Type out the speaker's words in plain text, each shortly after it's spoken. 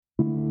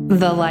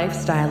The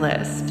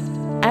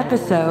Lifestylist,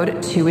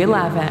 Episode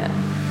 211.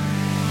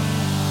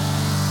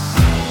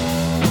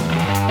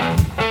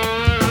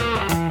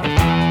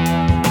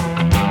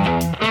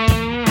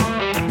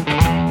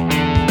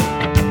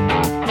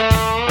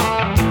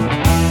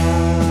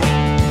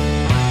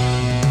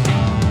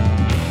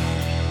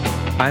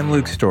 I'm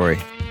Luke Story.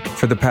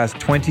 For the past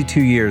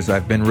 22 years,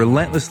 I've been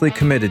relentlessly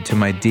committed to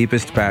my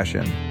deepest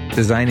passion,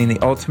 designing the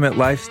ultimate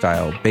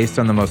lifestyle based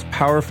on the most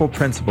powerful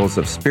principles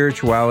of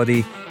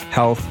spirituality,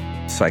 health,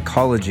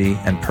 psychology,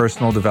 and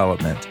personal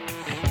development.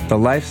 The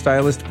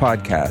Lifestylist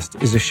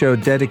podcast is a show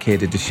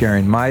dedicated to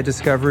sharing my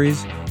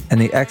discoveries and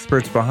the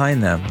experts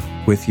behind them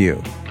with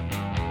you.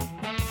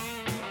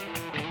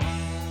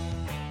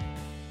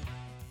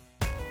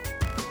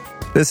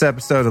 This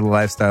episode of the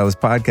Lifestylist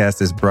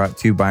podcast is brought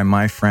to you by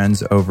my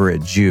friends over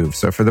at Joovv.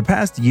 So for the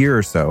past year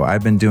or so,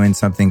 I've been doing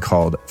something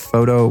called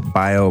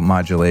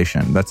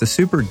photobiomodulation. That's a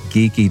super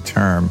geeky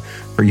term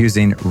for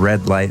using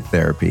red light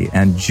therapy.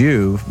 And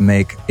Joovv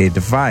make a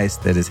device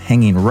that is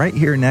hanging right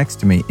here next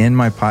to me in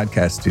my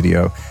podcast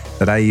studio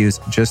that I use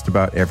just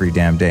about every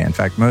damn day. In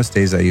fact, most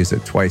days I use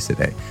it twice a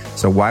day.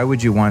 So why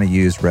would you want to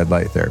use red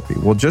light therapy?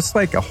 Well, just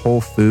like a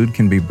whole food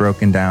can be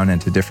broken down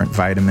into different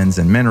vitamins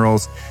and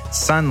minerals,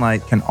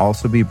 sunlight can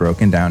also be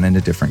broken down into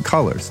different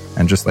colors.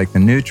 And just like the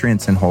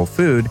nutrients in whole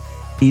food,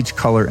 each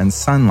color in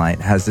sunlight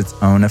has its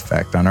own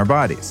effect on our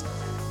bodies.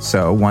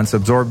 So once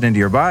absorbed into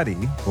your body,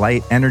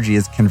 light energy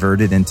is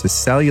converted into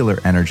cellular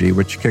energy,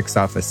 which kicks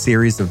off a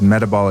series of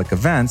metabolic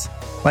events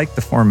like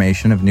the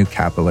formation of new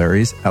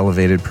capillaries,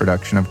 elevated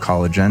production of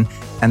collagen,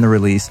 and the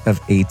release of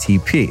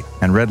ATP.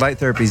 And red light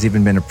therapy has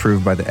even been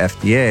approved by the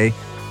FDA,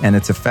 and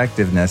its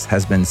effectiveness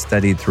has been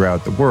studied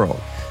throughout the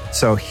world.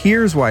 So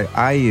here's why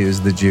I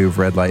use the Joovv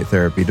red light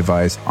therapy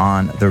device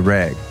on the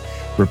reg.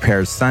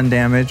 Repairs sun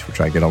damage, which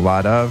I get a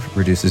lot of,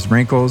 reduces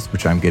wrinkles,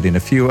 which I'm getting a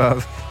few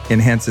of,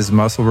 enhances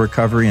muscle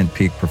recovery and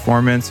peak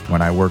performance.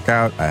 When I work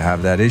out, I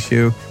have that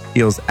issue.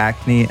 Heals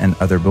acne and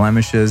other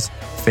blemishes,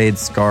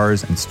 fades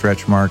scars and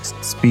stretch marks,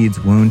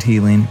 speeds wound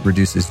healing,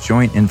 reduces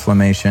joint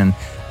inflammation,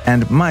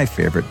 and my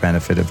favorite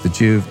benefit of the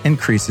Joovv,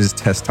 increases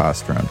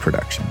testosterone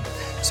production.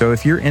 So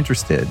if you're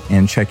interested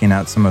in checking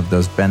out some of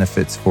those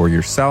benefits for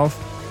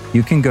yourself,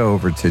 you can go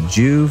over to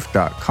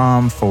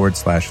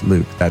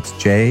joovv.com/Luke. That's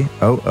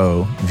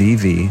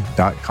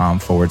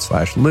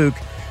JOOVV.com/Luke.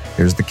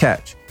 Here's the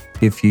catch.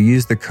 If you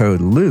use the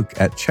code Luke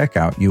at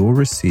checkout, you will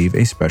receive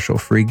a special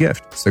free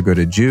gift. So go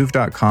to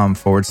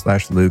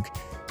joovv.com/Luke,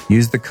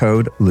 use the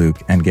code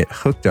Luke, and get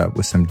hooked up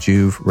with some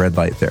Joovv red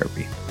light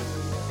therapy.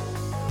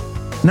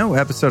 No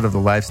episode of the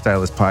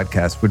Lifestylist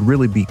podcast would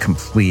really be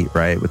complete,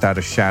 right, without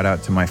a shout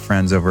out to my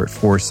friends over at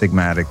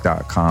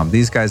foursigmatic.com.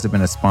 These guys have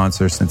been a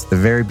sponsor since the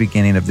very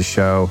beginning of the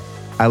show.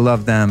 I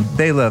love them,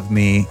 they love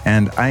me,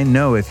 and I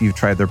know if you've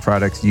tried their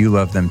products, you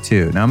love them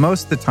too. Now,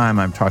 most of the time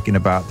I'm talking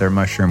about their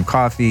mushroom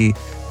coffee,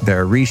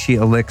 their reishi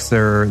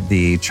elixir,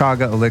 the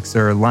chaga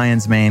elixir,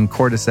 lion's mane,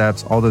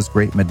 cordyceps, all those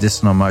great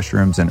medicinal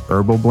mushrooms and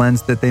herbal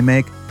blends that they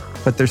make.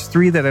 But there's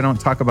three that I don't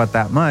talk about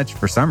that much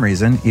for some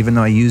reason, even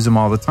though I use them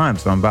all the time.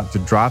 So I'm about to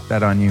drop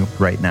that on you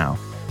right now.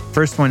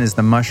 First one is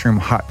the mushroom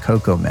hot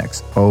cocoa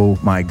mix. Oh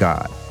my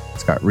God.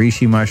 It's got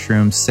reishi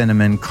mushrooms,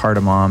 cinnamon,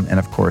 cardamom, and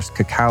of course,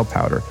 cacao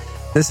powder.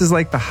 This is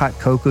like the hot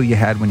cocoa you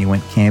had when you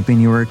went camping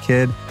when you were a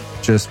kid,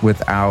 just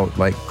without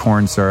like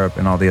corn syrup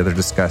and all the other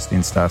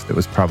disgusting stuff that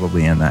was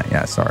probably in that.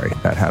 Yeah, sorry,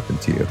 that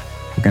happened to you.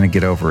 We're going to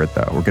get over it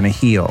though. We're going to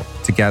heal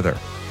together.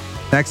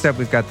 Next up,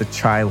 we've got the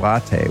chai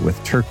latte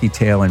with turkey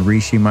tail and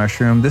reishi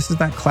mushroom. This is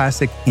that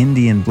classic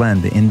Indian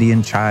blend, the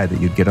Indian chai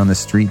that you'd get on the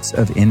streets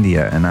of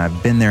India. And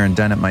I've been there and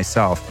done it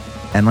myself.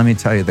 And let me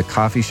tell you, the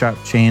coffee shop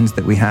chains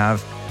that we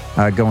have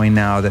going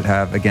now that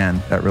have,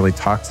 again, that really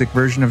toxic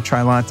version of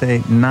chai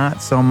latte,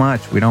 not so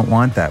much. We don't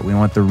want that. We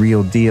want the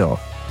real deal.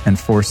 And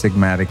Four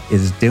Sigmatic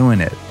is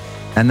doing it.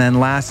 And then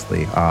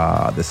lastly,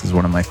 this is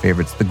one of my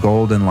favorites, the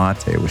golden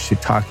latte with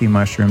shiitake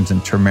mushrooms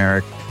and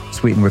turmeric,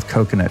 sweetened with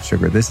coconut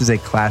sugar. This is a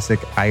classic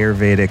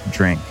Ayurvedic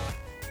drink.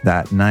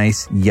 That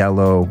nice,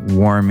 yellow,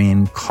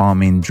 warming,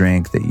 calming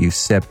drink that you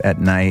sip at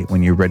night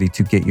when you're ready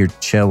to get your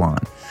chill on.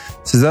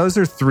 So those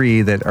are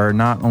three that are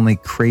not only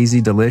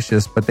crazy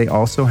delicious, but they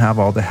also have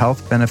all the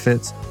health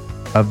benefits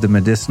of the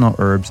medicinal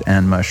herbs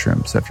and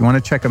mushrooms. So if you want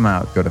to check them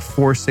out, go to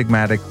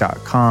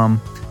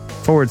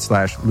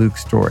foursigmatic.com/Luke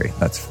Story.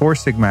 That's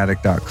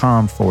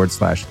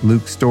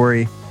foursigmatic.com/Luke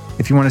Story.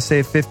 If you want to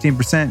save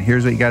 15%,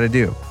 here's what you got to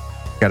do.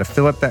 Got to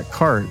fill up that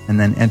cart and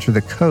then enter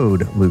the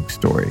code Luke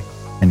Story,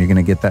 and you're going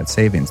to get that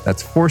savings.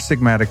 That's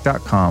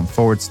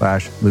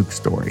foursigmatic.com/Luke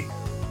Story.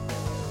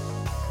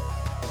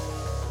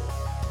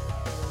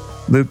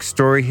 Luke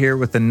Story here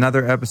with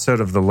another episode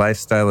of the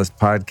Lifestylist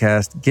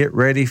podcast. Get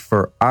ready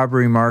for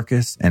Aubrey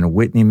Marcus and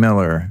Whitney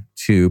Miller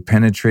to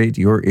penetrate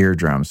your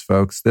eardrums,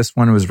 folks. This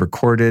one was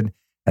recorded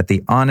at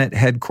the Onnit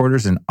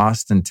headquarters in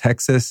Austin,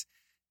 Texas.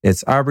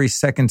 It's Aubrey's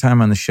second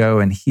time on the show,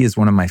 and he is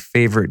one of my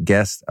favorite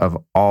guests of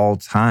all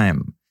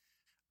time.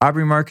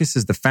 Aubrey Marcus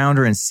is the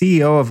founder and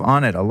CEO of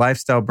Onnit, a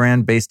lifestyle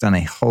brand based on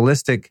a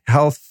holistic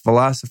health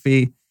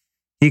philosophy.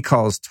 he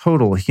calls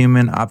total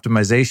human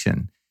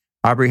optimization.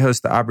 Aubrey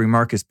hosts the Aubrey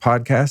Marcus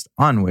podcast,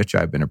 on which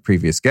I've been a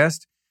previous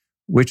guest,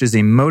 which is a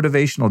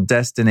motivational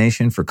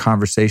destination for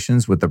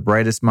conversations with the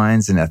brightest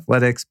minds in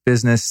athletics,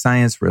 business,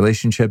 science,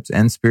 relationships,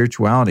 and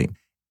spirituality.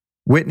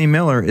 Whitney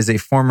Miller is a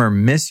former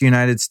Miss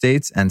United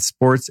States and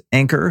sports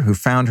anchor who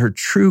found her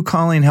true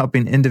calling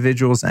helping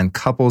individuals and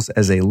couples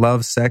as a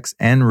love, sex,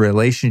 and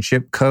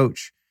relationship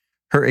coach.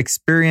 Her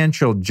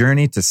experiential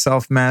journey to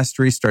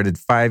self-mastery started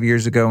 5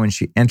 years ago when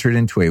she entered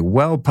into a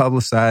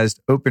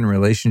well-publicized open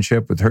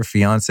relationship with her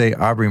fiance,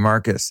 Aubrey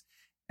Marcus.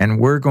 And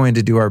we're going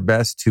to do our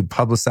best to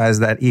publicize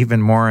that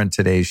even more on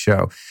today's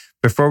show.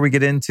 Before we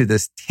get into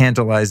this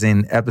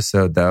tantalizing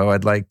episode, though,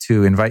 I'd like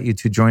to invite you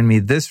to join me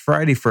this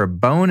Friday for a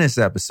bonus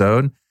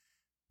episode.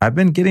 I've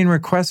been getting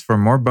requests for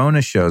more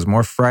bonus shows,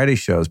 more Friday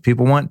shows.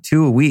 People want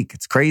 2 a week.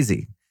 It's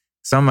crazy.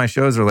 Some of my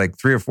shows are like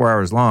 3 or 4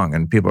 hours long,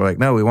 and people are like,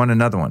 no, we want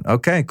another one.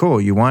 Okay,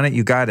 cool. You want it?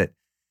 You got it.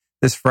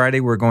 This Friday,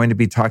 we're going to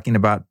be talking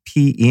about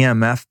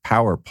PEMF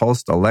power,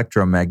 pulsed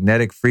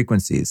electromagnetic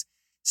frequencies,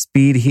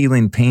 speed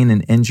healing pain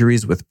and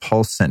injuries with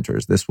pulse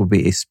centers. This will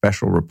be a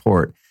special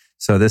report.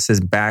 So this is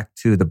back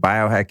to the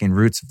biohacking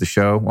roots of the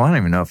show. Well, I don't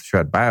even know if the show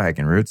had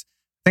biohacking roots.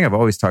 I think I've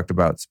always talked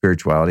about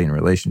spirituality and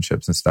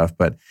relationships and stuff,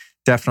 but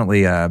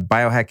definitely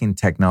biohacking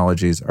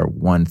technologies are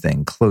one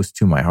thing close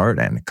to my heart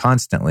and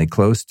constantly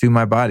close to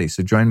my body.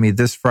 So join me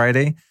this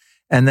Friday.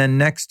 And then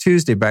next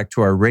Tuesday, back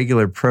to our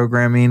regular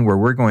programming where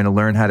we're going to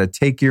learn how to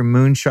take your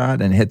moonshot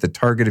and hit the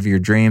target of your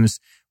dreams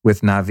with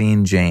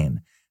Naveen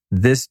Jain.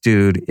 This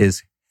dude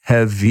is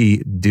heavy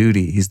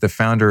duty. He's the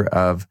founder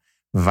of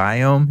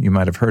Viome. You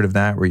might have heard of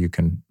that, where you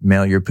can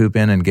mail your poop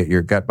in and get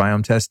your gut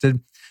biome tested.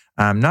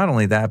 Not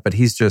only that, but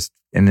he's just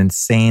an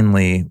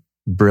insanely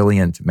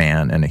brilliant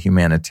man and a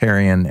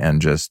humanitarian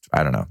and just,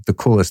 I don't know, the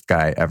coolest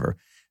guy ever.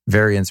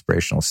 Very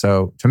inspirational.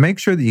 So to make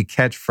sure that you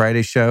catch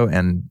Friday's show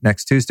and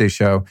next Tuesday's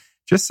show,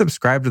 just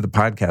subscribe to the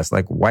podcast.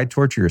 Like, why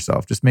torture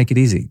yourself? Just make it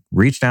easy.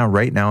 Reach down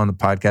right now on the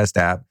podcast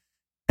app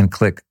and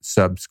click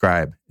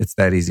subscribe. It's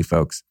that easy,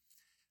 folks.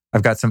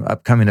 I've got some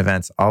upcoming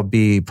events. I'll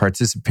be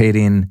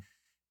participating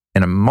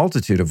in a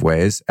multitude of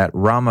ways at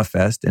Rama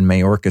Fest in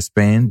Majorca,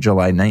 Spain,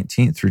 July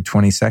 19th through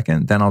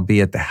 22nd. Then I'll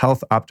be at the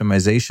Health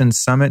Optimization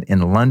Summit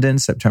in London,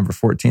 September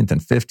 14th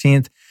and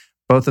 15th.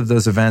 Both of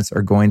those events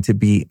are going to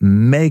be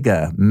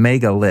mega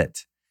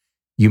lit.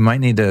 You might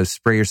need to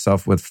spray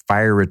yourself with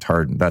fire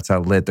retardant. That's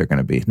how lit they're going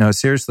to be. No,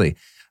 seriously.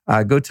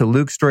 Go to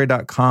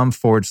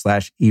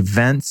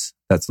lukestory.com/events.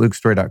 That's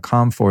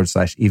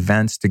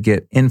lukestory.com/events to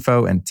get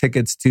info and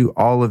tickets to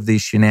all of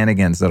these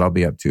shenanigans that I'll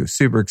be up to.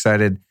 Super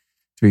excited to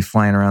be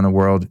flying around the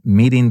world,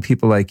 meeting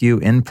people like you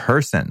in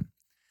person.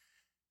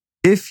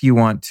 If you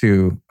want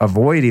to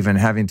avoid even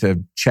having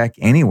to check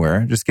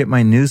anywhere, just get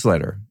my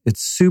newsletter.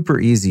 It's super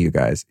easy, you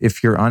guys.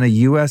 If you're on a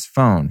US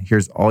phone,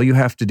 here's all you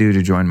have to do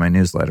to join my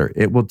newsletter.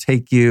 It will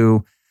take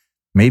you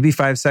maybe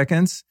 5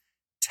 seconds.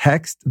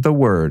 Text the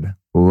word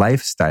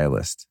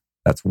lifestylist.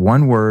 That's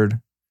one word,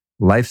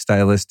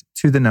 lifestylist,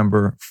 to the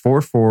number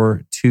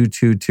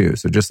 44222.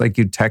 So just like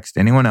you text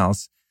anyone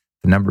else,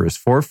 the number is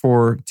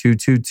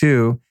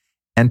 44222.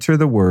 Enter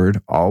the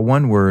word, all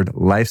one word,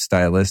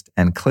 lifestylist,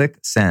 and click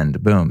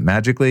send. Boom.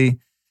 Magically,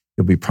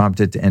 you'll be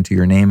prompted to enter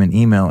your name and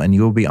email, and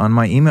you will be on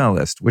my email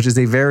list, which is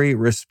a very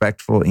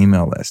respectful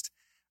email list.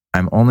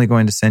 I'm only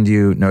going to send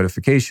you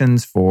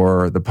notifications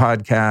for the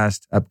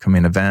podcast,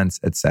 upcoming events,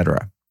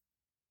 etc.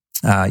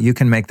 You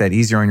can make that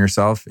easier on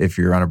yourself if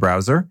you're on a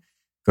browser.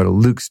 Go to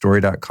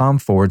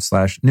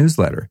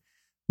lukestory.com/newsletter.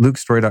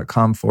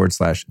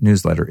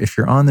 lukestory.com/newsletter. If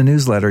you're on the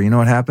newsletter, you know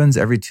what happens?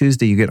 Every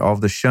Tuesday, you get all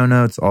of the show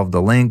notes, all of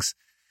the links.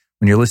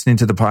 When you're listening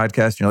to the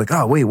podcast, you're like,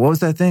 oh, wait, what was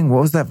that thing? What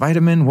was that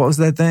vitamin? What was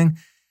that thing?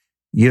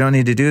 You don't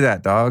need to do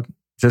that, dog.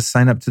 Just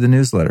sign up to the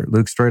newsletter,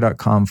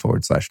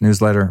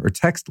 lukestory.com/newsletter, or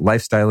text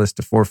lifestylist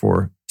to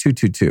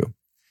 44222.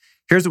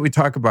 Here's what we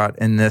talk about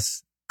in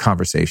this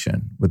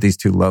conversation with these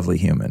two lovely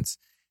humans.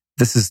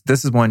 This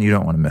is one you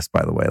don't want to miss,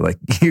 by the way. Like,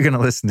 you're going to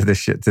listen to this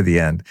shit to the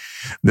end.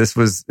 This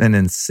was an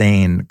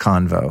insane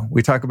convo.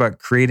 We talk about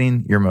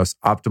creating your most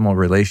optimal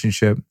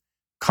relationship,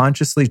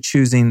 consciously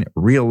choosing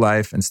real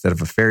life instead of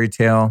a fairy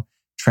tale,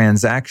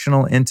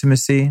 transactional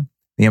intimacy,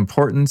 the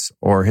importance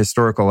or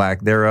historical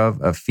lack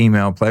thereof of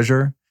female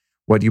pleasure,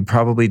 what you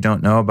probably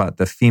don't know about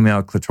the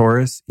female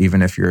clitoris,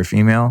 even if you're a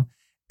female,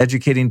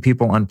 educating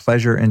people on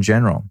pleasure in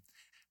general,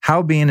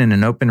 how being in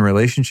an open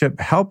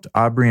relationship helped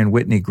Aubrey and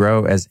Whitney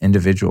grow as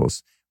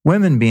individuals,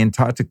 women being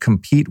taught to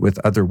compete with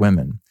other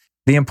women,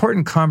 the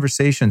important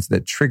conversations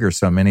that trigger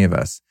so many of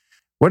us,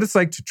 what it's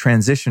like to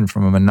transition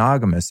from a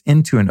monogamous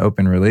into an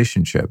open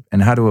relationship,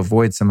 and how to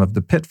avoid some of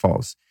the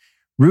pitfalls,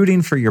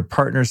 rooting for your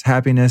partner's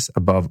happiness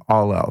above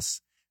all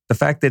else, the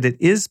fact that it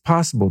is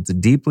possible to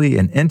deeply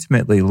and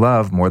intimately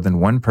love more than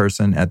one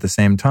person at the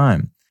same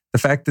time, the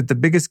fact that the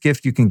biggest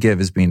gift you can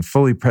give is being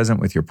fully present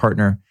with your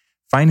partner,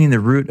 finding the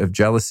root of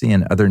jealousy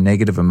and other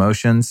negative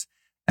emotions,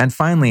 and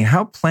finally,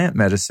 how plant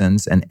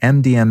medicines and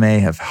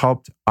MDMA have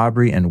helped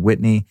Aubrey and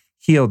Whitney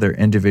heal their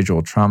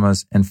individual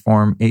traumas and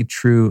form a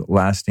true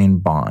lasting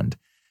bond.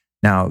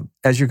 Now,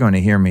 as you're going to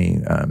hear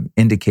me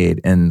indicate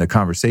in the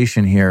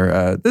conversation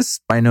here, this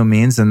by no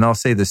means, and I'll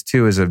say this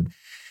too,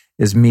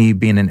 is me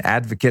being an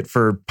advocate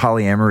for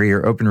polyamory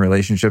or open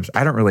relationships.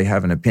 I don't really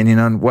have an opinion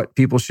on what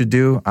people should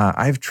do.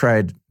 I've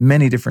tried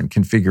many different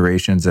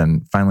configurations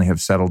and finally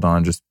have settled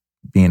on just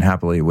being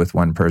happily with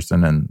one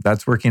person, and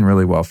that's working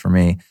really well for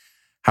me.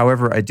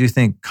 However, I do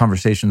think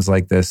conversations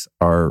like this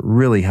are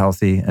really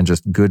healthy and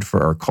just good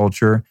for our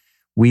culture.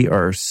 We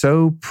are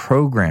so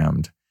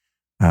programmed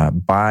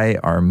by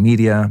our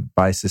media,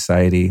 by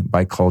society,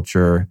 by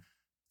culture,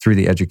 through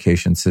the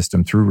education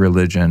system, through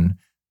religion,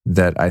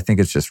 that I think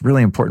it's just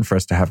really important for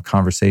us to have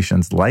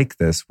conversations like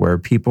this where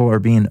people are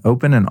being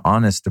open and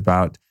honest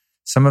about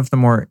some of the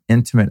more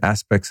intimate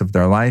aspects of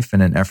their life in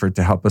an effort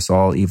to help us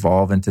all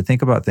evolve and to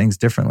think about things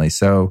differently.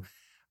 So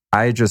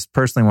I just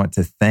personally want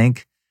to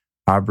thank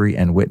Aubrey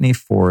and Whitney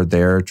for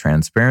their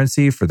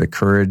transparency, for the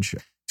courage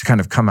to kind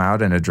of come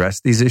out and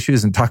address these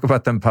issues and talk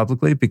about them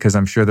publicly, because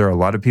I'm sure there are a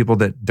lot of people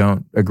that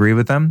don't agree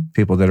with them,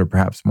 people that are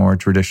perhaps more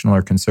traditional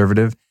or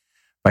conservative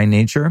by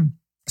nature.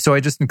 So I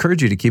just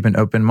encourage you to keep an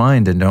open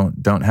mind and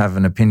don't have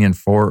an opinion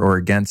for or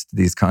against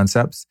these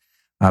concepts,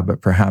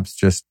 but perhaps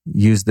just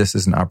use this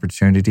as an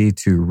opportunity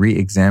to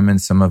re-examine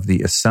some of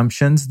the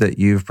assumptions that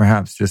you've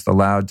perhaps just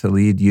allowed to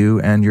lead you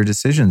and your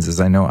decisions, as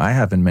I know I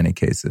have in many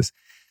cases.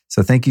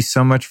 So thank you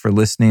so much for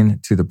listening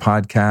to the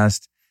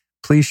podcast.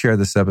 Please share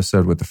this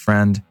episode with a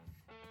friend,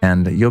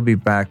 and you'll be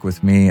back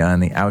with me on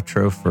the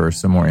outro for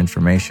some more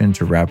information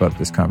to wrap up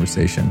this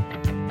conversation.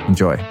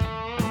 Enjoy.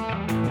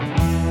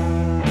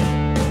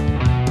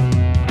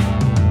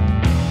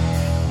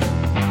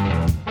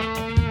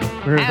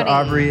 Here's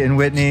Aubrey and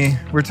Whitney.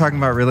 We're talking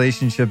about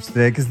relationships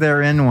today because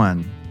they're in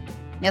one.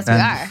 Yes, we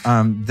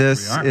are.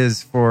 This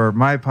is for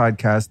my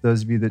podcast.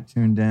 Those of you that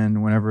tuned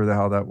in, whenever the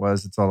hell that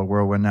was, it's all a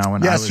whirlwind now.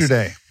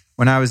 Yesterday.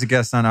 When I was a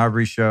guest on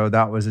Aubrey's show,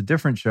 that was a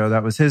different show.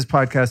 That was his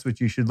podcast,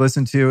 which you should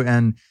listen to.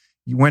 And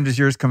when does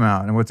yours come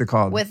out? And what's it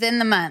called? Within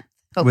the month,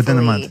 hopefully. Within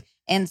the month.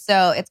 And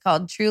so it's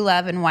called True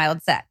Love and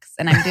Wild Sex.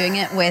 And I'm doing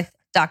it with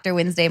Dr.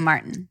 Wednesday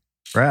Martin.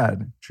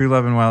 Brad, True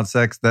Love and Wild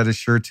Sex. That is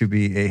sure to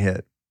be a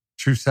hit.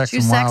 True Sex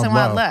and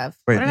Wild Love.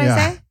 Wait, what did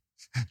I say?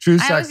 True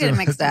I always get it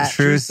mixed up.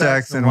 True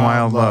Sex and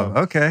Wild Love.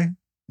 Okay,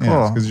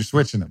 cool. Because you're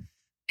switching them.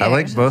 I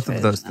like both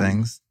of those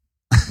things.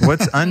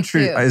 What's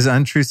untrue? Is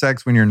untrue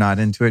sex when you're not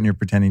into it and you're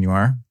pretending you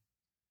are?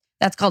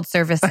 That's called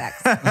service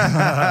sex. There's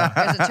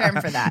a term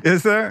for that.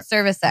 Is there?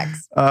 Service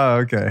sex. Oh,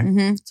 okay.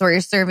 Mm-hmm. So where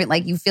you're serving,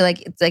 like you feel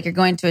like it's like you're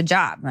going to a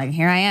job. Like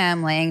here I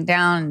am laying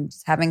down and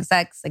just having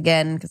sex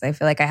again because I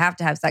feel like I have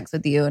to have sex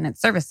with you, and it's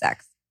service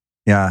sex.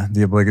 Yeah,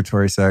 the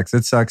obligatory sex.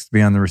 It sucks to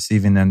be on the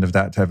receiving end of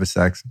that type of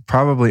sex.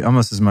 Probably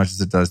almost as much as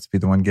it does to be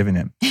the one giving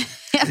it.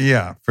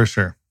 Yeah, for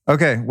sure.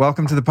 Okay,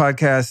 welcome to the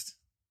podcast,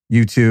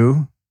 you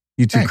two.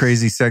 You two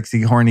crazy,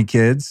 sexy, horny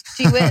kids.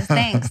 Gee whiz,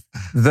 thanks.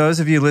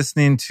 Those of you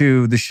listening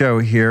to the show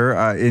here,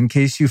 in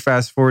case you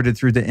fast forwarded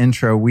through the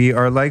intro, we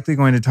are likely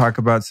going to talk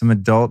about some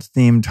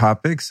adult-themed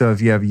topics. So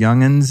if you have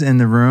youngins in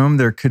the room,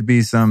 there could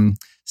be some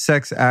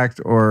sex act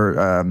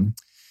or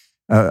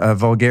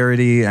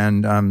vulgarity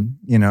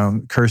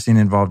and cursing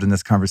involved in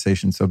this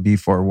conversation. So be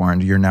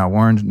forewarned. You're now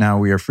warned. Now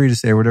we are free to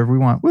say whatever we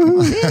want.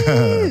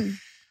 Woo-hoo.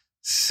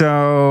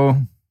 So,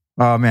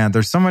 oh man,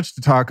 there's so much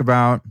to talk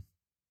about,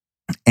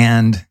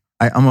 and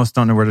I almost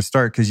don't know where to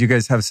start because you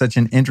guys have such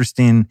an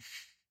interesting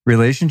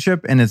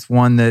relationship, and it's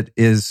one that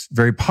is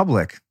very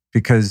public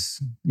because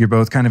you're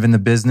both kind of in the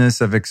business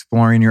of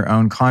exploring your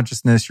own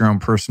consciousness, your own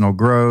personal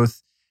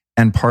growth,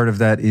 and part of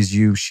that is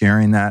you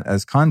sharing that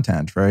as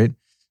content, right?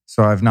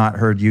 So I've not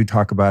heard you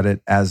talk about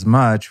it as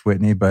much,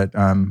 Whitney, but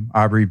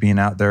Aubrey being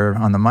out there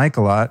on the mic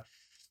a lot,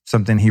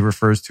 something he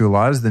refers to a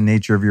lot is the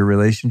nature of your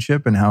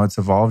relationship and how it's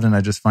evolved, and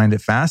I just find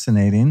it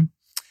fascinating,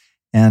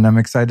 and I'm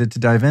excited to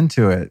dive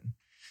into it.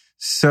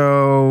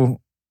 So,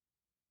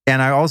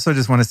 and I also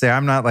just want to say,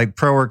 I'm not like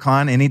pro or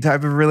con any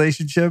type of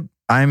relationship.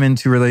 I'm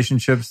into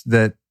relationships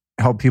that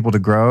help people to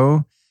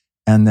grow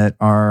and that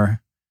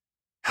are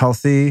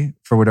healthy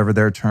for whatever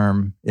their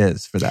term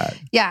is for that.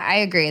 Yeah, I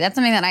agree. That's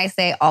something that I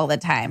say all the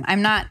time.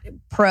 I'm not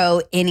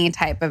pro any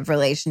type of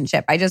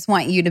relationship. I just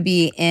want you to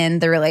be in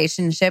the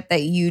relationship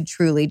that you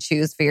truly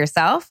choose for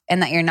yourself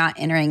and that you're not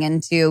entering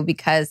into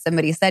because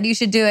somebody said you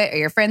should do it or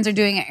your friends are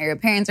doing it or your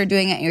parents are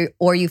doing it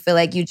or you feel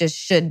like you just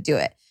should do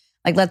it.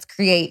 Like, let's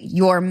create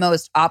your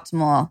most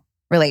optimal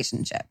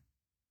relationship.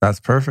 That's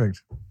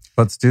perfect.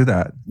 Let's do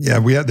that. Yeah,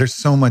 there's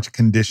so much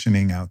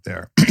conditioning out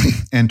there.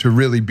 And to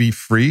really be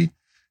free,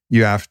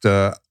 you have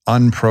to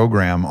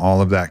unprogram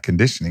all of that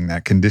conditioning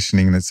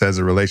that says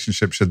a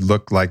relationship should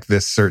look like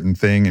this certain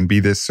thing and be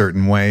this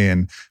certain way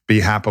and be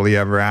happily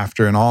ever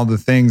after, and all the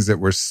things that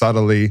we're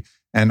subtly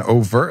and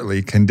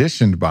overtly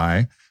conditioned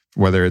by,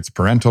 whether it's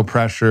parental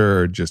pressure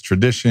or just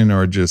tradition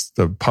or just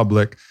the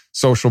public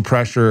social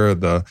pressure or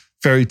the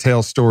fairy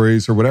tale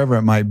stories or whatever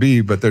it might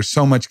be. But there's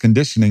so much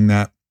conditioning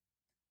that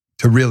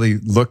to really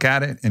look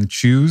at it and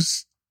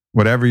choose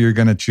whatever you're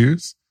going to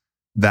choose,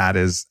 that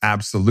is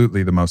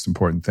absolutely the most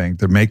important thing,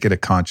 to make it a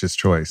conscious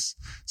choice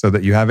so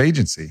that you have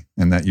agency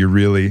and that you're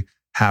really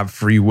have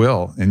free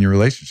will in your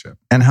relationship.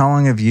 And how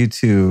long have you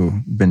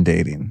two been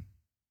dating?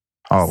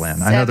 All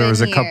in. I know there was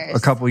a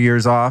couple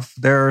years off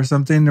there or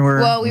something.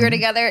 Well, we were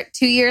together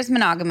 2 years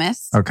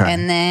monogamous. Okay.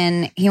 And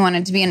then he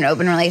wanted to be in an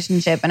open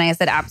relationship. And I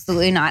said,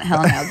 absolutely not.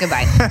 Hell no.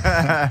 Goodbye.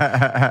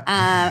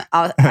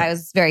 I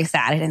was very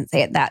sad. I didn't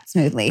say it that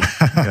smoothly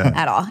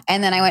at all.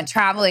 And then I went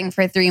traveling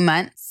for 3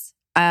 months,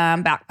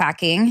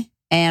 backpacking.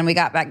 And we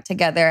got back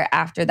together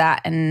after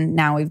that. And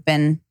now we've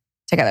been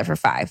together for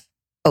 5,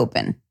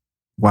 open.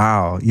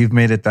 Wow. You've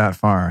made it that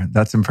far.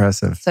 That's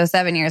impressive. So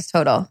 7 years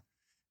total.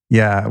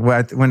 Yeah.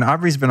 When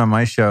Aubrey's been on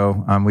my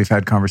show, we've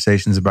had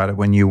conversations about it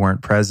when you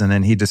weren't present,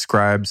 and he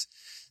describes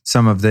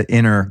some of the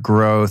inner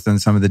growth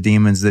and some of the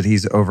demons that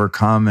he's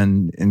overcome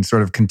and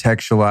sort of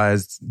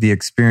contextualized the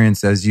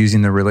experience as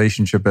using the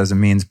relationship as a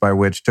means by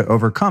which to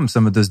overcome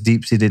some of those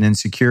deep-seated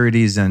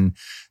insecurities and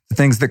the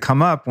things that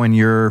come up when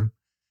you're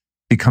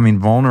becoming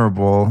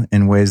vulnerable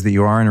in ways that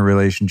you are in a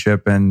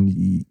relationship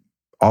and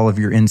all of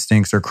your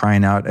instincts are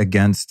crying out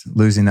against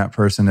losing that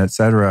person, et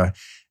cetera.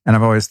 And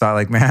I've always thought,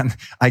 like, man,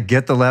 I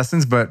get the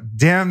lessons, but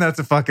damn, that's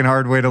a fucking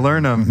hard way to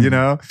learn them, you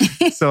know?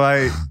 So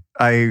I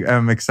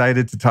am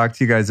excited to talk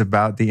to you guys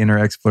about the inner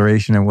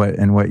exploration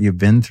and what you've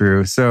been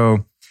through.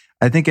 So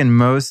I think in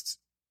most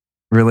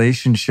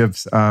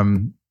relationships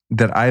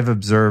that I've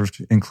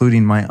observed,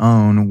 including my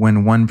own,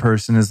 when one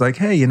person is like,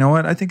 hey, you know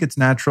what? I think it's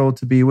natural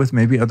to be with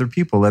maybe other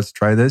people. Let's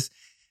try this.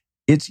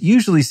 It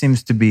usually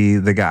seems to be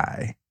the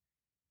guy.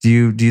 Do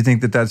you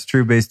think that that's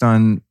true based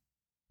on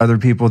other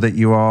people that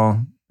you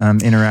all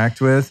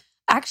interact with?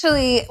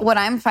 Actually, what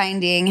I'm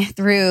finding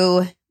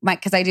through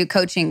because I do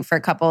coaching for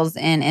couples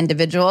and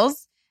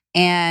individuals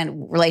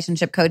and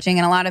relationship coaching,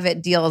 and a lot of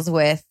it deals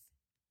with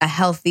a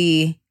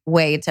healthy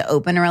way to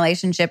open a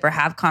relationship or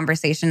have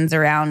conversations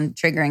around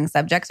triggering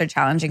subjects or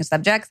challenging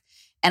subjects.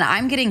 And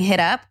I'm getting hit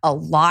up a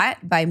lot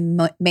by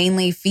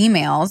mainly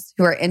females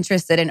who are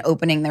interested in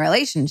opening the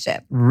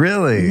relationship.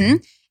 Really? Mm-hmm.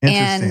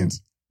 Interesting.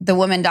 And the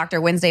woman, Dr.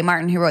 Wednesday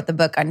Martin, who wrote the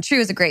book Untrue,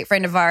 is a great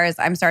friend of ours.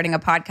 I'm starting a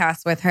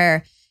podcast with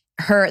her.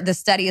 The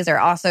studies are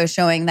also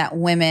showing that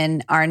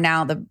women are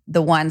now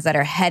the ones that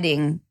are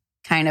heading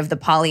kind of the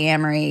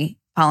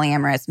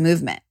polyamorous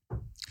movement.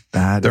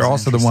 They're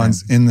also the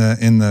ones in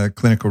the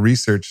clinical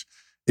research.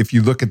 If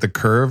you look at the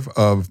curve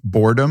of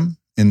boredom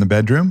in the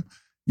bedroom,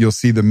 you'll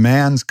see the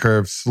man's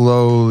curve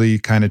slowly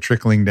kind of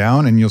trickling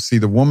down, and you'll see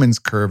the woman's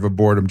curve of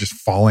boredom just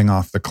falling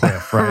off the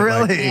cliff. Right?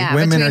 Really? Like, yeah,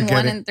 between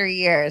 1 and 3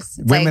 years.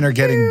 Women are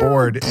getting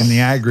bored in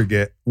the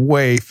aggregate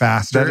way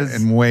faster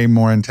and way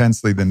more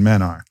intensely than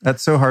men are.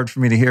 That's so hard for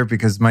me to hear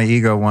because my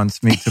ego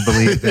wants me to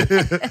believe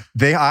that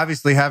they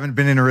obviously haven't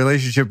been in a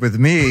relationship with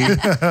me.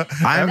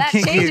 That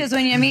changes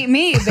when you meet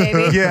me,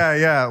 baby.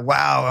 Yeah.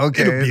 Wow.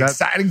 Okay. It'll be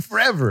exciting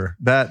forever.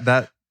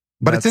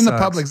 But it's in the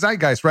public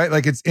zeitgeist, right?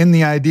 Like it's in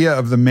the idea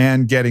of the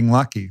man getting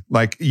lucky.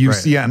 Like you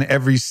see on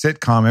every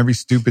sitcom, every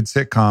stupid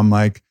sitcom,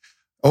 like,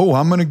 oh,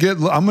 I'm gonna get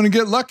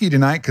lucky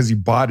tonight because you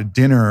bought a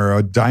dinner or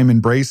a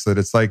diamond bracelet.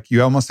 It's like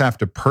you almost have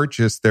to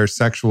purchase their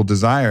sexual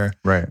desire,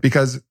 right?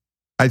 Because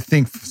I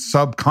think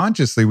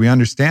subconsciously we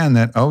understand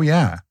that. Oh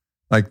yeah,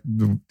 like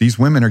these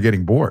women are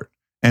getting bored,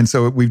 and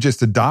so we've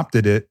just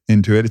adopted it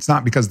into it. It's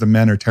not because the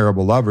men are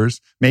terrible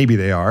lovers. Maybe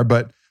they are,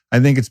 but I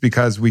think it's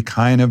because we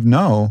kind of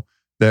know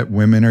that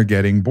women are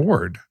getting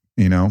bored,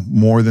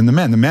 more than the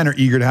men. The men are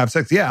eager to have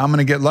sex. Yeah, I'm going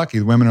to get lucky.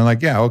 The women are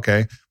like, yeah,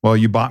 okay. Well,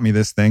 you bought me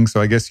this thing, so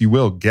I guess you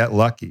will get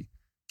lucky.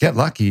 Get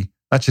lucky?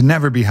 That should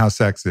never be how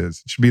sex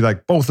is. It should be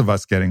like both of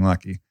us getting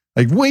lucky.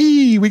 Like,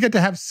 we get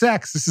to have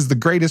sex. This is the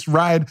greatest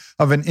ride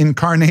of an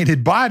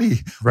incarnated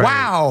body. Right.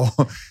 Wow.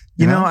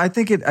 You know, I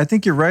think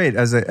you're right.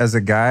 As a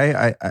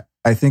guy,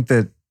 I think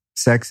that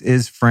sex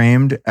is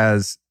framed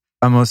as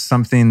almost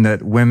something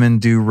that women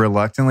do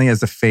reluctantly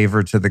as a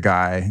favor to the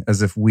guy,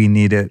 as if we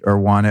need it or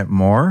want it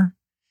more.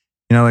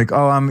 Like,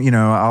 oh, I'm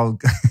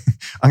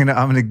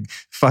gonna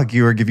fuck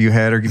you or give you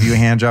head or give you a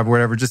hand job or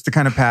whatever, just to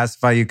kind of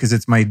pacify you because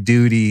it's my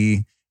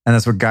duty, and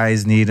that's what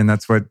guys need, and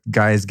that's what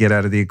guys get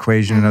out of the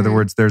equation. Mm-hmm. In other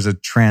words, there's a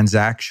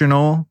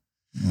transactional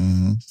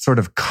sort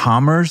of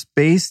commerce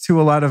base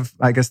to a lot of,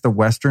 I guess, the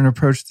Western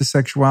approach to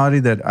sexuality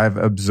that I've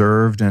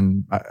observed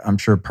and I'm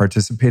sure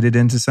participated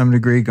in to some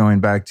degree. Going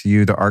back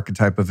to the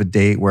archetype of a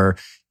date where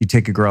you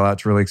take a girl out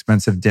to a really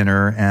expensive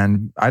dinner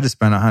and I just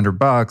spent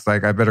 $100.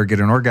 Like, I better get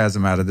an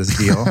orgasm out of this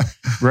deal,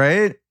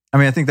 right? I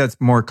mean, I think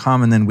that's more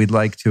common than we'd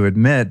like to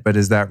admit, but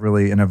is that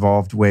really an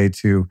evolved way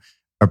to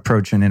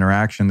approach an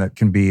interaction that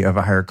can be of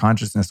a higher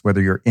consciousness,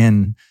 whether you're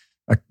in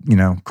a,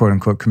 quote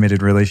unquote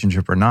committed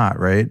relationship or not,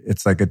 right?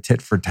 It's like a tit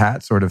for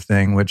tat sort of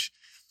thing, which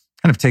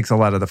kind of takes a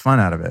lot of the fun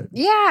out of it.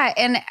 Yeah.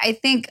 And I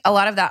think a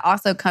lot of that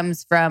also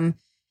comes from,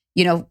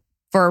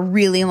 for a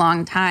really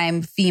long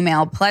time,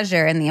 female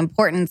pleasure and the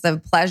importance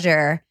of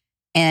pleasure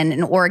and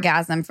an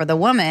orgasm for the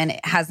woman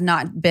has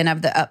not been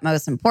of the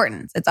utmost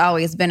importance. It's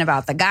always been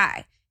about the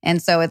guy.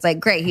 And so it's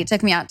like, great, he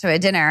took me out to a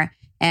dinner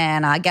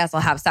and I guess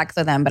I'll have sex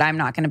with him, but I'm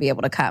not going to be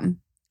able to come.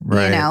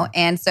 Right.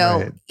 And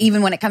so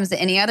even when it comes to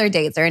any other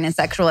dates or any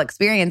sexual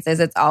experiences,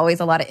 it's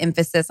always a lot of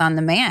emphasis on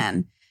the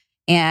man.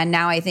 And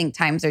now I think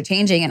times are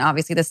changing, and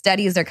obviously the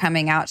studies are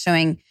coming out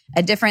showing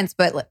a difference.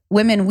 But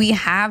women, we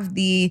have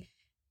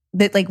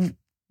like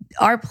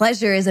our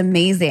pleasure is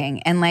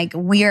amazing, and like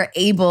we are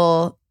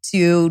able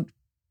to.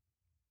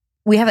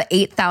 We have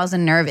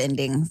 8,000 nerve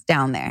endings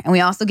down there, and we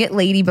also get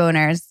lady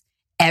boners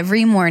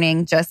every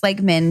morning, just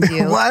like men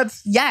do. What?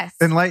 Yes.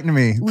 Enlighten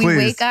me, please. We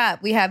wake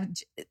up. We have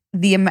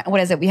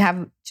We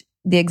have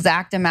the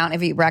exact amount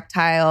of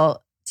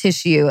erectile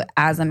tissue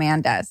as a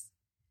man does.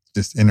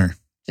 Just inner.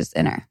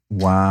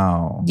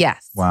 Wow.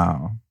 Yes.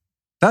 Wow.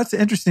 That's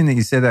interesting that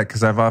you say that,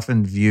 because I've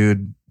often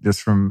viewed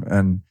just from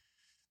an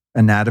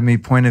anatomy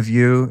point of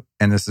view,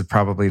 and this is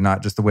probably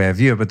not just the way I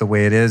view it, but the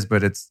way it is,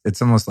 but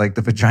it's almost like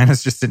the vagina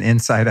is just an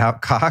inside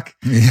out cock,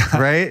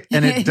 right?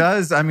 And it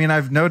does, I mean,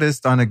 I've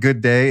noticed on a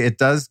good day, it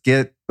does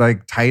get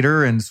like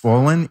tighter and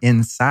swollen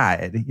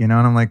inside, and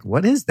I'm like,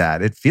 what is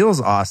that? It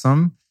feels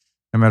awesome.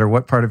 No matter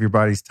what part of your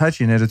body's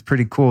touching it, it's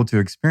pretty cool to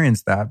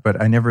experience that. But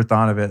I never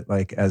thought of it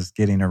like as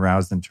getting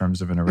aroused in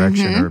terms of an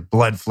erection or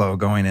blood flow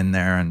going in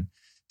there and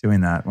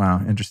doing that.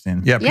 Wow,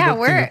 interesting. Yeah,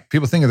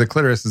 people think of the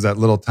clitoris as that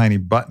little tiny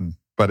button,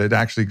 but it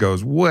actually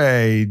goes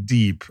way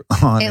deep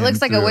on. It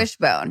looks like a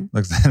wishbone.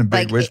 Looks like a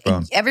big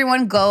wishbone.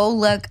 Everyone go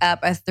look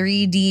up a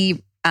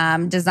 3D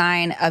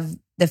design of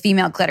the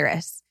female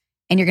clitoris,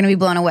 and you're going to be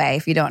blown away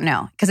if you don't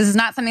know. Because this is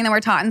not something that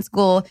we're taught in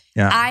school.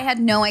 Yeah. I had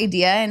no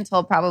idea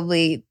until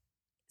probably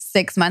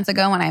 6 months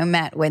ago when I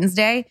met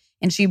Wednesday,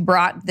 and she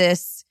brought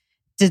this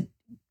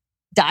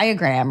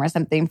diagram or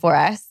something for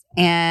us,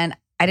 and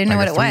I didn't know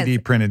what it was.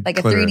 3D printed like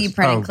clitoris. A 3D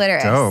printed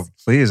clitoris. Oh,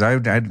 please.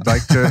 I'd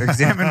like to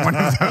examine one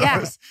of those.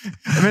 Yeah.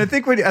 I mean, I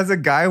think as a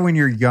guy, when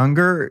you're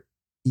younger,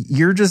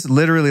 you're just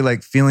literally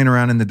like feeling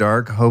around in the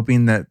dark,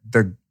 hoping that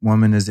the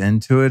woman is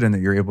into it and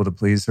that you're able to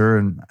please her.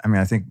 And I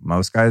mean, I think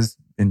most guys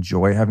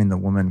enjoy having the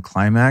woman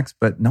climax,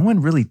 but no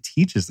one really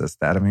teaches us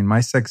that. I mean,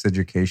 my sex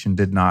education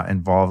did not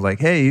involve like,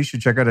 hey, you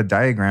should check out a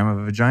diagram of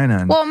a vagina.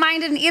 And well,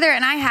 mine didn't either.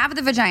 And I have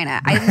the vagina.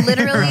 I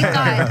literally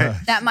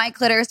thought that my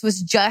clitoris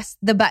was just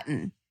the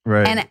button.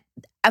 Right. And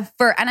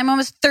I'm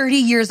almost 30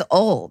 years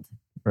old.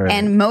 Right.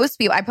 And most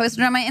people, I posted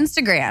it on my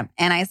Instagram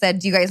and I said,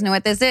 do you guys know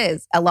what this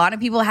is? A lot of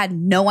people had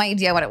no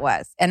idea what it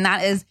was. And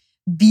that is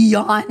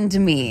beyond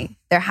me.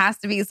 There has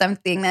to be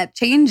something that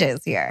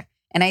changes here.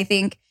 And I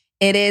think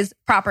it is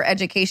proper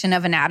education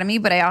of anatomy,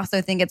 but I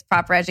also think it's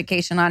proper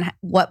education on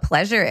what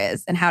pleasure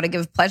is and how to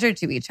give pleasure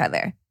to each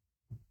other.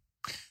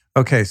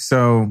 Okay,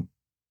 so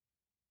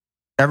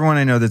everyone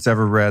I know that's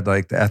ever read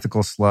like The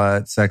Ethical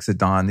Slut, Sex at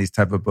Dawn, these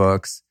type of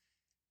books,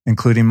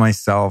 including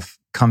myself,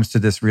 comes to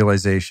this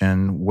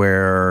realization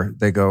where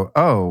they go,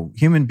 oh,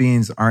 human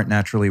beings aren't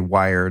naturally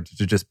wired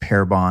to just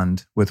pair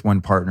bond with one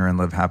partner and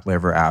live happily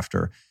ever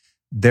after.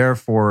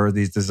 Therefore,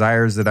 these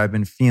desires that I've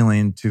been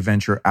feeling to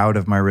venture out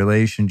of my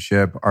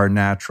relationship are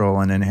natural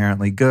and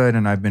inherently good.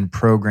 And I've been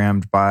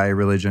programmed by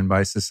religion,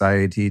 by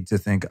society to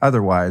think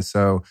otherwise.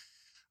 So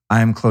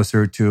I'm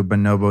closer to a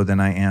bonobo than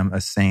I am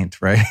a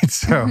saint, right?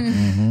 So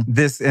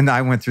and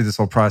I went through this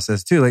whole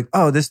process too. Like,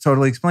 oh, this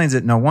totally explains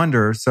it. No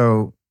wonder.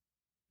 So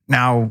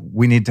now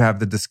we need to have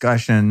the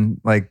discussion,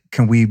 like,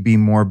 can we be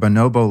more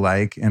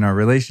bonobo-like in our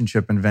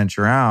relationship and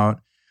venture out?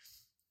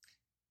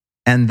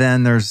 And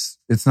then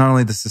it's not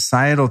only the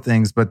societal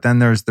things, but then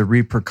there's the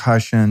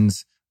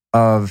repercussions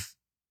of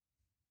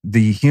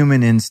the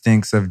human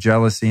instincts of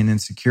jealousy and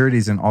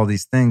insecurities and all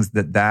these things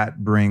that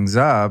brings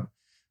up,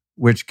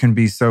 which can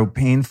be so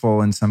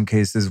painful in some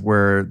cases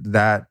where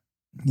that,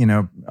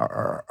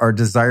 our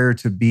desire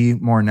to be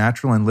more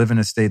natural and live in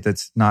a state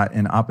that's not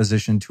in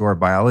opposition to our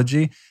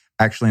biology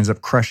actually ends up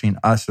crushing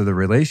us or the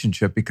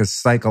relationship because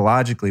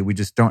psychologically we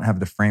just don't have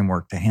the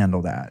framework to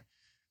handle that.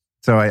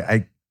 So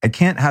I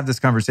can't have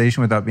this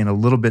conversation without being a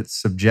little bit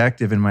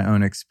subjective in my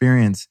own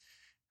experience,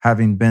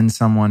 having been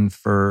someone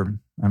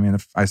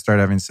if I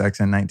started having sex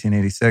in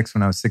 1986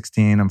 when I was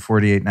 16, I'm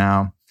 48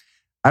 now.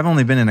 I've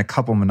only been in a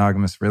couple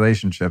monogamous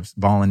relationships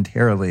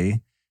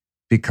voluntarily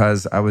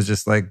because I was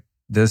just like,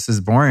 this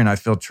is boring. I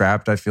feel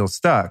trapped. I feel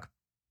stuck.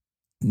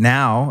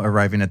 Now,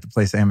 arriving at the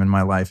place I am in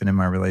my life and in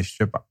my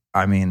relationship,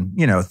 I mean,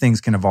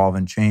 things can evolve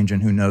and change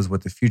and who knows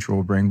what the future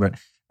will bring. But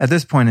at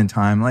this point in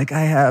time, like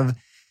I have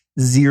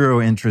zero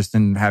interest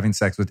in having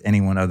sex with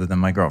anyone other than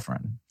my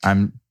girlfriend.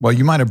 Well,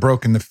 you might have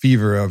broken the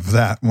fever of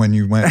that when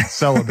you went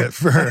celibate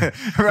for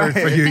a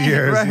few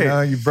years.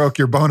 Right. You broke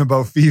your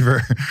bonobo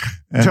fever.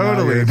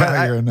 Totally.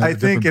 But I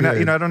think, and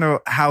I don't know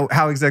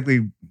how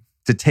exactly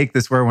to take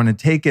this where I want to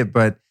take it,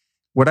 but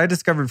what I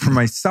discovered for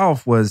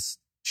myself was,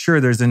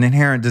 sure, there's an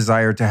inherent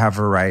desire to have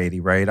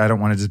variety, right? I don't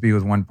want to just be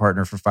with one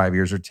partner for 5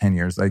 years or 10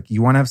 years. Like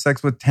you want to have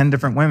sex with 10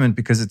 different women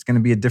because it's going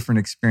to be a different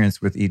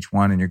experience with each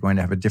one and you're going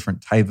to have a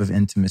different type of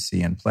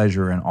intimacy and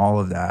pleasure and all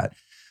of that.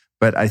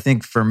 But I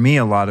think for me,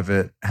 a lot of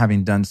it,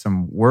 having done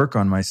some work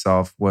on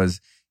myself,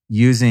 was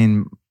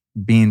using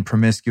being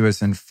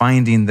promiscuous and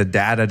finding the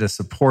data to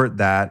support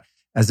that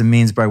as a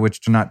means by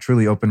which to not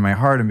truly open my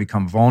heart and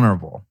become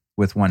vulnerable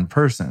with one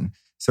person.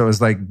 So it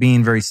was like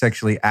being very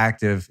sexually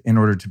active in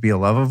order to be a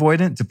love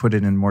avoidant, to put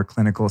it in more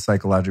clinical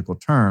psychological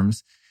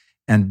terms.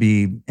 and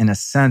be, in a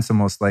sense,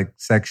 almost like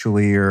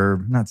sexually,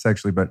 or not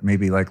sexually, but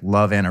maybe like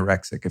love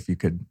anorexic, if you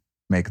could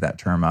make that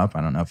term up.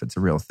 I don't know if it's a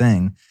real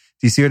thing.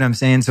 Do you see what I'm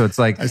saying? So it's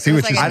like, I see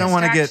what like you're I don't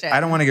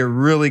want to get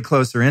really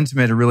close or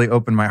intimate or really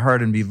open my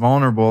heart and be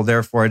vulnerable.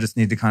 Therefore, I just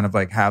need to kind of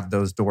like have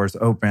those doors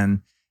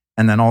open.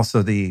 And then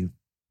also the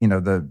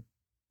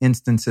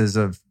instances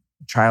of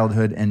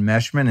childhood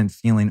enmeshment and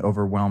feeling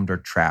overwhelmed or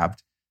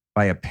trapped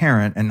by a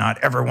parent and not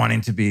ever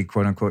wanting to be,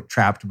 quote unquote,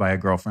 trapped by a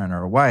girlfriend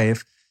or a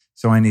wife.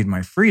 So I need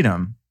my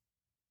freedom.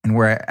 And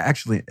where I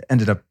actually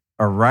ended up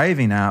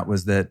arriving at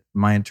was that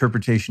my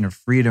interpretation of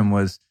freedom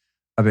was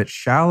a bit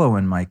shallow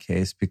in my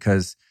case,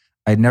 because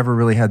I'd never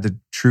really had the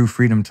true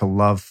freedom to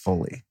love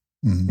fully,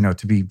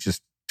 to be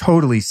just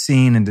totally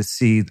seen and to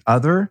see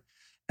other,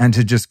 and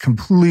to just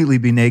completely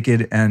be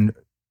naked and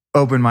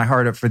open my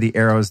heart up for the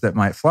arrows that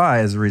might fly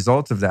as a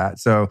result of that.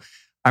 So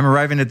I'm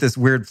arriving at this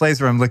weird place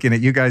where I'm looking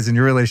at you guys in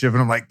your relationship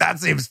and I'm like, that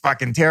seems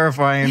fucking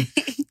terrifying,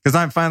 because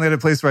I'm finally at a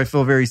place where I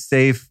feel very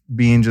safe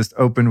being just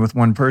open with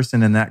one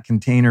person, and that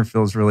container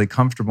feels really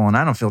comfortable, and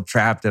I don't feel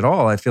trapped at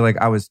all. I feel like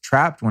I was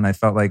trapped when I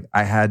felt like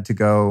I had to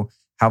go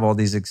have all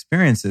these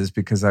experiences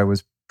because I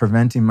was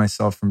preventing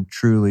myself from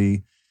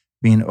truly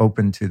being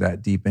open to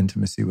that deep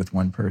intimacy with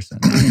one person.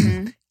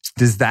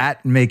 Does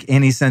that make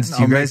any sense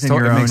to you guys in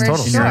your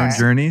own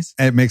journeys?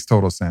 It makes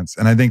total sense.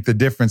 And I think the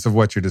difference of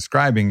what you're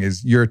describing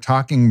is you're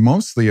talking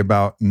mostly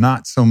about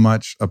not so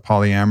much a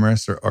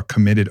polyamorous or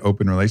committed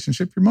open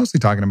relationship. You're mostly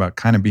talking about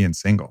kind of being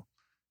single.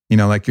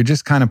 Like you're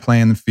just kind of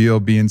playing the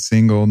field, being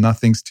single.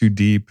 Nothing's too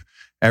deep.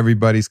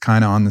 Everybody's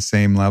kind of on the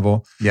same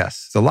level.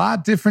 Yes. It's a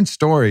lot different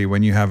story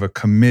when you have a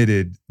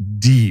committed,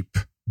 deep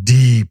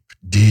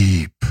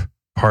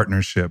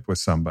partnership with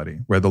somebody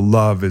where the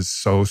love is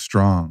so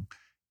strong,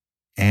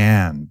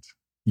 and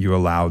you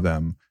allow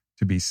them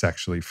to be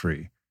sexually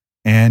free,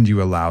 and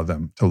you allow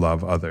them to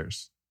love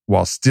others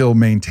while still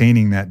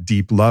maintaining that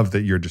deep love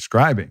that you're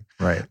describing.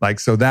 Right. Like,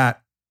 so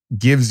that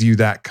gives you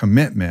that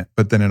commitment,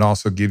 but then it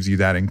also gives you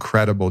that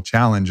incredible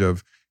challenge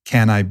of,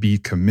 can I be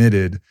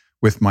committed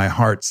with my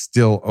heart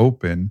still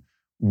open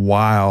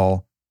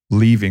while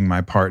leaving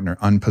my partner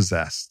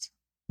unpossessed,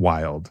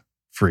 wild,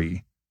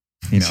 free?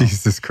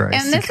 Jesus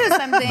Christ. And this is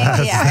something,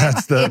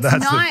 it's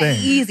not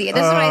easy. This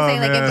is what I say.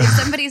 Like, if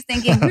somebody's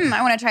thinking,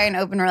 I want to try an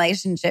open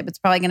relationship, it's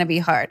probably going to be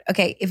hard.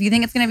 Okay, if you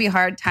think it's going to be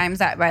hard, times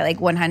that by like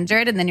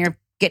 100, and then you're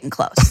getting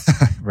close.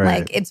 Right.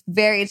 Like, it's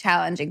very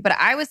challenging. But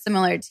I was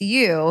similar to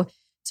you,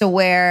 to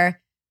where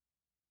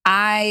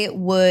I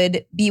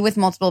would be with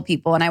multiple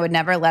people and I would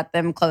never let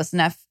them close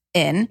enough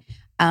in.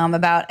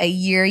 About a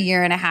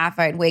year and a half,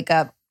 I'd wake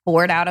up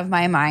bored out of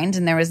my mind,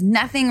 and there was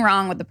nothing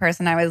wrong with the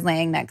person I was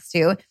laying next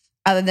to,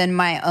 other than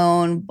my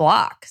own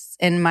blocks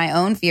and my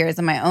own fears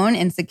and my own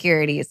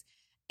insecurities.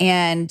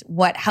 And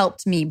what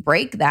helped me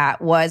break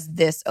that was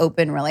this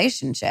open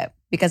relationship,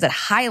 because it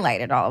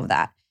highlighted all of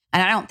that.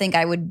 And I don't think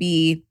I would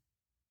be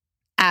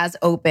as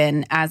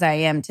open as I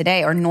am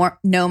today, or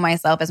know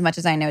myself as much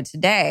as I know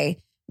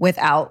today,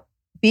 without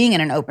being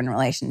in an open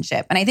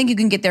relationship. And I think you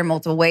can get there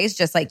multiple ways,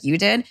 just like you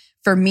did.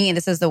 For me,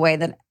 this is the way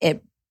that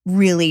it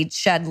really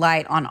shed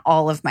light on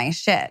all of my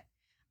shit.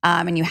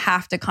 And you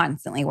have to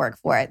constantly work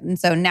for it. And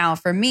so now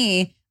for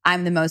me,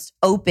 I'm the most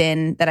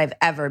open that I've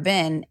ever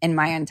been in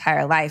my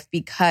entire life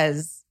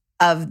because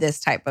of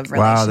this type of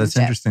relationship. Wow, that's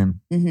interesting.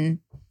 And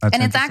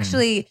it's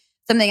actually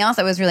something else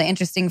that was really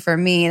interesting for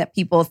me that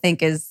people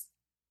think is,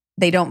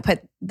 they don't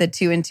put the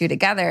two and two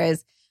together,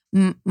 is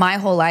my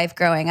whole life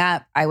growing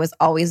up, I was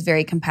always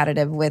very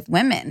competitive with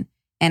women.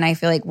 And I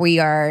feel like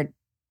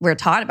we're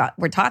taught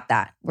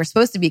that. We're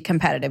supposed to be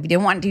competitive. We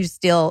don't want to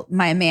steal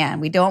my man.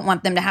 We don't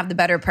want them to have the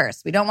better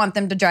purse. We don't want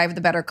them to drive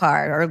the better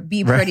car or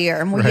be prettier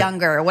or more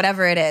younger or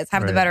whatever it is,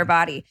 have the better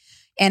body.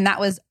 And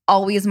that was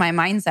always my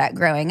mindset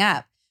growing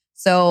up.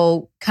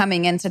 So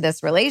coming into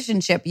this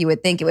relationship, you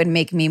would think it would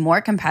make me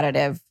more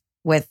competitive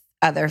with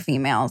other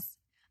females.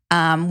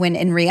 When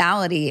in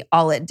reality,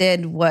 all it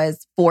did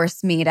was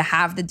force me to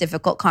have the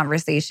difficult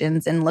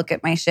conversations and look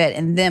at my shit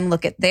and them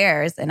look at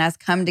theirs, and us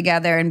come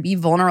together and be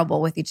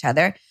vulnerable with each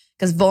other,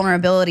 because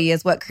vulnerability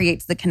is what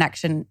creates the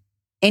connection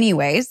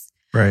anyways.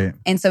 Right.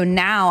 And so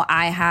now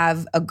I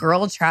have a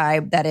girl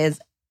tribe that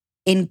is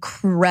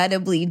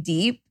incredibly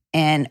deep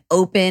and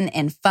open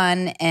and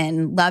fun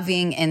and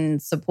loving and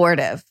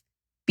supportive.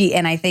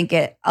 And I think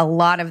a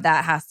lot of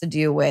that has to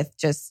do with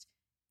just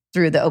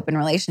through the open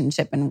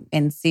relationship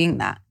and seeing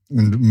that.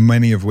 And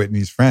many of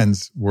Whitney's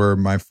friends were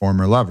my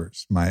former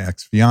lovers, my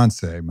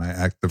ex-fiance,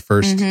 the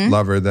first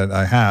lover that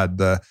I had,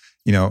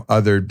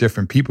 other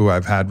different people who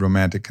I've had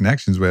romantic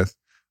connections with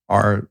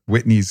are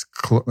Whitney's,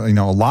 a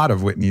lot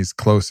of Whitney's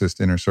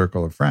closest inner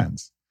circle of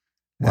friends.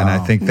 Wow. And I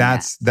think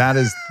that's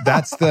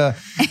the,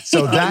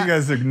 so that, you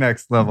guys are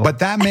next level. But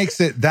that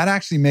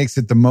actually makes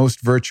it the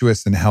most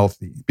virtuous and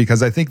healthy,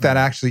 because I think that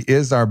actually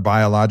is our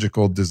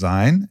biological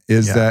design,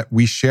 is that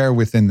we share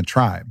within the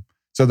tribe.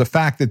 So the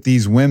fact that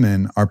these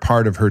women are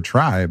part of her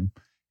tribe,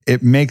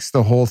 it makes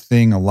the whole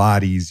thing a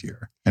lot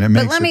easier. And it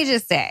makes. But let me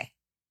just say,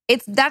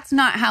 that's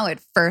not how it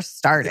first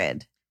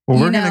started. Well,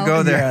 we're going to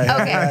go there.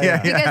 Okay.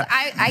 Because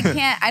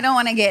I don't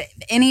want to get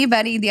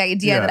anybody the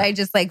idea that I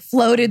just like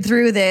floated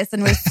through this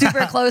and was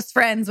super close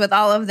friends with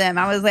all of them.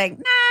 I was like,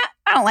 nah,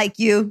 I don't like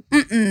you.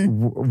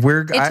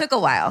 It took a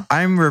while.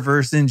 I'm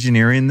reverse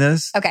engineering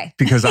this. Okay.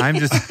 Because I'm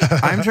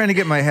trying to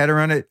get my head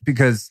around it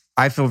because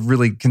I feel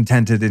really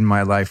contented in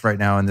my life right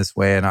now in this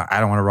way. And I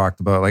don't want to rock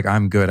the boat. Like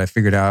I'm good. I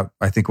figured out,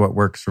 I think what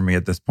works for me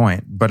at this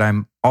point, but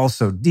I'm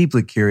also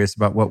deeply curious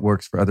about what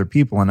works for other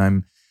people. And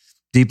I'm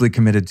deeply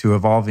committed to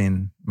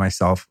evolving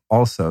myself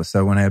also.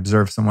 So when I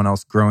observe someone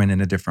else growing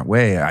in a different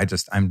way,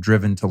 I'm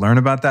driven to learn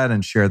about that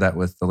and share that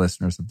with the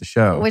listeners of the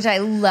show. Which I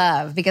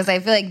love because I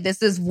feel like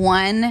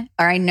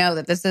I know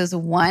that this is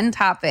one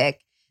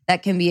topic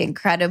that can be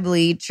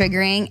incredibly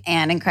triggering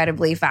and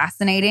incredibly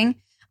fascinating.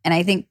 And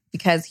I think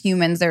because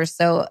humans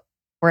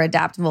we're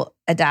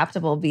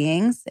adaptable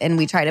beings and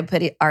we try to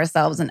put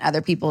ourselves in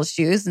other people's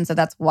shoes. And so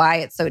that's why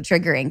it's so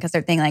triggering because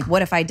they're thinking like,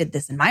 what if I did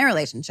this in my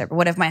relationship? Or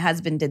what if my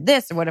husband did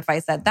this? Or what if I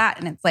said that?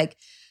 And it's like,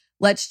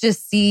 let's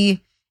just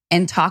see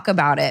and talk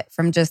about it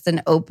from just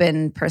an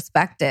open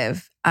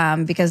perspective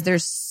because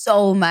there's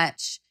so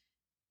much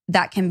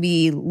that can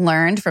be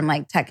learned from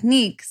like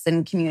techniques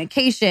and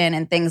communication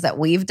and things that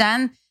we've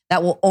done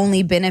that will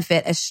only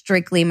benefit a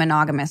strictly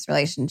monogamous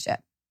relationship.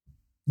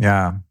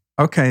 Yeah.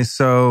 Okay.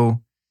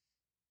 So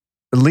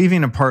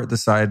leaving apart the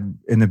side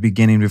in the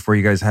beginning before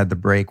you guys had the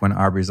break when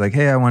Aubrey's like,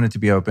 hey, I want it to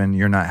be open.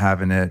 You're not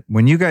having it.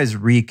 When you guys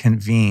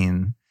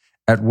reconvene,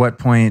 at what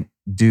point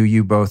do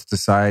you both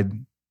decide,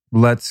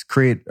 let's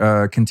create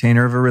a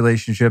container of a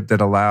relationship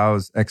that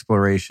allows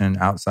exploration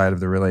outside of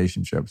the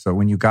relationship? So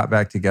when you got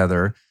back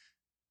together,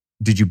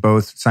 did you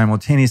both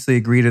simultaneously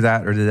agree to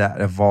that or did that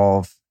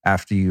evolve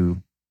after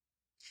you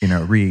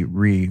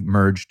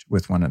re-merged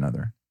with one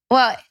another?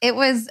 Well, it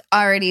was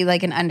already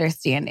like an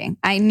understanding.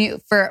 I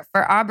knew for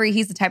Aubrey,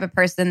 he's the type of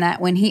person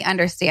that when he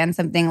understands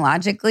something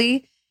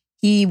logically,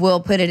 he will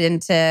put it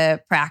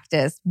into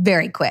practice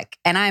very quick.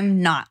 And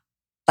I'm not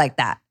like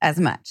that as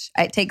much.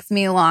 It takes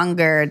me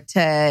longer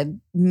to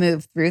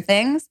move through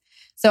things.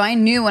 So I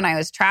knew when I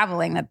was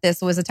traveling that this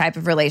was a type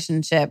of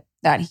relationship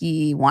that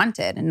he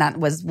wanted. And that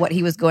was what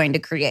he was going to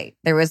create.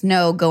 There was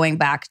no going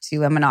back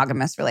to a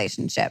monogamous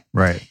relationship.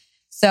 Right.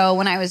 So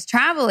when I was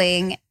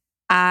traveling,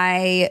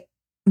 I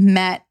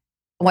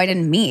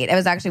didn't meet. It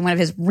was actually one of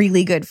his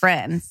really good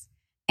friends.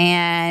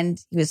 And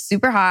he was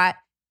super hot,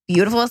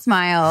 beautiful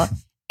smile,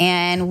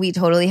 and we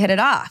totally hit it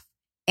off.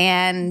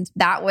 And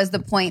that was the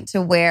point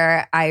to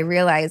where I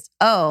realized,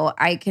 oh,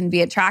 I can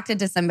be attracted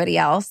to somebody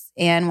else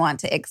and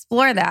want to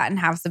explore that and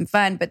have some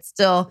fun, but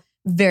still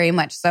very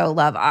much so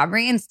love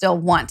Aubrey and still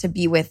want to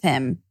be with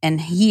him. And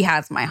he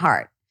has my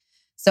heart.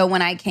 So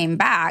when I came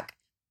back,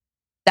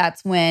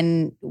 that's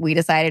when we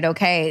decided,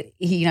 okay,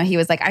 he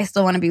was like, I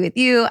still want to be with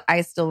you.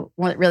 I still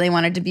really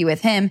wanted to be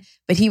with him,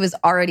 but he was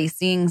already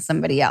seeing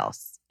somebody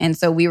else. And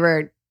so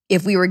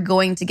if we were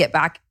going to get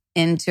back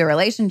into a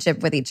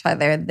relationship with each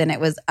other, then it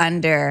was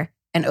under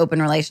an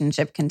open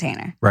relationship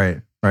container.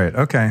 Right.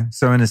 Okay.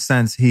 So in a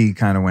sense, he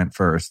kind of went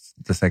first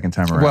the second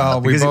time around.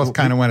 Well, we both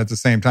kind of went at the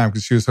same time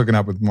because she was hooking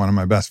up with one of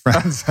my best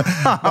friends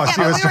while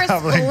she was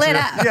traveling. We were split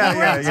up.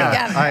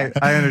 Yeah.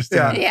 I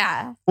understand.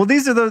 Yeah. Well,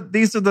 these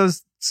are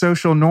those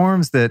social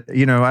norms that,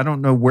 I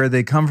don't know where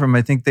they come from.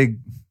 I think they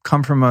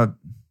come from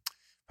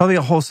probably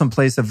a wholesome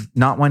place of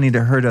not wanting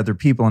to hurt other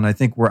people. And I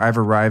think where I've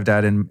arrived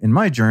at in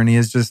my journey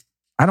is just,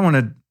 I don't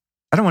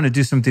want to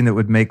do something that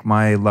would make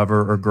my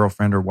lover or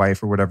girlfriend or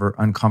wife or whatever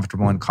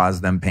uncomfortable and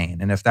cause them pain.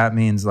 And if that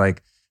means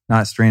like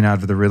not straying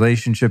out of the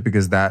relationship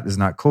because that is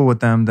not cool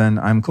with them, then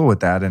I'm cool with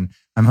that. And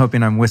I'm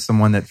hoping I'm with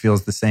someone that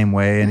feels the same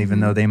way. And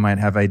even though they might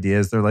have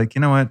ideas, they're like,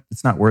 you know what?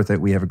 It's not worth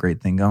it. We have a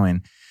great thing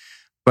going.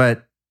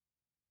 But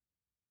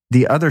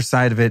the other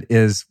side of it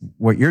is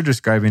what you're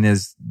describing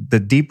is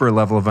the deeper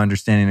level of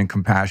understanding and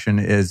compassion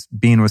is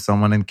being with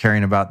someone and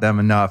caring about them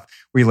enough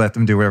where you let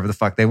them do whatever the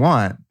fuck they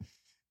want.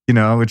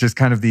 Which is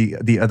kind of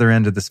the other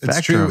end of the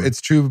spectrum. It's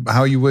true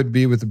how you would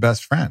be with a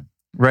best friend.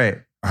 Right.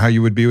 Or how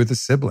you would be with a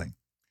sibling.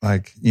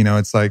 Like,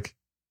 it's like,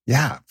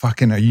 yeah,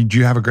 fucking, do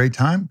you have a great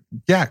time?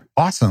 Yeah,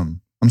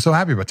 awesome. I'm so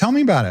happy. But tell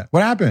me about it.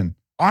 What happened?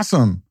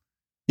 Awesome.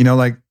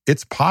 Like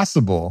it's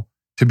possible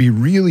to be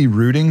really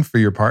rooting for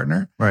your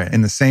partner right.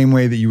 in the same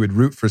way that you would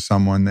root for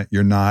someone that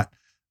you're not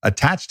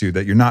attached to,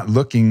 that you're not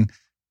looking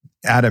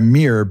at a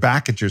mirror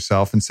back at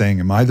yourself and saying,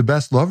 am I the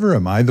best lover?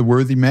 Am I the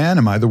worthy man?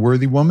 Am I the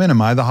worthy woman? Am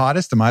I the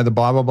hottest? Am I the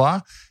blah, blah, blah?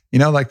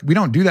 Like we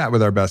don't do that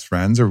with our best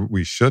friends, or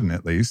we shouldn't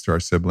at least, or our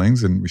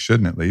siblings, and we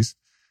shouldn't at least.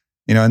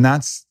 And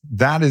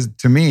that is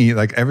to me,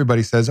 like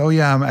everybody says, oh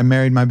yeah, I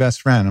married my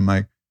best friend. I'm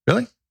like,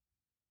 really?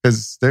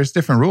 Because there's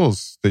different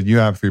rules that you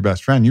have for your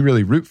best friend. You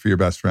really root for your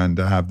best friend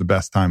to have the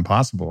best time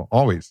possible,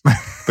 always.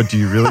 But do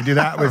you really do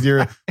that with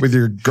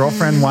your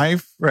girlfriend,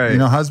 wife, right.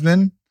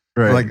 Husband?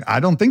 Right. Like, I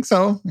don't think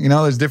so.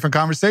 There's different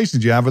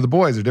conversations you have with the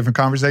boys or different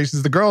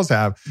conversations the girls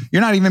have.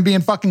 You're not even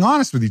being fucking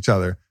honest with each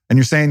other. And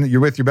you're saying that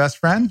you're with your best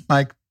friend?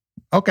 Like,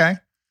 okay.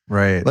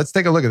 Right. Let's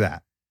take a look at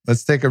that.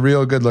 Let's take a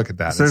real good look at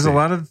that. So there's a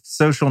lot of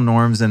social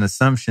norms and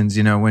assumptions,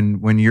 you know,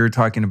 when you're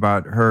talking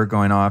about her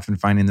going off and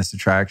finding this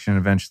attraction,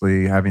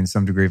 eventually having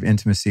some degree of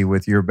intimacy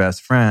with your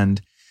best friend.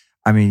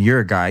 I mean, you're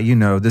a guy, you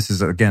know, this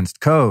is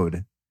against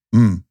code.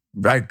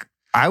 Like,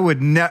 I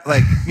would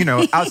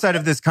outside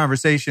of this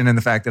conversation and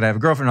the fact that I have a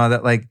girlfriend and all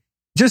that, like,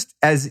 just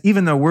as,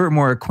 even though we're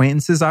more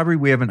acquaintances, Aubrey,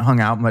 we haven't hung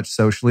out much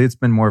socially. It's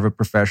been more of a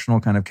professional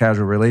kind of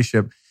casual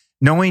relationship.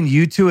 Knowing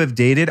you two have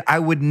dated, I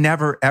would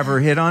never, ever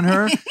hit on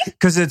her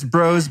because it's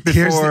bros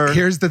before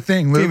here's the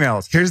thing, Luke.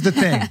 Females. Here's the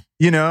thing.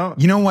 You know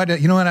what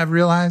I've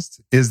realized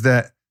is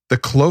that the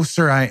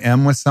closer I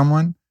am with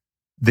someone,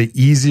 the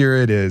easier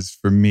it is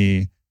for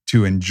me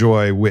to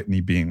enjoy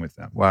Whitney being with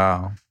them.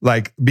 Wow.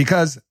 Like,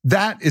 because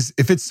that is,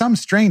 if it's some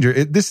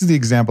stranger, this is the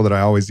example that I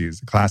always use,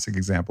 the classic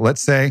example.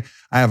 Let's say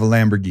I have a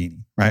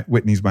Lamborghini, right?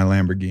 Whitney's my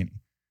Lamborghini.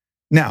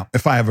 Now,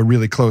 if I have a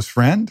really close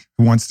friend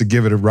who wants to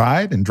give it a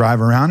ride and drive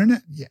around in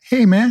it,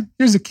 hey man,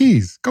 here's the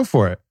keys. Go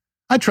for it.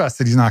 I trust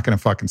that he's not going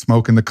to fucking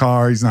smoke in the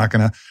car. He's not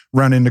going to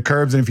run into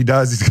curbs. And if he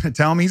does, he's going to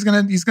tell me. He's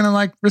going to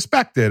like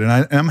respect it. And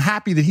I'm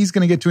happy that he's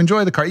going to get to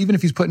enjoy the car, even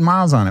if he's putting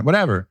miles on it,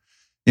 whatever,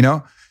 you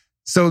know?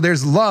 So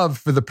there's love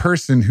for the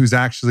person who's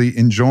actually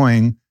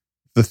enjoying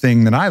the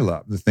thing that I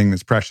love, the thing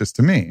that's precious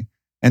to me.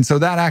 And so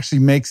that actually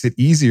makes it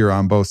easier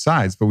on both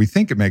sides, but we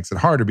think it makes it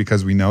harder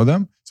because we know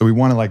them. So we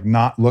want to like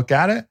not look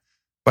at it.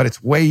 But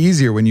it's way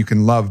easier when you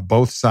can love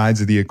both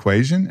sides of the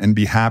equation and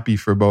be happy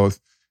for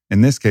both,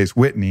 in this case,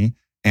 Whitney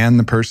and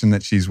the person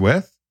that she's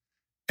with,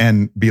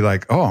 and be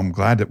like, oh, I'm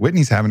glad that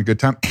Whitney's having a good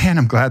time. And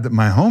I'm glad that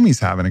my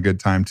homie's having a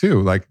good time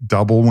too. Like,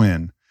 double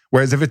win.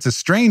 Whereas if it's a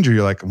stranger,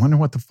 you're like, I wonder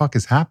what the fuck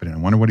is happening. I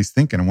wonder what he's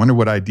thinking. I wonder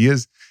what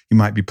ideas he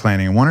might be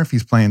planning. I wonder if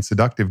he's playing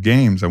seductive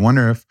games. I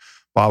wonder if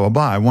blah, blah,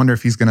 blah. I wonder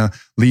if he's going to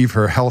leave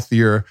her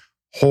healthier,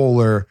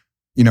 wholer,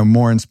 you know,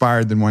 more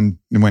inspired than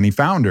when he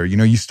found her. You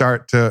know, you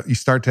start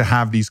to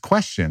have these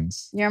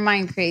questions. Your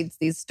mind creates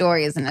these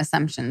stories and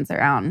assumptions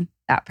around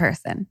that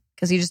person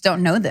because you just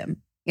don't know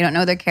them. You don't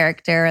know their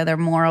character or their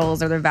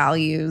morals or their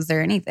values or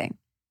anything.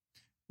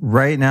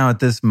 Right now at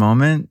this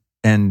moment,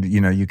 and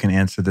you know, you can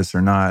answer this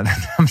or not.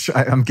 I'm sure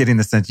I'm getting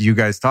the sense you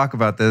guys talk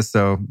about this,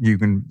 so you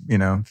can, you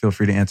know, feel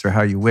free to answer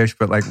how you wish.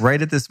 But like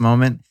right at this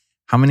moment,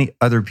 how many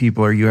other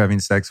people are you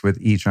having sex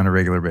with each on a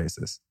regular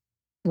basis?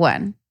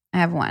 One. I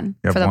have one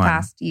for the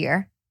past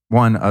year.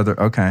 One other,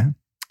 okay.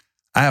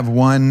 I have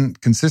one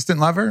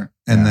consistent lover,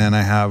 and then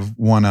I have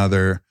one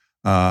other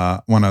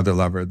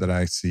lover that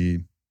I see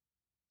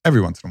every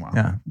once in a while.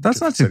 Yeah,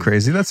 that's not too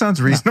crazy. That sounds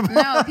reasonable.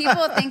 No,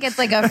 people think it's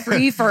like a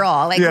free for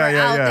all. Like we're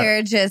out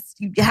there just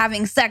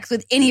having sex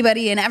with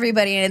anybody and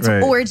everybody, and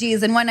it's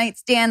orgies and one night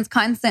stands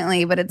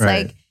constantly. But it's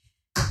like,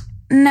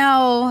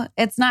 no,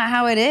 it's not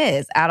how it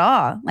is at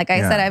all. Like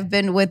I said, I've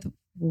been with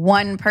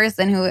one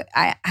person who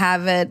I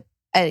have an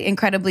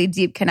incredibly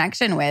deep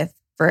connection with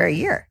for a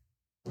year.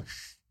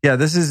 Yeah,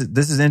 this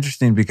is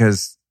interesting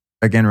because,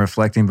 again,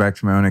 reflecting back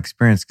to my own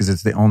experience, because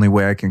it's the only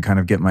way I can kind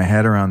of get my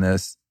head around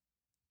this.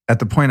 At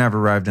the point I've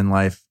arrived in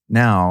life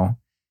now,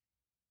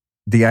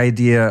 the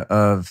idea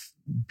of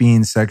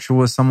being sexual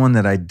with someone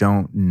that I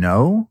don't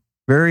know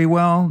very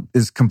well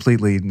is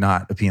completely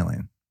not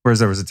appealing. Whereas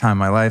there was a time in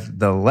my life,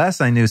 the less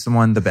I knew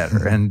someone, the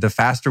better. And the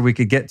faster we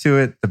could get to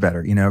it, the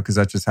better, you know, because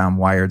that's just how I'm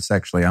wired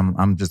sexually.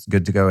 I'm just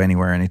good to go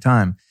anywhere,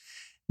 anytime.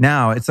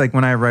 Now, it's like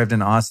when I arrived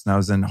in Austin, I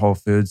was in Whole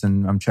Foods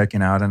and I'm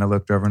checking out and I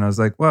looked over and I was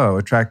like, whoa,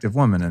 attractive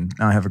woman. And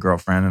now I have a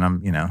girlfriend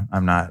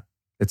and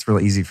it's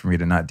really easy for me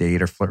to not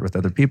date or flirt with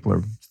other people,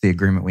 or it's the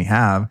agreement we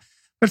have.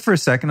 But for a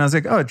second, I was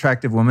like, oh,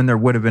 attractive woman. There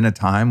would have been a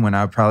time when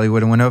I probably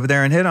would have went over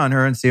there and hit on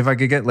her and see if I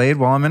could get laid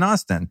while I'm in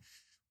Austin.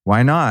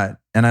 Why not?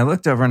 And I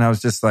looked over and I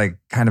was just like,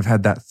 kind of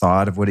had that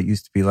thought of what it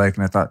used to be like.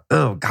 And I thought,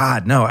 oh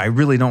God, no, I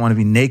really don't want to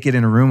be naked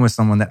in a room with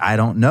someone that I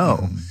don't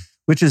know.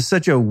 Which is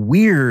such a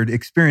weird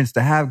experience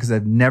to have because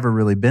I've never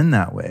really been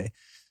that way.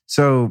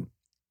 So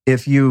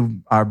if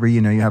you, Aubrey,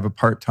 you know, you have a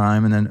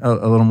part-time and then a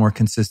little more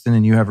consistent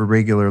and you have a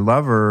regular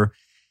lover,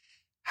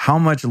 how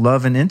much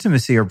love and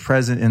intimacy are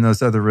present in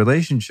those other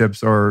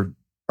relationships? Or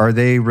are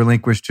they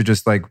relinquished to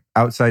just like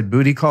outside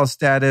booty call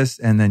status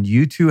and then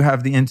you two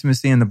have the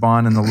intimacy and the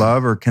bond and the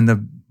love? Or can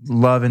the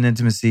love and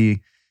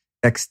intimacy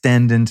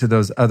extend into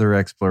those other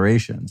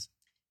explorations?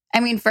 I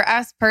mean, for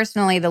us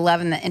personally, the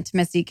love and the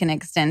intimacy can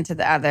extend to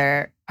the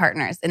other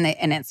partners, and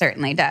it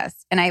certainly does.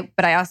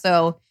 But I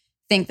also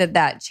think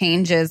that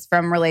changes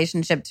from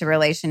relationship to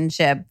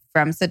relationship,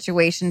 from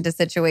situation to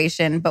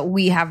situation. But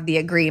we have the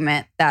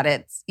agreement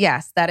that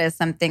that is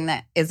something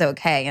that is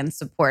okay and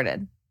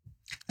supported.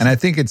 And I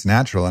think it's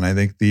natural. And I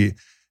think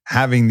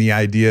having the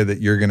idea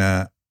that you're going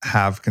to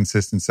have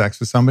consistent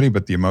sex with somebody,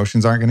 but the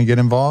emotions aren't going to get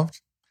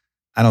involved,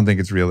 I don't think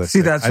it's realistic.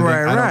 See, that's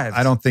where I arrived.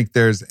 I don't think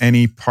there's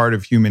any part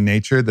of human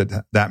nature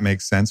that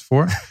makes sense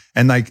for.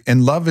 And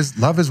love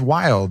is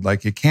wild.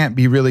 Like it can't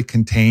be really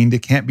contained.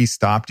 It can't be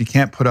stopped. You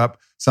can't put up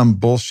some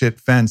bullshit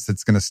fence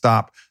that's going to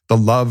stop the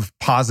love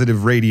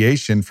positive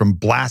radiation from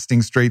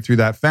blasting straight through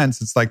that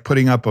fence. It's like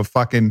putting up a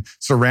fucking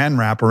saran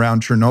wrap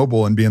around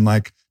Chernobyl and being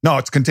like, no,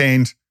 it's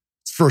contained.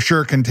 for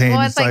sure contained.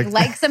 Well, it's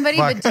like somebody,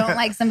 but don't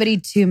like somebody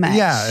too much.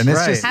 Yeah, and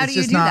it's just how do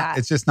you do that?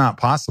 It's just not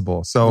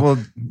possible. So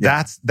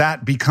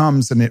that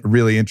becomes a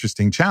really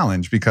interesting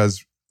challenge,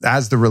 because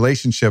as the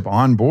relationship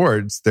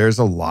onboards, there's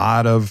a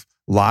lot of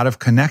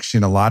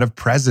connection, a lot of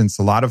presence,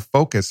 a lot of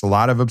focus, a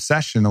lot of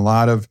obsession, a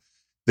lot of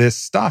this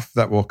stuff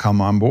that will come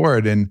on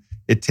board. And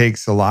it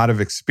takes a lot of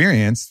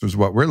experience, is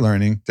what we're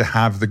learning, to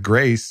have the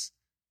grace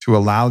to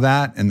allow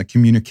that, and the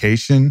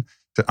communication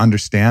to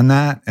understand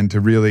that, and to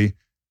really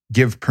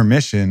give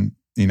permission,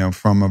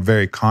 from a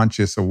very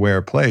conscious,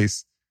 aware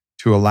place,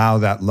 to allow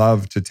that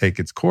love to take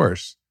its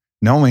course,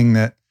 knowing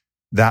that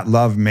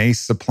love may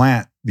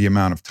supplant the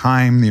amount of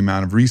time, the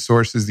amount of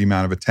resources, the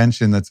amount of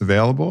attention that's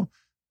available,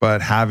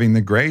 but having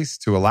the grace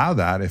to allow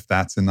that if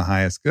that's in the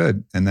highest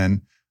good. And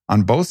then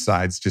on both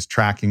sides, just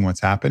tracking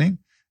what's happening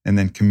and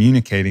then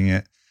communicating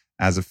it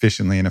as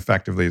efficiently and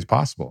effectively as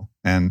possible.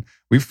 And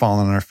we've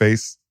fallen on our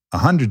face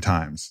 100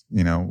 times,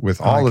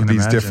 with all of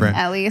these different,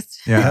 at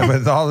least,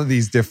 with all of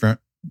these different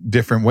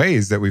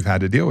ways that we've had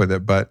to deal with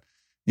it. But,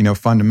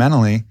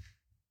 fundamentally,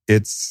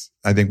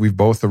 I think we've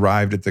both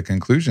arrived at the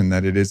conclusion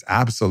that it is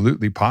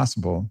absolutely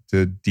possible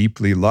to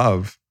deeply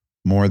love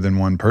more than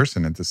one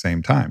person at the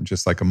same time,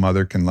 just like a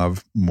mother can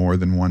love more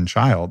than one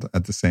child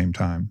at the same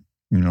time.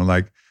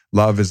 Like,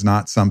 love is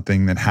not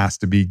something that has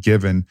to be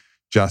given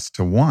just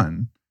to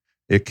one.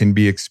 It can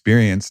be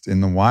experienced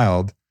in the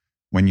wild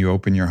when you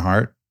open your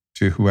heart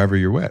to whoever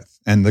you're with.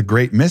 And the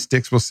great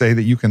mystics will say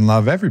that you can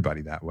love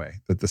everybody that way,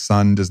 that the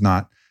sun does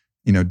not,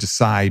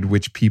 decide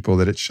which people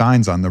that it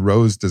shines on. The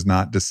rose does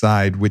not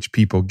decide which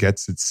people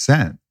gets its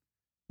scent.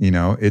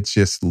 It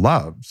just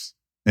loves.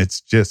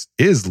 It's just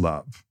is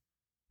love,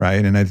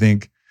 right? And I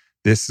think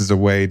this is a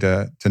way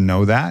to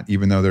know that,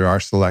 even though there are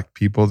select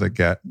people that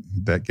get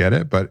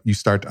it, but you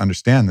start to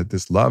understand that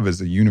this love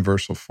is a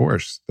universal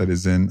force that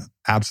is in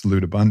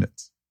absolute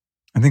abundance.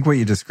 I think what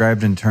you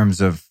described in terms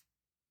of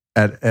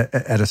at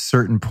a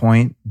certain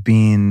point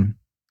being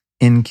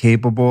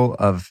incapable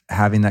of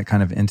having that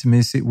kind of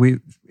intimacy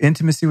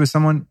with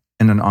someone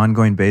in an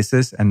ongoing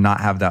basis and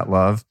not have that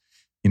love,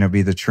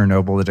 be the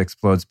Chernobyl that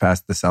explodes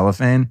past the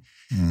cellophane.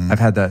 I've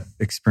had that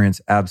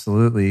experience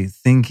absolutely,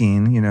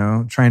 thinking,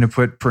 trying to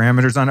put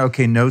parameters on,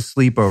 okay, no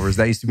sleepovers.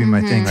 That used to be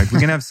my thing. Like, we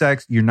can have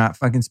sex. You're not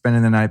fucking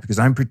spending the night because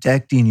I'm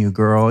protecting you,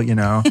 girl,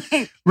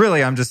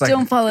 Really, I'm just like,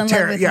 don't fall in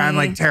love with me. I'm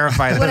like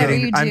terrified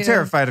I'm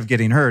terrified of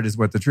getting hurt is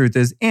what the truth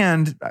is.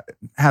 And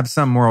have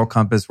some moral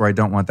compass where I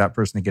don't want that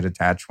person to get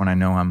attached when I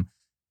know I'm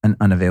an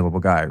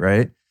unavailable guy,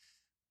 right?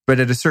 But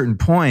at a certain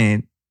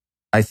point,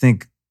 I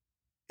think,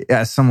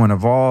 as someone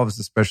evolves,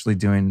 especially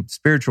doing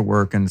spiritual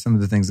work, and some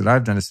of the things that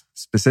I've done is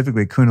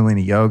specifically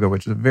Kundalini yoga,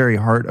 which is a very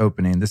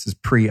heart-opening. This is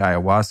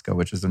pre-ayahuasca,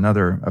 which is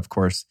another, of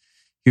course,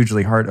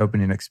 hugely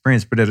heart-opening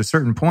experience. But at a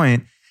certain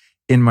point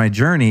in my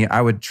journey, I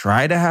would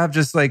try to have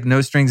just like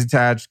no strings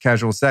attached,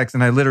 casual sex.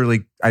 And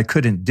I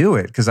couldn't do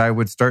it because I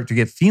would start to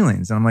get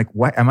feelings. And I'm like,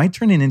 what? Am I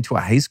turning into a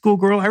high school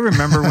girl? I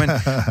remember when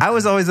I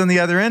was always on the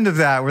other end of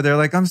that, where they're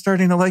like, I'm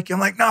starting to like you. I'm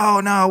like,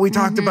 no, we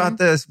talked about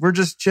this. We're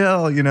just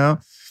chill,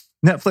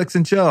 Netflix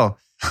and chill.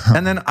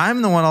 And then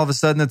I'm the one all of a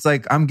sudden that's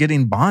like, I'm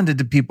getting bonded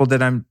to people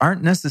that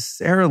aren't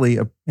necessarily,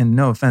 and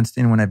no offense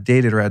to anyone I've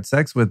dated or had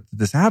sex with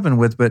this happened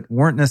with, but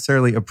weren't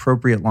necessarily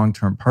appropriate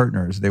long-term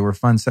partners. They were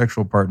fun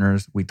sexual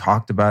partners. We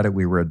talked about it.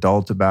 We were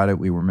adult about it.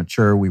 We were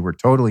mature. We were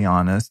totally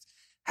honest,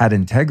 had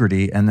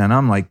integrity. And then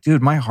I'm like,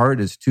 dude, my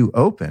heart is too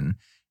open.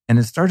 And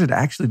it started to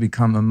actually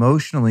become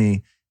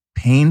emotionally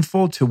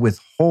painful to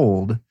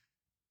withhold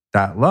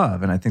that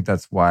love. And I think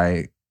that's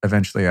why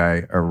eventually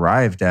I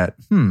arrived at,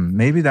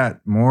 maybe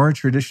that more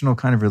traditional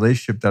kind of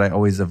relationship that I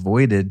always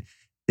avoided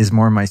is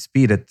more my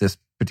speed at this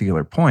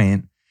particular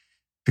point,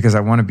 because I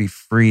want to be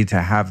free to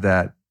have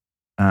that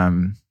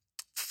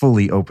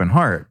fully open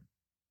heart.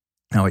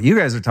 Now, what you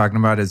guys are talking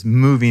about is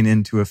moving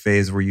into a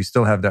phase where you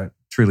still have that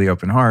truly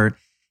open heart,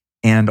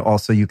 and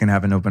also you can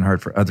have an open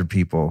heart for other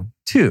people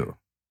too,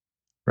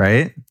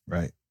 right?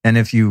 Right. And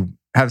if you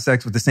have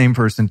sex with the same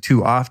person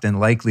too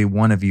often, likely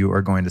one of you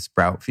are going to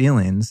sprout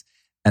feelings.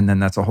 And then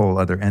that's a whole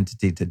other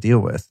entity to deal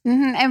with.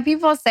 And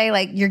people say,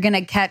 like, you're going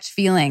to catch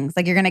feelings.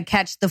 Like, you're going to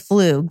catch the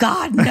flu.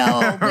 God,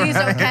 no. Please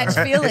don't catch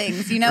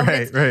feelings.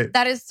 Right.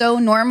 That is so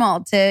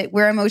normal.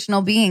 We're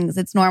emotional beings.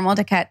 It's normal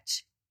to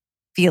catch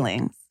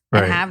feelings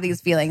and have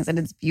these feelings. And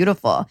it's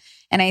beautiful.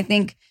 And I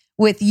think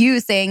with you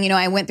saying,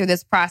 I went through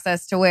this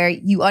process to where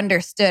you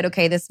understood,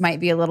 okay, this might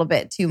be a little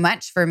bit too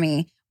much for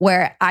me,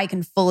 where I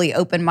can fully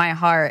open my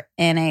heart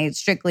in a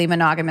strictly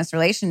monogamous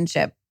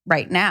relationship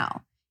right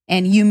now.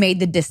 And you made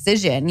the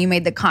decision, you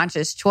made the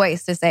conscious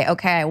choice to say,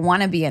 okay, I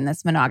want to be in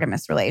this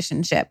monogamous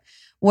relationship.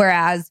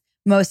 Whereas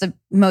most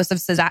of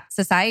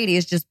society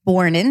is just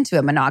born into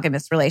a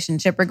monogamous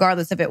relationship,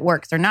 regardless if it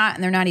works or not,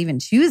 and they're not even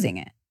choosing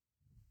it.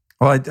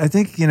 Well, I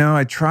think,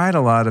 I tried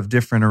a lot of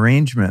different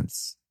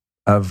arrangements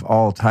of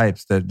all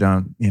types that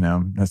don't,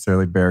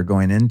 necessarily bear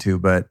going into,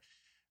 but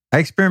I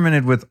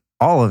experimented with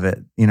all of it,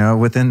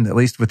 at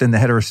least within the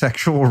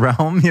heterosexual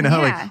realm,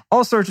 like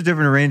all sorts of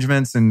different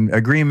arrangements and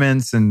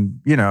agreements and,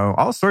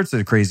 all sorts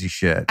of crazy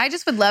shit. I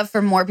just would love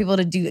for more people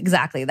to do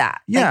exactly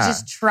that. Yeah. Like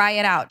just try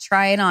it out,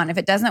 try it on. If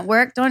it doesn't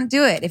work, don't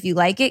do it. If you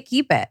like it,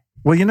 keep it.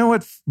 Well, you know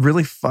what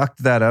really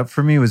fucked that up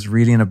for me was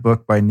reading a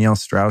book by Neil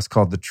Strauss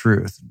called The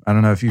Truth. I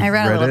don't know if you've read it. I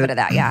read a little bit of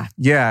that, yeah.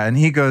 Yeah, and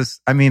he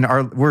goes,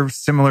 we're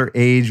similar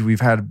age.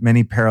 We've had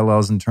many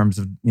parallels in terms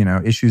of,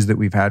 issues that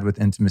we've had with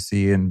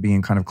intimacy and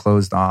being kind of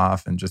closed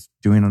off and just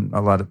doing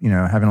a lot of,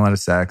 having a lot of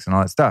sex and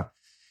all that stuff.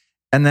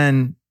 And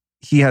then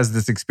he has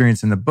this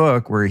experience in the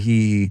book where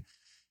he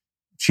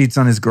cheats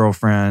on his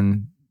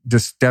girlfriend,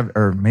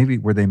 or maybe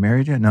were they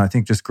married yet? No, I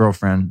think just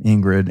girlfriend,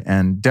 Ingrid,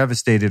 and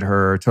devastated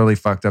her, totally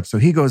fucked up. So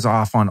he goes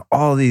off on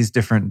all these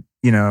different,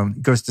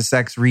 goes to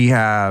sex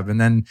rehab and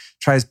then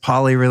tries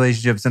poly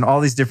relationships and all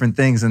these different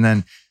things. And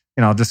then,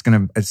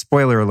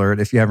 spoiler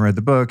alert, if you haven't read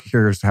the book,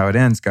 here's how it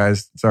ends,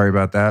 guys. Sorry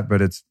about that,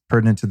 but it's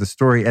pertinent to the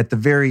story. At the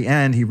very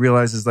end, he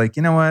realizes like,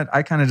 you know what?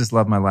 I kind of just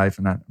love my life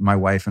and my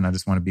wife and I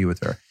just want to be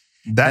with her.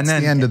 That's the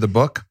end of the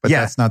book, but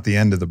that's not the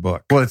end of the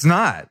book. Well, it's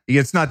not.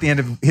 It's not the end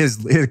of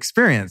his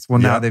experience. Well,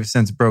 now they've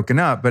since broken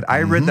up. But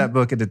I read that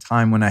book at a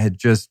time when a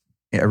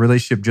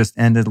relationship just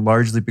ended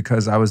largely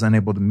because I was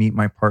unable to meet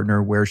my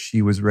partner where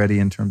she was ready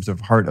in terms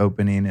of heart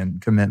opening and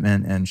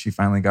commitment. And she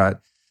finally got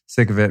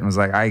sick of it and was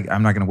like,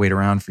 I'm not going to wait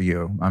around for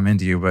you. I'm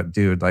into you, but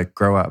dude, like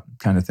grow up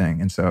kind of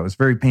thing. And so it was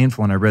very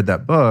painful when I read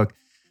that book. I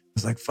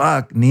was like,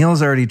 fuck,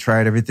 Neil's already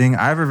tried everything.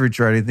 I've ever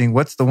tried anything.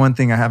 What's the one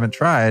thing I haven't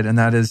tried? And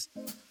that is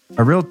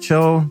a real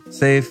chill,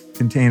 safe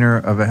container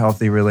of a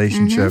healthy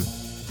relationship.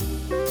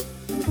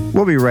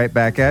 We'll be right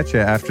back at you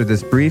after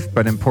this brief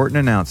but important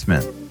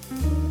announcement.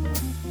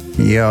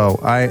 Yo,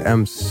 I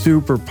am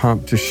super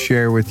pumped to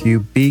share with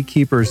you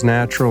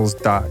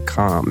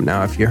beekeepersnaturals.com.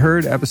 Now, if you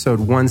heard episode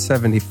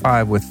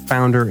 175 with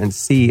founder and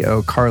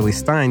CEO Carly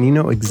Stein, you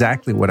know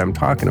exactly what I'm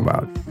talking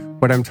about.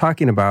 What I'm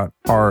talking about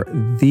are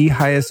the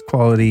highest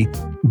quality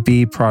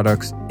bee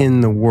products in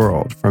the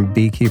world from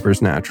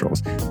Beekeepers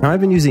Naturals. Now,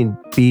 I've been using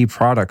bee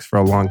products for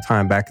a long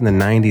time. Back in the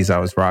 90s, I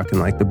was rocking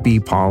like the bee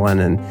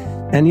pollen and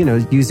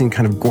using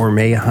kind of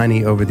gourmet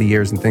honey over the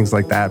years and things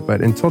like that.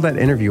 But until that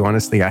interview,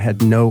 honestly, I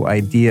had no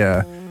idea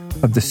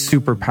of the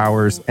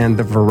superpowers and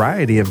the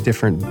variety of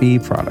different bee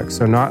products.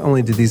 So not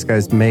only do these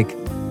guys make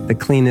the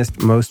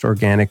cleanest, most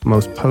organic,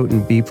 most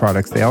potent bee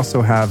products, they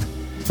also have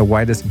the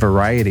widest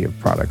variety of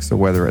products. So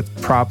whether it's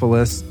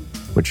propolis,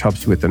 which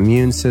helps you with the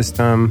immune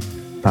system,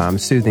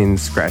 soothing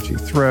scratchy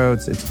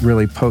throats, it's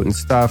really potent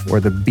stuff, or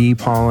the bee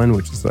pollen,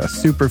 which is a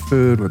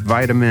superfood with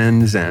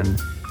vitamins and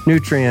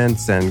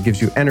nutrients and gives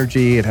you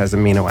energy. It has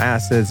amino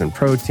acids and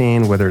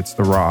protein, whether it's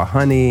the raw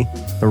honey,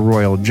 the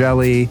royal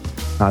jelly.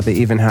 They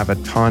even have a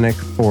tonic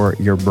for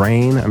your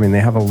brain. I mean,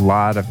 they have a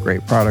lot of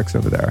great products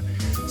over there.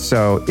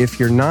 So if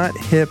you're not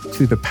hip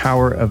to the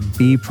power of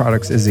bee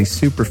products as a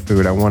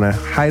superfood, I want to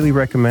highly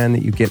recommend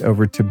that you get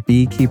over to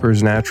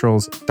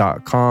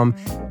beekeepersnaturals.com.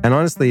 And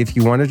honestly, if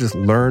you want to just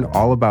learn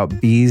all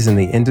about bees in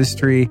the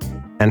industry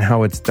and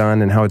how it's done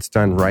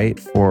right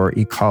for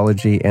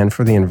ecology and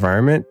for the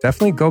environment,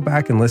 definitely go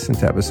back and listen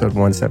to episode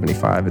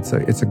 175.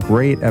 It's a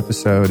great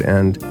episode,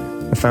 and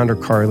the founder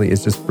Carly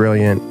is just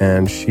brilliant,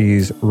 and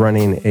she's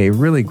running a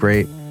really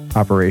great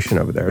operation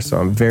over there. So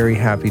I'm very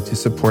happy to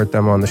support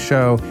them on the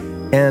show.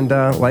 And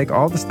like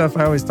all the stuff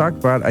I always talk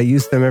about, I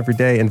use them every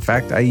day. In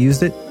fact, I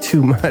used it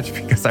too much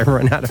because I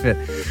run out of it.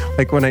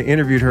 Like when I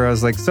interviewed her, I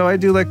was like, so I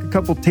do like a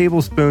couple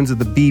tablespoons of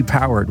the bee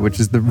powered, which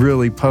is the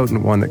really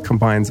potent one that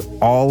combines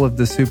all of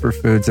the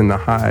superfoods in the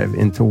hive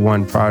into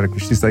one product.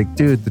 And she's like,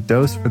 dude, the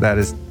dose for that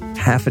is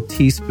half a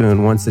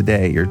teaspoon once a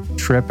day. You're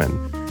tripping.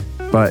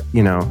 But,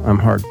 I'm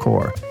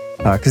hardcore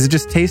because it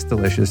just tastes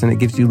delicious and it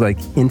gives you like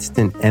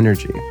instant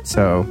energy.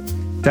 So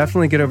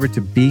definitely get over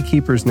to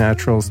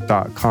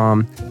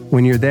beekeepersnaturals.com.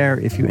 When you're there,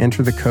 if you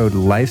enter the code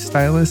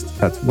LIFESTYLIST,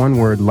 that's one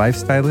word,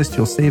 LIFESTYLIST,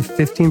 you'll save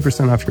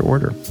 15% off your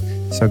order.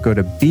 So go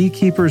to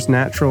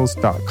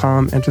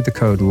beekeepersnaturals.com, enter the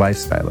code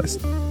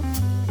LIFESTYLIST.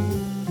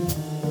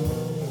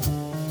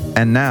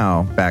 And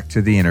now, back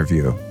to the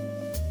interview.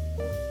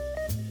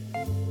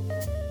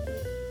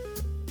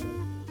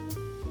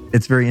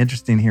 It's very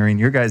interesting hearing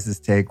your guys'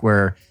 take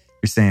where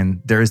you're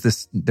saying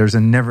there's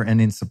a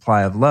never-ending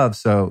supply of love.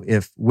 So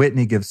if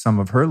Whitney gives some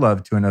of her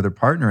love to another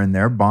partner and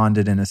they're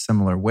bonded in a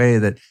similar way,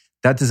 that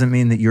doesn't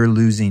mean that you're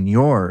losing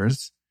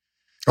yours.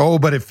 Oh,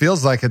 but it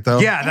feels like it though.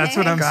 Yeah, that's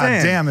what I'm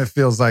saying. God damn, it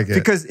feels like it.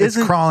 Because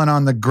it's crawling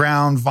on the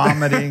ground,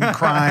 vomiting,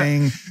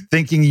 crying,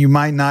 thinking you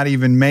might not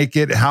even make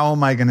it. How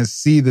am I going to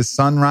see the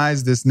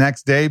sunrise this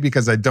next day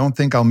because I don't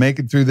think I'll make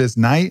it through this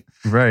night?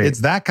 Right. It's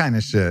that kind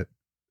of shit.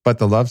 But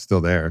the love's still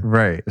there.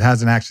 Right. It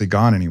hasn't actually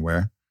gone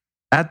anywhere.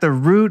 At the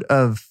root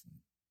of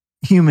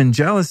human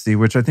jealousy,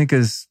 which I think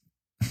is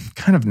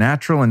kind of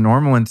natural and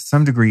normal and to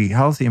some degree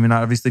healthy. I mean,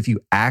 obviously, if you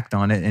act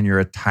on it and you're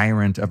a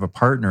tyrant of a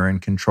partner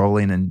and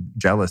controlling and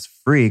jealous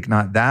freak,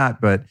 not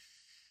that. But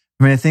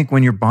I mean, I think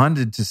when you're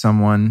bonded to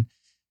someone,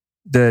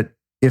 that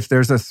if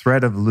there's a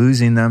threat of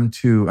losing them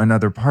to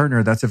another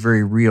partner, that's a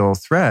very real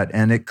threat.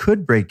 And it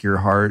could break your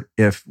heart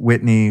if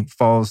Whitney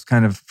falls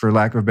kind of, for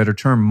lack of a better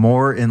term,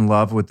 more in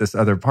love with this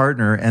other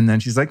partner. And then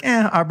she's like,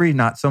 Aubrey,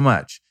 not so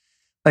much.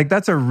 Like,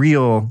 that's a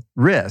real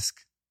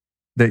risk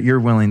that you're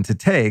willing to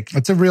take.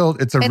 It's a real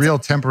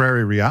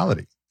temporary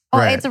reality.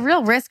 Well, Right. it's a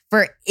real risk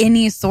for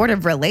any sort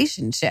of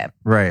relationship.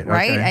 Right.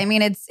 Right. Okay. I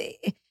mean, it's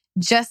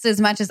just as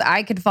much as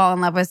I could fall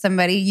in love with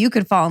somebody, you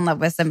could fall in love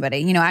with somebody.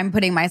 You know, I'm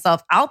putting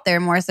myself out there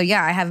more. So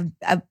yeah, I have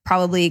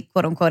probably,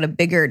 quote unquote, a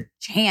bigger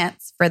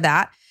chance for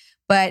that.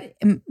 But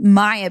in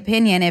my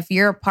opinion, if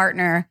your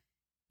partner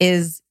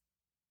is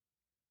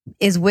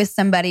with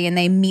somebody and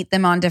they meet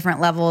them on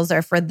different levels,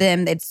 or for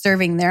them, it's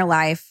serving their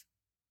life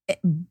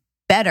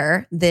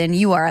better than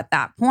you are at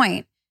that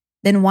point,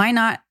 then why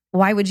not?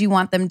 Why would you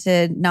want them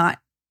to not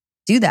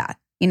do that?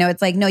 You know,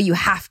 it's like, no, you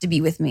have to be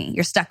with me.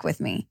 You're stuck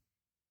with me.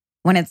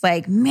 When it's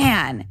like,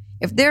 man,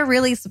 if they're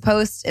really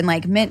supposed and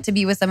like meant to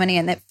be with somebody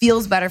and it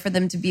feels better for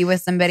them to be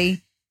with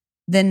somebody,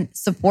 then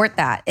support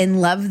that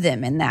and love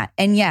them in that.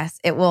 And yes,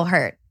 it will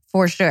hurt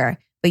for sure,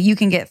 but you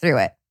can get through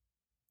it.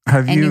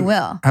 You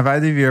will. Have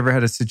either of you ever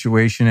had a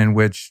situation in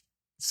which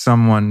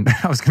someone,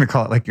 I was going to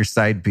call it like your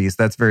side piece,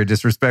 that's very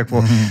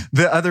disrespectful. Mm-hmm.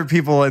 The other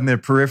people in the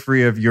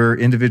periphery of your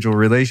individual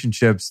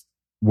relationships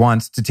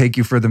wants to take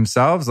you for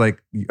themselves?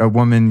 Like a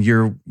woman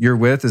you're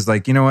with is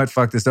like, you know what,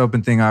 fuck this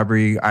open thing,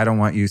 Aubrey. I don't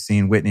want you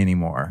seeing Whitney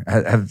anymore.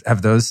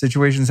 Have those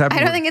situations happened?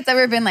 I don't think it's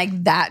ever been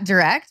like that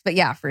direct, but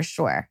yeah, for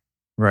sure.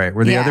 Right.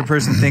 Where the other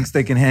person thinks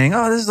they can hang,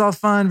 oh, this is all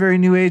fun, very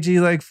new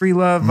agey, like free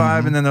love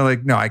vibe. And then they're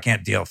like, no, I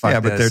can't deal.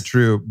 Fuck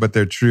but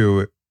their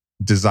true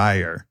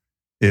desire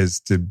is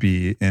to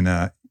be in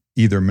a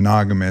either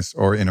monogamous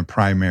or in a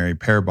primary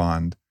pair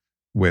bond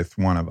with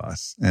one of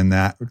us. And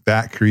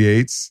that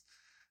creates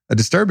a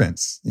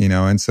disturbance, you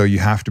know? And so you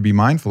have to be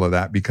mindful of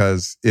that,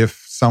 because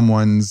if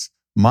someone's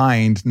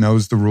mind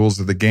knows the rules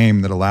of the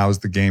game that allows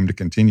the game to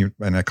continue,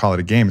 and I call it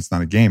a game, it's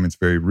not a game, it's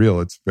very real.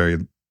 It's a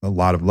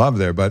lot of love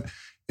there. But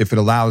if it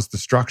allows the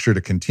structure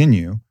to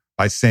continue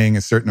by saying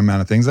a certain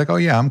amount of things like, oh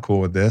yeah, I'm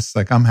cool with this.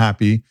 Like, I'm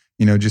happy,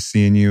 you know, just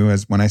seeing you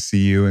as when I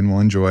see you, and we'll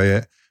enjoy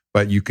it.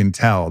 But you can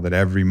tell that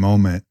every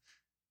moment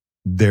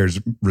there's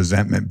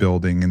resentment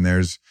building and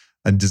there's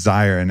a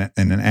desire and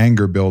an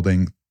anger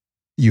building.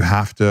 You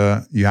have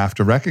to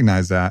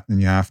recognize that,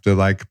 and you have to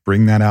like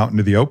bring that out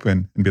into the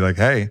open and be like,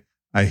 hey,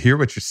 I hear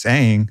what you're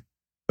saying,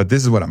 but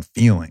this is what I'm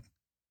feeling,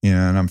 you know,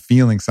 and I'm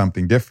feeling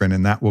something different.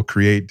 And that will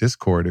create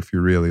discord if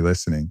you're really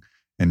listening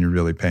and you're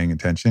really paying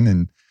attention.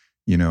 And,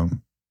 you know,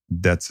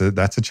 that's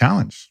a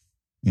challenge.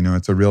 You know,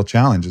 it's a real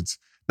challenge. It's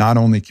not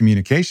only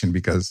communication,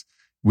 because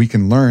we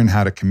can learn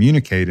how to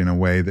communicate in a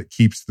way that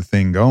keeps the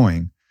thing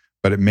going,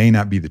 but it may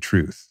not be the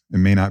truth. It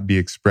may not be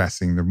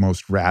expressing the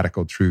most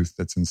radical truth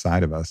that's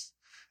inside of us.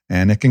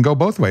 And it can go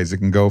both ways. It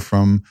can go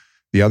from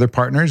the other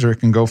partners, or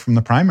it can go from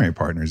the primary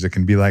partners. It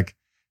can be like,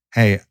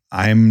 hey,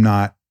 I'm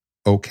not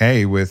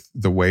okay with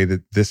the way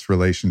that this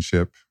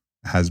relationship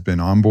has been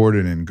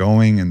onboarded and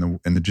going, and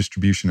the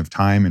distribution of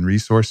time and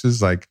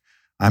resources. Like,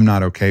 I'm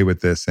not okay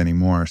with this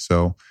anymore.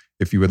 So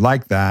if you would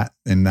like that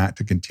and that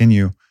to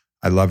continue,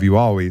 I love you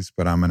always,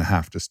 but I'm going to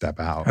have to step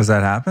out. Has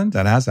that happened?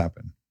 That has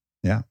happened.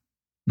 Yeah.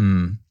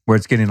 Where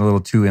it's getting a little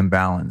too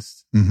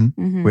imbalanced.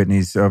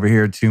 Whitney's over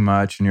here too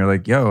much, and you're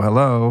like, yo,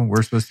 hello,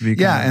 we're supposed to be.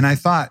 Yeah. And I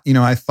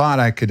thought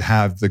I could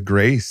have the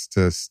grace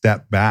to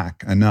step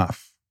back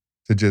enough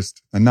to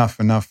just enough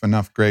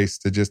grace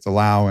to just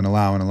allow.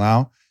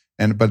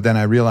 But then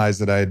I realized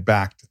that I had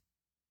backed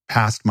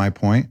past my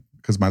point,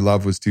 because my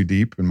love was too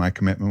deep and my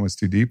commitment was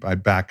too deep.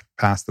 I'd backed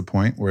past the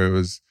point where it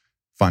was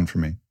fun for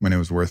me, when it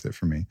was worth it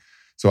for me.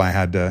 So I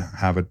had to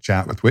have a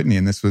chat with Whitney.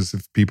 And this was,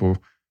 if people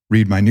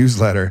read my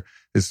newsletter,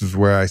 this is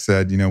where I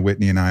said, you know,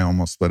 Whitney and I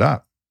almost split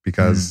up,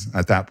 because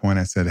at that point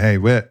I said, hey,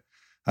 Whit,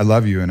 I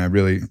love you and I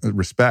really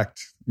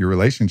respect your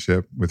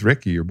relationship with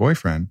Ricky, your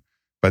boyfriend,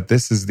 but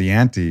this is the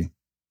ante.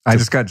 I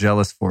just got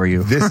jealous for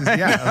you. This is, I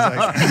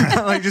was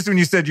like, like, just when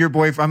you said your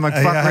boyfriend, I'm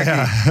like, fuck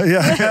Ricky.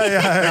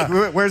 Yeah.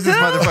 Like, where's this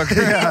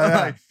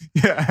motherfucker?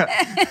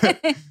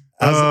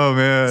 Oh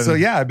man. So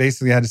yeah, I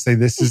basically had to say,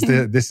 this is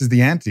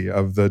the ante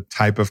of the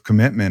type of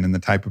commitment and the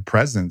type of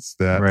presence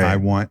that I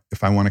want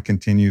if I want to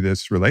continue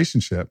this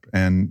relationship.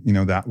 And, you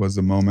know, that was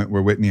a moment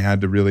where Whitney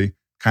had to really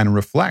kind of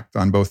reflect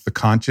on both the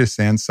conscious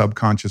and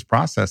subconscious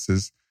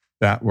processes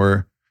that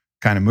were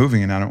kind of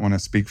moving. And I don't want to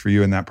speak for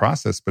you in that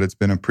process, but it's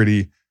been a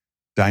pretty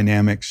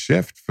dynamic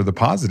shift for the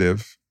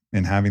positive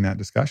in having that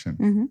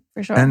discussion.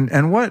 For sure.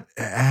 And what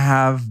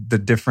have the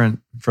different,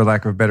 for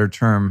lack of a better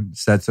term,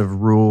 sets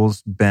of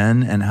rules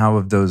been, and how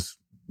have those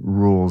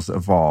rules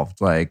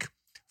evolved? Like,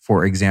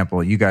 for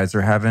example, you guys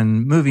are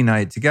having movie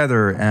night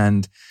together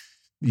and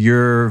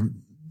your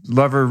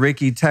lover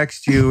Ricky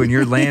texts you and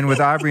you're laying with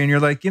Aubrey and you're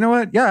like, you know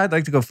what? Yeah, I'd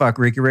like to go fuck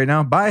Ricky right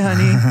now. Bye,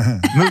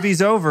 honey.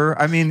 Movie's over.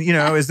 I mean, you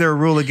know, is there a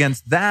rule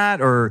against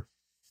that? Or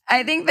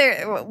I think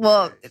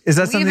is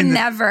that something we've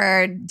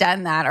never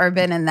done that or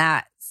been in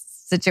that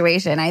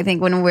situation. I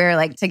think when we're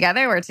like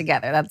together, we're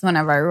together. That's one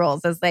of our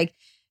rules. It's like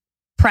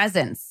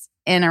presence.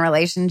 in a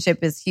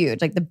relationship is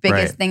huge. Like the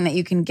biggest thing that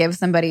you can give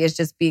somebody is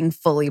just being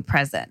fully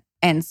present.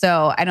 And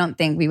so I don't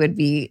think we would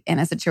be in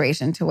a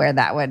situation to where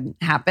that would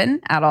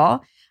happen at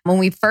all. When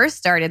we first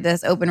started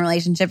this open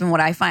relationship, and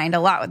what I find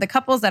a lot with the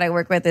couples that I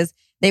work with is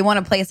they want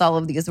to place all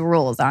of these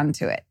rules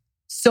onto it.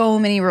 So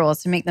many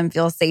rules to make them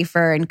feel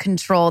safer and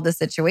control the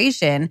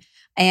situation.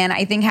 And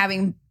I think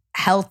having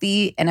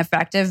healthy and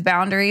effective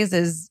boundaries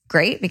is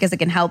great because it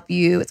can help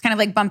you. It's kind of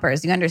like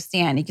bumpers. You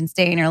understand. You can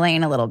stay in your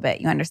lane a little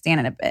bit. You understand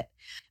it a bit.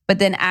 But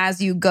then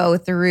as you go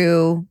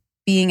through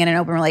being in an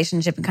open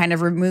relationship and kind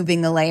of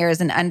removing the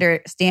layers and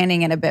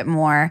understanding it a bit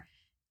more,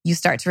 you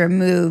start to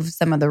remove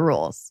some of the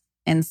rules.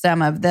 And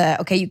some of the,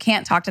 okay, you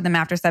can't talk to them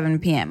after 7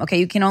 p.m. Okay,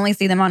 you can only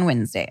see them on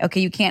Wednesday. Okay,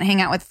 you can't hang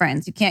out with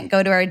friends. You can't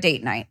go to our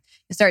date night.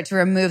 You start to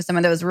remove some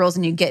of those rules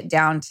and you get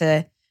down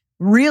to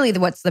really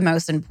what's the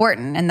most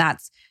important. And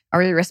that's, are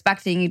we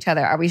respecting each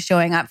other? Are we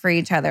showing up for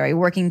each other? Are we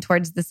working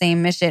towards the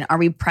same mission? Are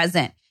we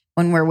present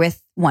when we're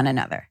with one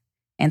another?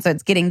 And so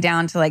it's getting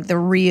down to like the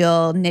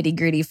real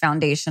nitty-gritty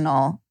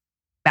foundational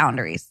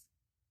boundaries.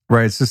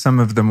 Right. So some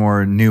of the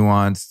more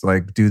nuanced,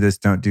 like do this,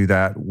 don't do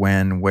that,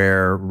 when,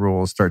 where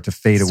rules start to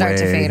fade away. Right.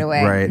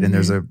 Mm-hmm. And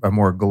there's a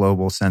more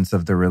global sense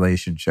of the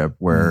relationship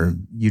where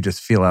you just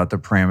feel out the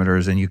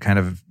parameters and you kind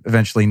of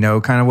eventually know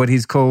kind of what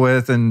he's cool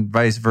with and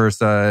vice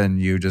versa.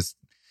 And you just,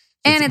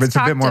 it's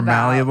a bit more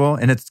malleable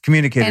and it's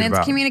communicated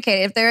about.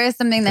 If there is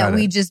something that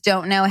we just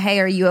don't know,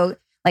 hey, are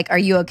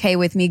you okay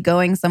with me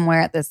going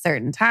somewhere at this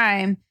certain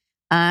time?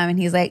 And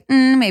he's like,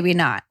 maybe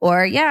not.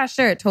 Or yeah,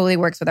 sure. It totally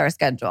works with our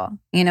schedule.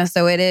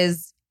 So it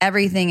is,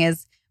 everything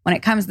is, when it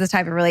comes to this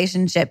type of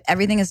relationship,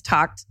 everything is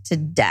talked to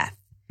death.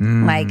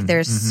 Like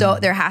there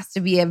has to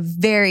be a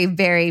very,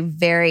 very,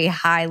 very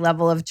high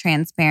level of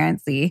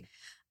transparency.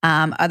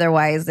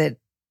 Otherwise it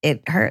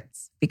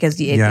hurts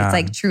because it's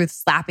like truth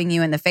slapping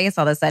you in the face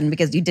all of a sudden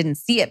because you didn't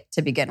see it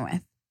to begin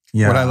with.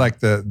 Yeah. What I like,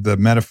 the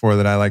metaphor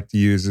that I like to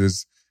use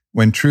is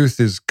when truth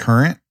is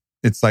current,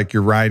 it's like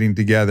you're riding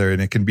together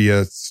and it can be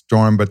a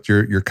storm, but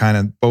you're kind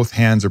of, both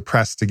hands are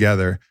pressed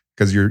together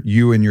because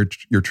you and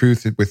your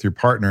truth with your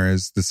partner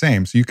is the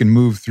same. So you can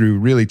move through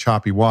really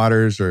choppy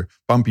waters or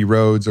bumpy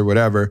roads or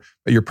whatever,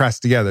 but you're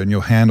pressed together and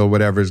you'll handle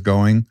whatever's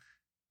going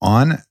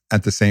on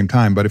at the same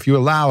time. But if you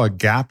allow a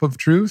gap of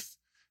truth,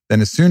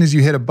 then as soon as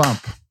you hit a bump,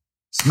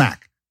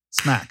 smack,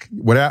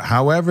 whatever,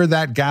 however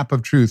that gap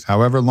of truth,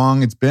 however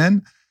long it's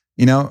been,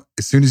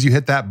 as soon as you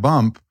hit that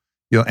bump,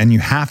 and you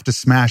have to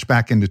smash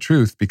back into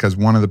truth because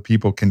one of the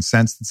people can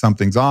sense that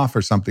something's off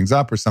or something's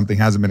up or something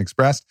hasn't been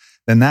expressed,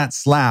 then that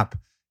slap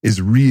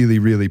is really,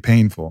 really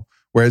painful.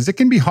 Whereas it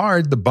can be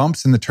hard, the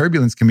bumps and the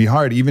turbulence can be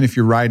hard, even if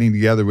you're riding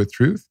together with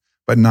truth,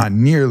 but not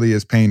nearly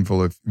as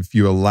painful if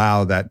you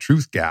allow that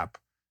truth gap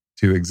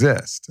to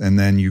exist. And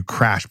then you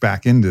crash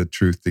back into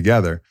truth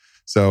together.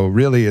 So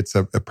really it's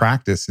a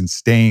practice in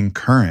staying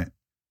current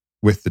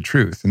with the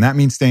truth. And that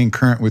means staying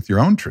current with your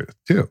own truth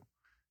too.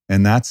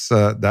 And that's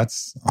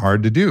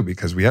hard to do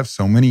because we have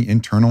so many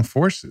internal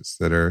forces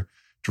that are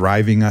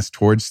driving us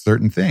towards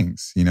certain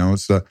things.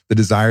 So the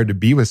desire to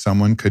be with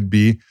someone could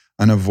be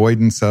an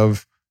avoidance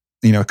of,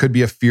 it could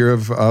be a fear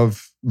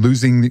of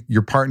losing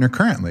your partner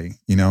currently.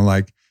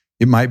 Like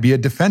it might be a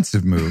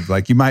defensive move.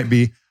 Like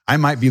I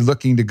might be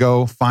looking to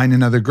go find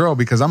another girl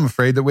because I'm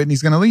afraid that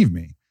Whitney's going to leave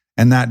me.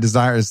 And that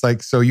desire is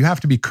like, so you have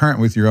to be current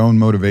with your own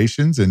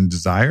motivations and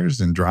desires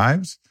and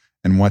drives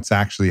and what's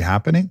actually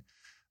happening.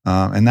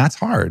 And that's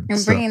hard.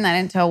 You're bringing that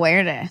into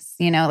awareness,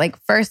 like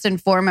first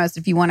and foremost,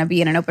 if you want to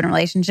be in an open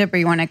relationship or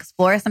you want to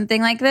explore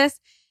something like this,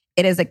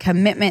 it is a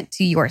commitment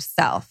to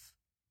yourself.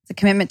 It's a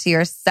commitment to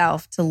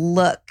yourself to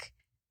look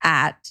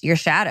at your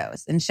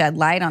shadows and shed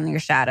light on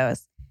your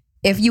shadows.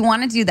 If you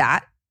want to do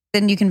that,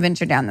 then you can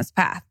venture down this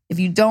path. If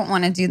you don't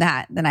want to do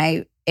that, then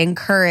I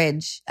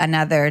encourage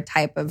another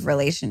type of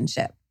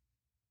relationship.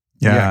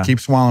 Yeah.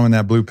 Keep swallowing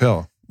that blue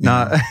pill.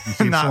 Not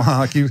for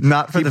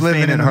the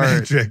faint at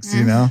heart. Matrix,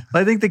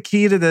 I think the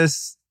key to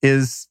this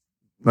is,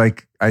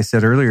 like I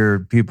said earlier,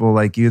 people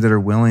like you that are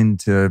willing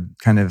to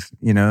kind of,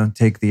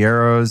 take the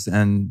arrows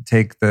and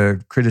take the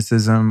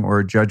criticism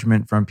or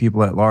judgment from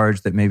people at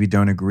large that maybe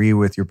don't agree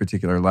with your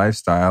particular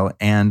lifestyle,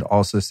 and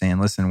also saying,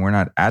 listen, we're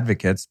not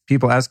advocates.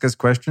 People ask us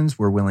questions,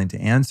 we're willing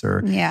to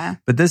answer. Yeah.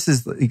 But this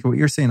is like what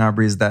you're saying,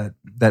 Aubrey, is that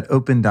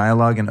open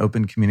dialogue and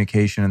open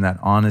communication and that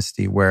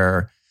honesty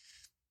where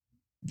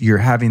you're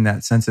having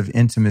that sense of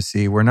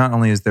intimacy where not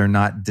only is there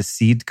not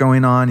deceit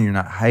going on, you're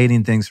not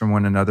hiding things from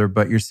one another,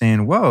 but you're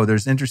saying, whoa,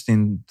 there's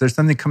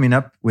something coming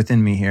up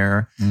within me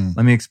here.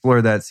 Let me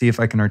explore that, see if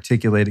I can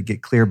articulate it,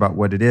 get clear about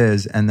what it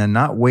is, and then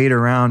not wait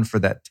around for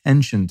that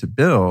tension to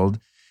build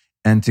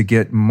and to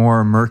get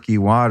more murky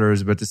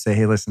waters, but to say,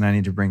 hey, listen, I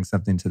need to bring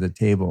something to the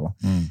table.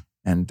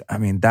 And I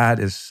mean, that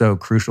is so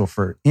crucial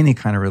for any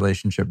kind of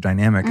relationship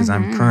dynamic, because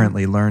I'm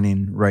currently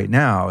learning right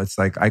now. It's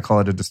like, I call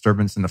it a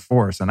disturbance in the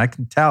force. And I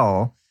can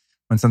tell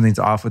when something's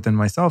off within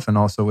myself and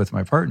also with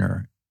my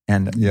partner.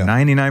 And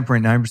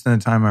 99.9% of the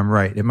time, I'm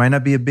right. It might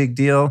not be a big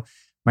deal. It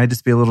might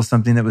just be a little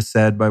something that was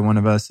said by one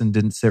of us and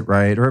didn't sit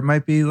right. Or it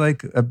might be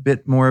like a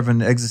bit more of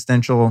an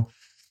existential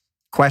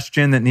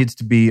question that needs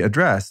to be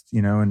addressed,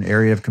 an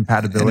area of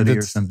compatibility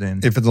or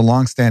something. If it's a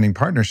long-standing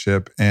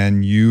partnership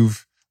and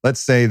let's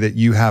say that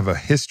you have a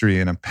history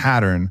and a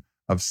pattern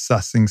of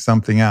sussing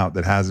something out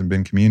that hasn't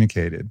been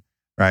communicated,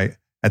 right?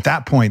 At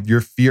that point,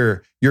 your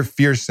fear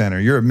center,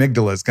 your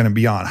amygdala is going to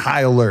be on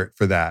high alert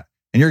for that.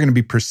 And you're going to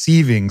be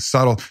perceiving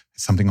subtle,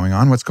 is something going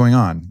on? What's going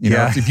on?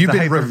 If you've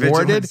been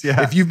rewarded,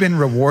 if you've been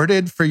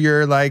rewarded for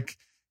your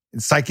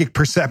psychic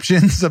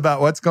perceptions about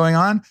what's going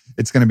on,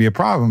 it's going to be a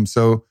problem.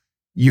 So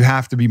you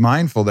have to be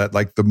mindful that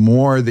the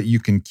more that you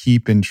can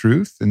keep in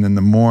truth, and then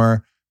the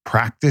more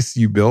practice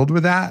you build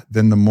with that,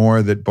 then the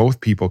more that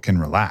both people can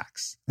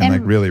relax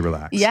and really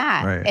relax.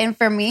 Yeah. Right. And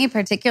for me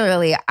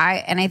particularly,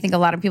 I think a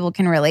lot of people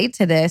can relate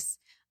to this.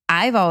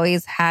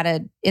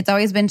 It's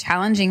always been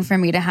challenging for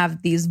me to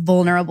have these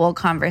vulnerable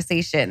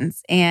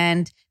conversations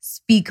and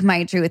speak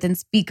my truth and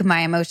speak my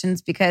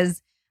emotions,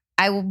 because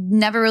I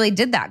never really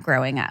did that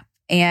growing up.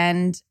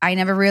 And I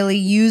never really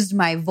used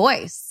my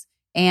voice.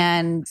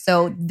 And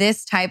so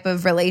this type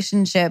of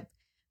relationship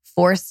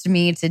forced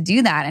me to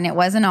do that. And it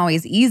wasn't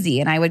always easy.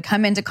 And I would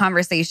come into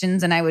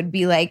conversations and I would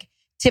be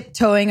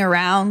tiptoeing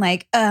around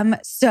and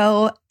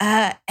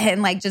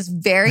just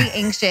very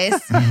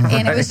anxious.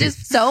 And it was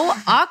just so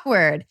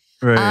awkward.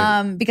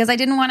 Right. Because I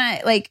didn't want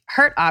to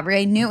hurt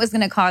Aubrey. I knew it was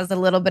going to cause a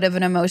little bit of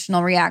an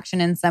emotional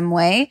reaction in some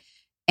way.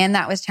 And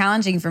that was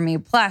challenging for me.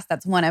 Plus,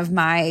 that's one of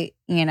my,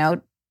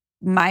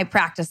 my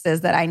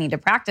practices that I need to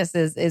practice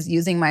is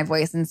using my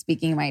voice and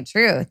speaking my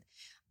truth.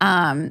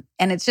 And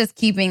it's just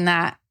keeping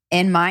that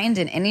in mind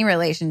in any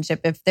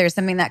relationship. If there's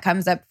something that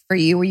comes up for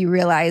you where you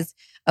realize,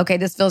 okay,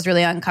 this feels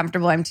really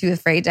uncomfortable, I'm too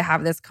afraid to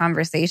have this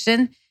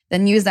conversation,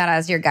 then use that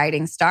as your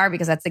guiding star,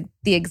 because that's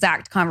the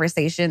exact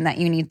conversation that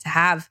you need to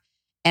have.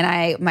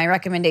 And my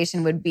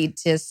recommendation would be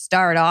to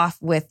start off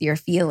with your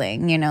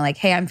feeling,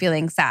 hey, I'm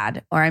feeling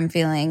sad, or I'm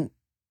feeling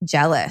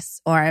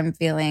jealous, or I'm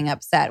feeling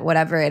upset,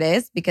 whatever it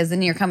is, because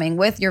then you're coming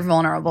with your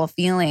vulnerable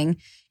feeling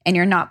and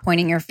you're not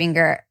pointing your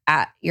finger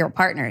at your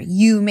partner.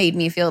 You made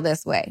me feel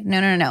this way.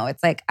 No.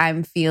 It's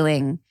I'm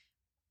feeling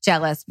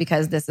jealous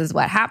because this is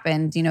what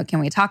happened.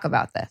 Can we talk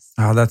about this?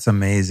 Oh, that's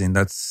amazing.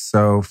 That's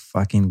so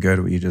fucking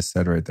good what you just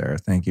said right there.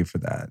 Thank you for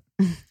that.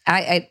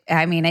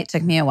 I mean, it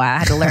took me a while. I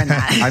had to learn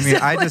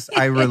that.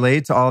 I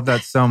relate to all of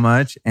that so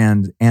much,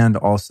 and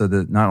also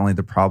not only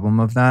the problem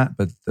of that,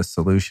 but the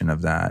solution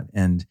of that.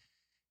 And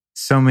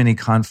so many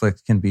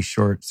conflicts can be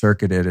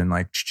short-circuited and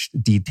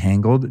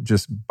detangled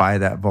just by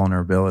that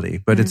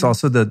vulnerability. But it's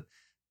also the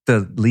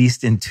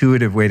least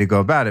intuitive way to go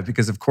about it,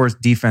 because of course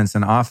defense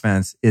and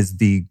offense is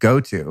the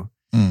go-to.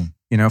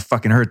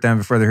 Fucking hurt them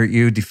before they hurt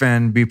you,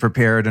 defend, be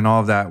prepared, and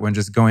all of that, when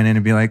just going in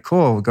and be like,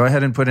 cool, go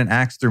ahead and put an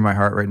axe through my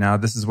heart right now.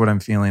 This is what I'm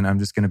feeling. I'm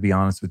just going to be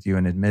honest with you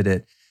and admit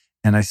it.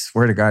 And I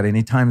swear to God,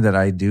 anytime that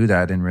I do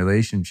that in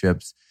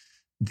relationships,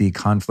 the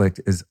conflict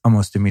is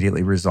almost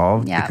immediately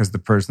resolved, because the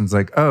person's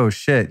like, oh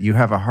shit, you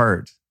have a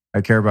heart. I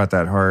care about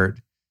that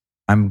heart.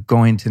 I'm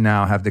going to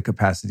now have the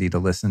capacity to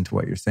listen to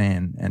what you're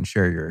saying and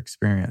share your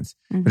experience.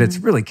 Mm-hmm. But it's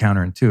really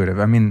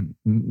counterintuitive. I mean,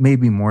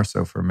 maybe more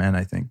so for men,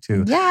 I think,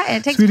 too. Yeah,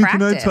 it takes Sweetie,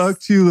 practice. can I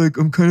talk to you?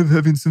 I'm kind of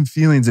having some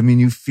feelings. I mean,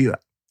 you feel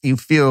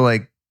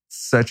like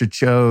such a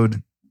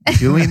chode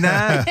doing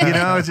that.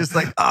 It's just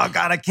oh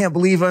God, I can't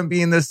believe I'm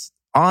being this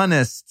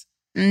honest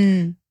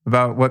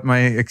about what my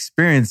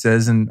experience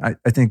is. And I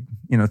think,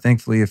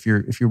 thankfully, if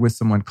you're with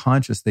someone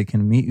conscious, they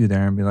can meet you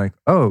there and be like,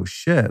 oh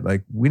shit,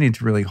 we need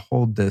to really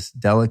hold this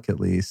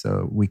delicately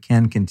so we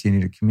can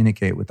continue to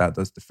communicate without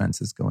those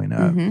defenses going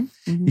up.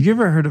 Have you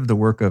ever heard of the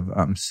work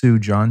of Sue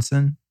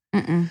Johnson?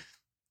 Mm-mm.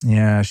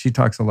 Yeah, she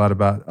talks a lot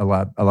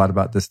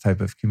about this type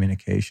of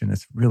communication.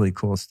 It's really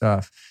cool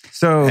stuff.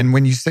 So, and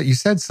when you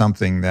said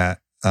something that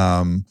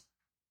hold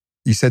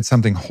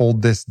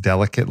this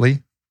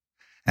delicately,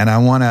 and I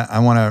want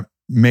to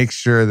make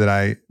sure that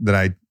I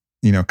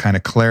kind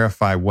of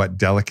clarify what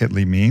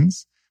delicately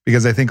means,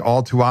 because I think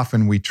all too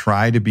often we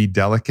try to be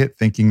delicate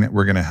thinking that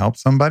we're going to help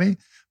somebody,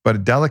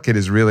 but delicate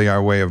is really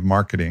our way of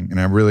marketing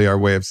and really our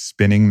way of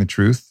spinning the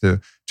truth to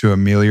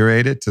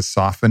ameliorate it, to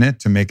soften it,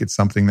 to make it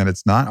something that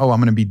it's not. Oh, I'm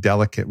going to be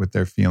delicate with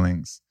their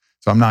feelings,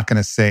 so I'm not going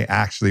to say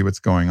actually what's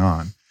going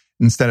on.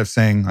 Instead of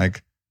saying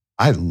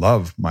I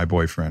love my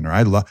boyfriend, or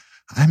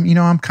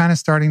I'm kind of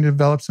starting to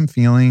develop some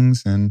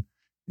feelings, and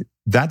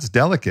that's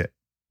delicate.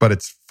 But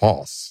it's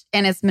false.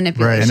 And it's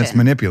manipulation. Right. And it's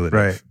manipulative.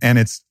 Right. And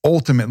it's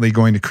ultimately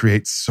going to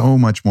create so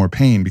much more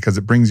pain, because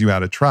it brings you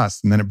out of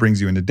trust, and then it brings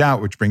you into doubt,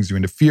 which brings you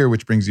into fear,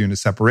 which brings you into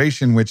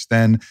separation, which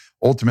then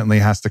ultimately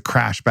has to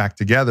crash back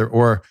together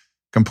or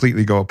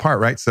completely go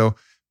apart, right? So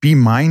be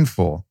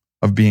mindful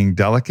of being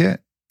delicate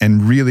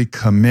and really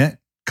commit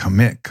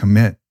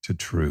to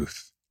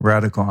truth.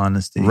 Radical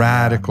honesty.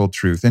 Radical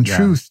truth. And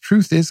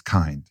truth is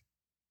kind.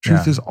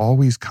 Truth is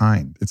always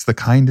kind. It's the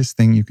kindest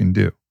thing you can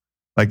do.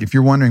 If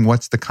you're wondering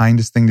what's the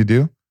kindest thing to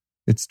do,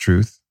 it's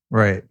truth.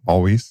 Right.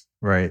 Always.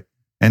 Right.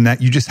 And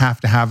that you just have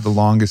to have the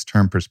longest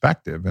term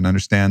perspective and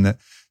understand that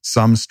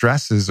some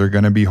stresses are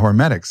going to be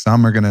hormetic.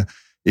 Some are going to,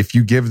 if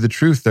you give the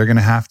truth, they're going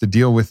to have to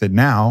deal with it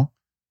now.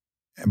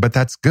 but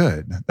that's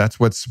good. That's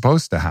what's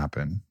supposed to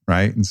happen,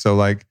 right? And so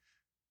like,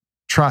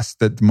 trust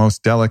that the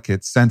most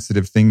delicate,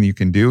 sensitive thing that you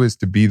can do is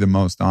to be the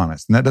most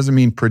honest. And that doesn't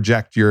mean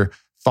project your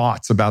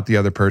thoughts about the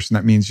other person.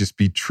 That means just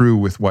be true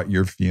with what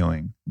you're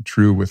feeling,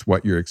 true with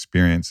what you're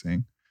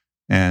experiencing.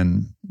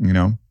 And,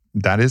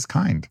 that is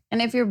kind.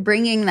 And if you're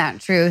bringing that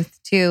truth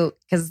to,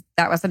 because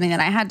that was something that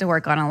I had to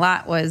work on a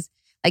lot, was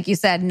like you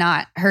said,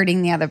 not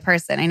hurting the other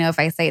person. I know if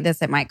I say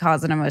this, it might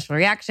cause an emotional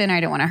reaction. I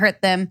don't want to hurt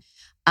them.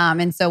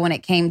 And so when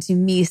it came to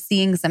me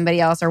seeing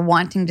somebody else or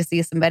wanting to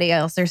see somebody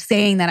else or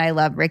saying that I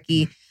love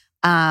Ricky,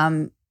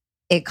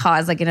 it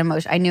caused like an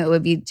emotion. I knew it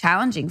would be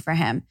challenging for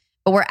him,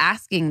 but we're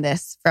asking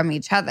this from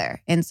each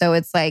other. And so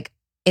it's like,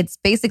 it's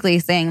basically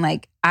saying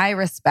like, I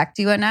respect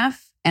you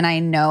enough and I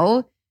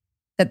know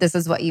that this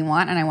is what you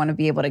want. And I want to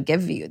be able to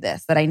give you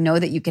this, that I know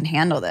that you can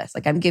handle this.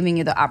 Like I'm giving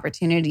you the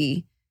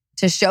opportunity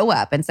to show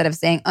up instead of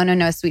saying, oh,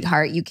 no,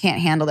 sweetheart, you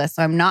can't handle this.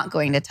 So I'm not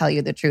going to tell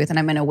you the truth and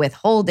I'm going to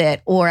withhold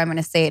it, or I'm going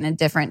to say it in a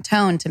different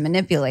tone to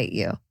manipulate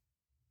you.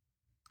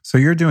 So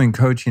you're doing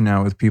coaching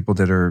now with people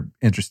that are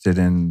interested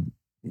in,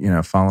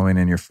 following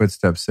in your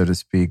footsteps, so to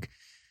speak.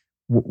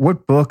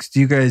 What books do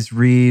you guys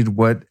read?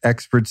 What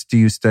experts do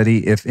you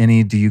study, if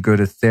any? Do you go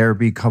to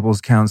therapy,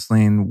 couples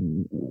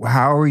counseling?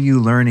 How are you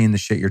learning the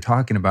shit you're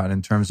talking about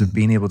in terms of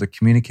being able to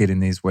communicate in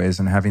these ways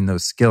and having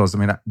those skills? I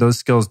mean, those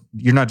skills,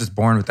 you're not just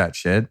born with that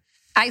shit.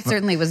 I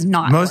certainly was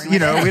not. We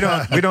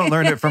don't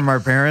learn it from our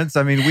parents.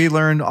 I mean, we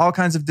learn all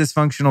kinds of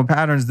dysfunctional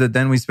patterns that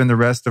then we spend the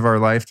rest of our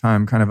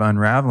lifetime kind of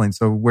unraveling.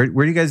 So where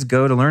do you guys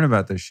go to learn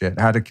about this shit?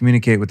 How to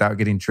communicate without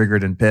getting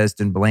triggered and pissed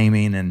and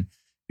blaming and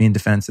being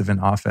defensive and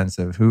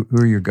offensive? Who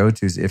are your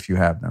go-tos if you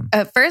have them?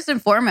 First and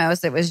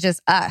foremost, it was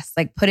just us,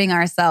 like putting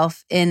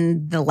ourselves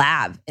in the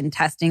lab and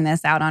testing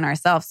this out on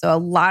ourselves. So a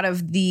lot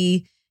of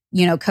the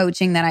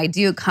coaching that I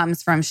do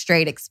comes from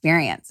straight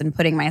experience and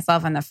putting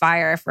myself in the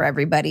fire for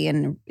everybody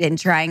and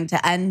trying to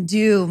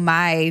undo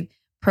my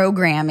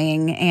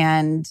programming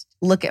and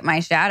look at my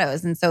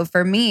shadows. And so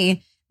for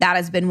me, that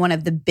has been one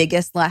of the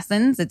biggest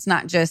lessons. It's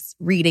not just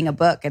reading a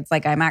book. It's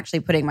like I'm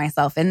actually putting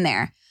myself in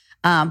there.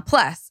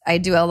 Plus, I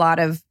do a lot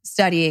of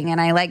studying and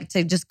I like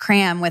to just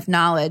cram with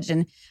knowledge.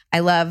 And I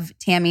love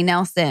Tammy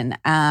Nelson.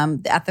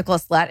 The Ethical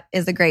Slut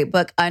is a great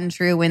book.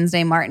 Untrue,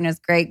 Wednesday Martin is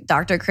great.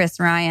 Dr. Chris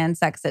Ryan,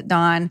 Sex at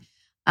Dawn.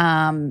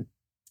 I'm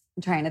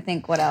trying to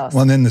think what else.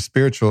 Well, and then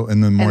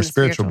the more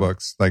spiritual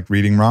books, like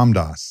reading Ram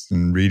Dass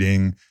and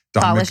reading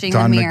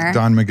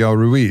Don Miguel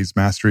Ruiz,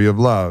 Mastery of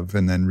Love.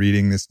 And then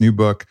reading this new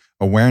book,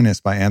 Awareness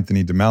by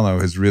Anthony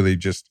DeMello, has really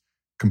just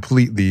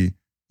completely,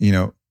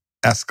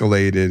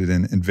 escalated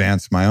and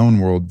advanced my own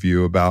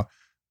worldview about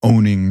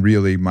owning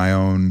really my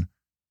own,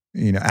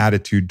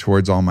 attitude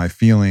towards all my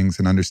feelings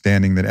and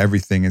understanding that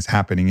everything is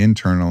happening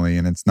internally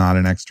and it's not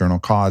an external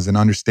cause, and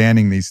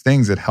understanding these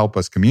things that help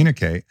us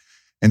communicate.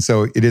 And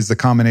so it is the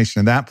combination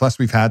of that. Plus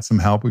we've had some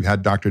help. We've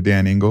had Dr.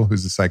 Dan Engel,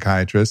 who's a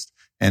psychiatrist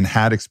and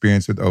had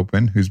experience with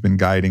Open, who's been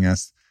guiding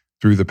us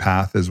through the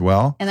path as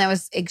well. And that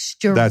was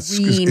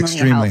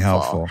extremely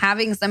helpful.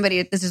 Having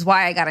somebody, this is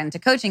why I got into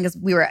coaching, because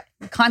we were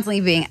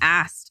constantly being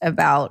asked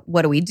about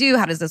what do we do?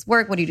 How does this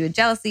work? What do you do with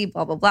jealousy?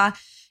 Blah, blah, blah.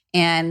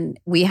 And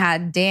we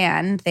had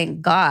Dan,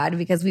 thank God,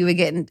 because we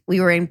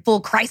were in full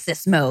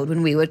crisis mode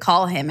when we would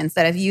call him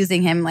instead of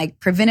using him like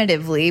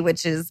preventatively,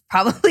 which is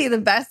probably the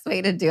best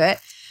way to do it.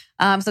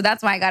 So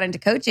that's why I got into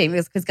coaching,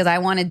 because I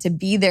wanted to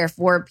be there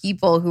for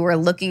people who were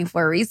looking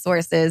for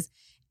resources.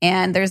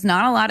 And there's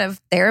not a lot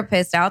of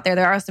therapists out there.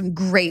 There are some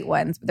great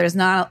ones, but there's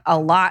not a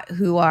lot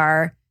who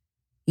are,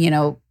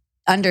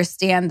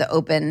 understand the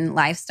open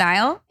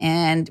lifestyle.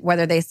 And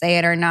whether they say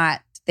it or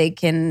not, it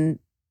can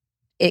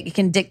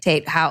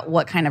dictate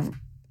what kind of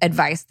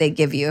advice they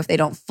give you if they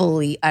don't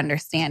fully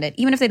understand it,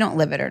 even if they don't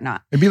live it or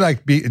not. It'd be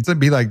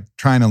like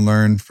trying to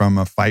learn from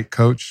a fight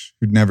coach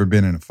who'd never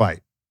been in a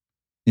fight,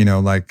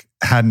 like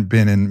hadn't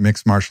been in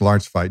mixed martial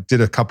arts fight,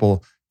 did a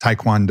couple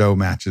Taekwondo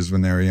matches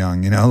when they were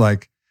young,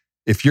 like,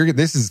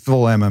 this is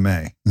full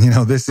MMA,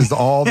 this is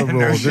all the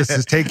rules. This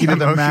is taking to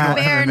the mat,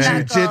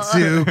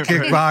 jiu-jitsu,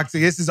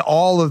 kickboxing. This is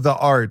all of the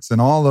arts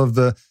and all of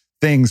the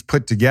things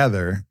put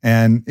together.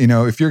 And,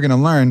 if you're going to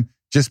learn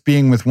just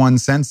being with one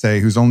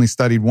sensei who's only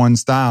studied one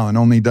style and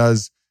only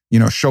does,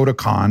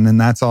 Shotokan, and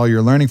that's all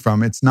you're learning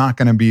from, it's not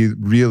going to be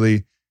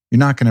really, you're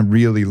not going to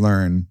really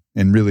learn,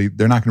 and really,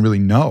 they're not going to really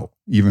know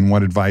even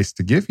what advice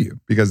to give you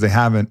because they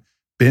haven't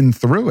been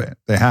through it.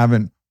 They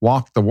haven't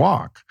walked the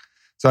walk.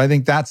 So I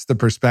think that's the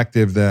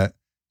perspective that,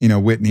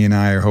 Whitney and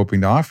I are hoping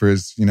to offer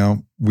is,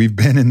 we've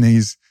been in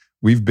the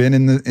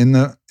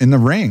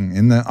ring,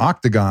 in the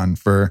octagon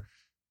for,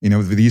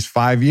 these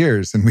 5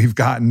 years, and we've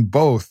gotten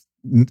both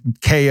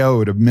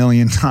KO'd a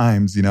million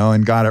times,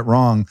 and got it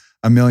wrong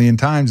a million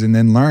times, and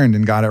then learned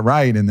and got it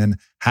right, and then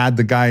had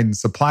the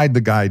guidance, applied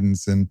the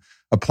guidance, and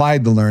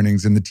applied the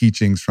learnings and the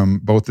teachings from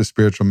both the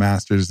spiritual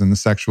masters and the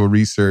sexual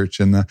research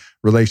and the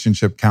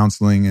relationship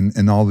counseling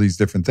and all these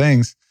different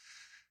things.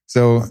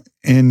 So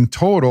in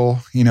total,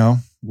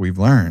 we've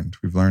learned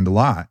a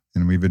lot,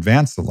 and we've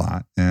advanced a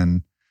lot,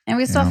 and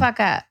we still fuck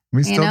up.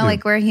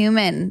 Like we're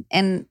human,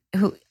 and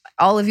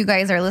all of you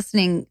guys are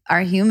listening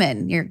are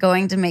human. You're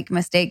going to make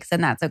mistakes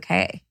and that's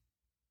okay.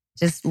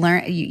 Just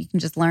learn. You can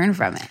just learn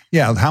from it.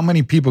 Yeah. How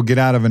many people get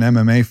out of an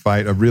MMA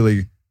fight, a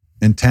really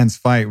intense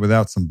fight,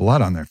 without some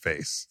blood on their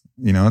face?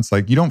 You know, it's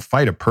like you don't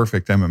fight a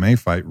perfect MMA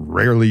fight.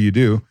 Rarely you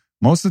do.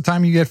 Most of the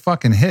time you get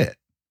fucking hit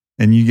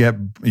and you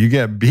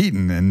get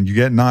beaten and you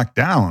get knocked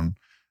down.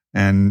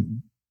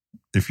 And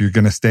if you're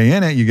going to stay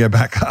in it, you get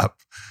back up.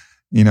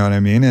 You know what I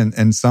mean?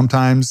 And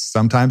sometimes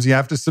you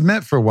have to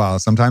submit for a while.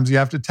 Sometimes you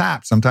have to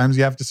tap. Sometimes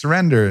you have to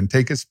surrender and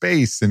take a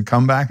space and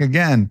come back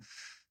again.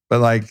 But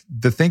like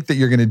to think that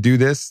you're going to do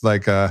this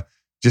like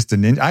just a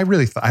ninja,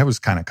 I was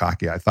kind of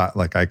cocky. I thought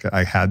like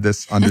I had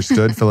this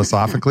understood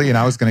philosophically and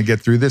I was going to get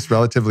through this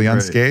relatively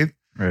unscathed.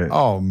 Right.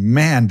 Oh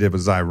man,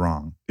 was I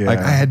wrong? Yeah. Like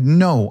I had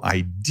no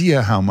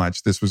idea how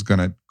much this was going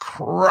to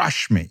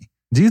crush me.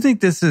 Do you think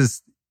this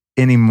is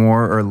any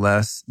more or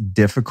less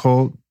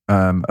difficult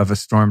of a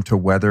storm to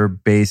weather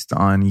based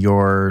on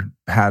your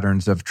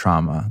patterns of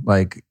trauma?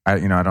 Like, I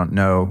don't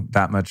know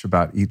that much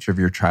about each of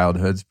your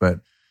childhoods, but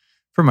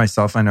for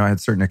myself, I know I had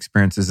certain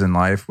experiences in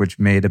life which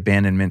made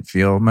abandonment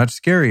feel much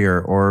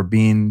scarier, or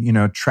being,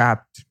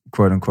 trapped,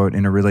 quote unquote,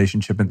 in a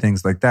relationship and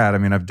things like that. I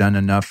mean, I've done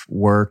enough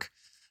work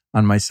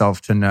on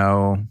myself to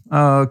know,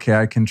 okay,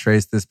 I can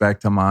trace this back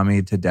to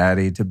mommy, to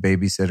daddy, to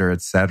babysitter,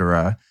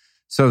 etc.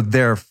 So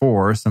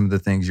therefore, some of the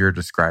things you're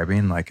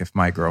describing, like if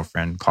my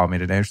girlfriend called me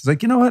today, she's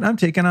like, you know what, I'm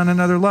taking on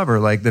another lover.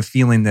 Like the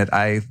feeling that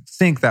I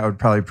think that would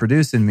probably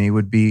produce in me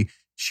would be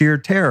sheer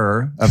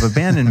terror of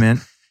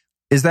abandonment.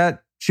 Is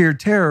that sheer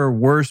terror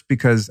worse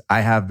because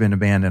I have been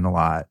abandoned a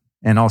lot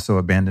and also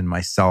abandoned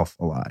myself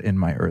a lot in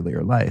my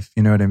earlier life?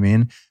 You know what I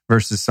mean?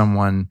 Versus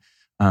someone,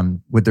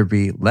 would there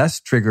be less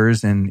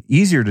triggers and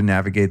easier to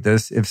navigate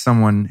this if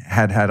someone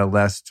had a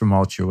less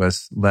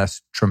tumultuous,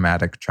 less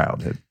traumatic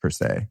childhood per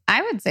se?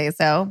 I would say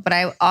so, but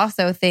I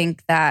also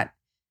think that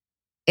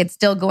it's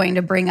still going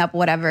to bring up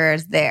whatever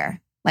is there.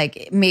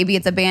 Like maybe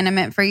it's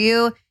abandonment for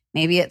you,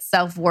 maybe it's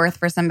self-worth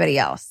for somebody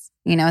else.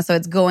 So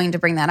it's going to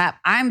bring that up.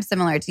 I'm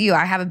similar to you.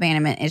 I have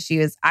abandonment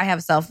issues. I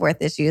have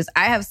self-worth issues.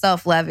 I have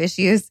self-love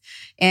issues.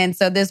 And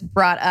so this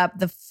brought up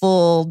the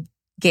full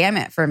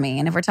gamut for me.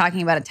 And if we're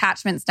talking about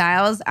attachment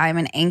styles, I'm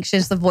an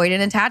anxious,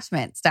 avoidant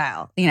attachment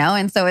style,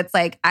 And so it's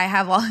like I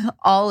have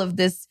all of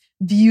this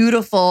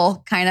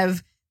beautiful kind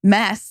of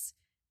mess,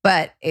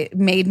 but it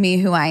made me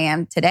who I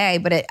am today.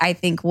 But I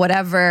think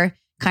whatever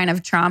kind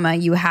of trauma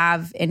you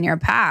have in your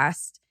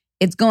past,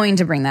 it's going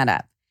to bring that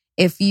up.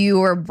 If you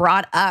were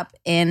brought up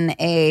in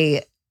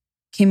a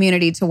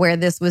community to where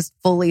this was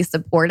fully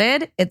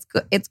supported,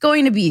 it's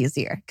going to be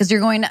easier because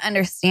you're going to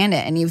understand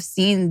it and you've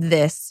seen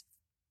this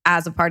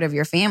as a part of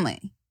your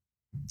family.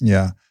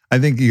 Yeah. I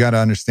think you got to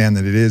understand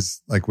that it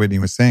is, like Whitney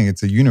was saying,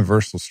 it's a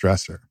universal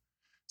stressor.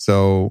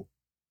 So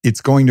it's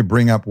going to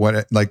bring up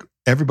like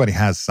everybody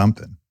has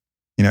something.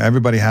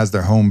 Everybody has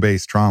their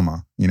home-based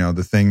trauma,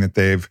 the thing that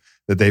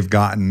they've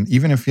gotten,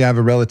 even if you have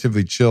a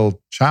relatively chill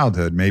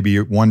childhood. Maybe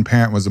one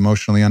parent was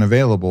emotionally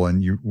unavailable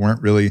and you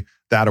weren't really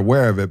that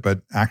aware of it.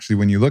 But actually,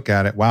 when you look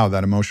at it, wow,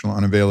 that emotional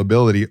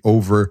unavailability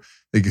over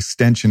the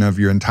extension of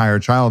your entire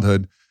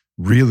childhood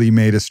really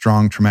made a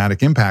strong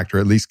traumatic impact, or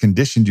at least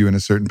conditioned you in a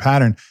certain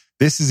pattern.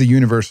 This is a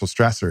universal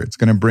stressor. It's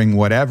going to bring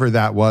whatever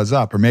that was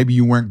up. Or maybe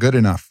you weren't good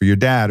enough for your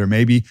dad, or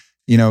maybe,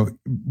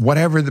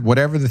 whatever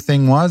the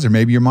thing was, or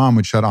maybe your mom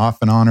would shut off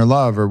and on her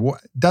love, or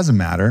doesn't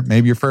matter.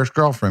 Maybe your first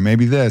girlfriend,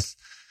 maybe this.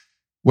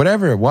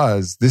 Whatever it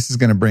was, this is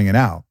going to bring it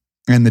out.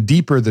 And the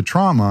deeper the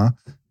trauma,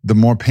 the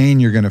more pain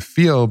you're going to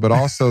feel, but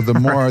also the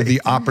more right.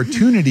 The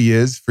opportunity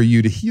is for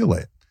you to heal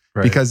it.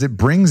 Right. Because it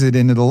brings it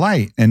into the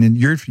light, and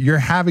you're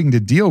having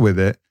to deal with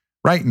it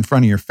right in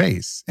front of your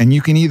face. And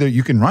you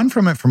can run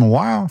from it for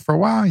a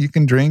while, you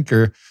can drink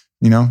or,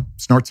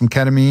 snort some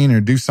ketamine or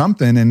do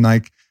something and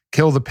like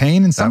kill the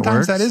pain. And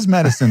sometimes that is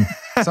medicine.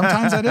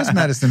 Sometimes that is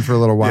medicine for a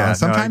little while. Yeah,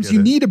 sometimes you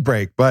need a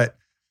break, but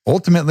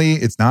ultimately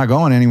it's not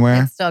going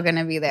anywhere. It's still going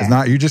to be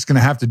there. You're just going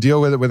to have to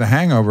deal with it with a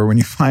hangover when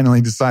you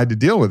finally decide to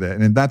deal with it.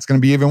 And that's going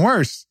to be even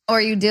worse.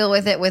 Or you deal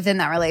with it within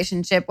that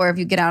relationship, or if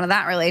you get out of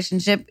that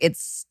relationship,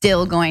 it's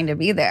still going to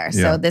be there.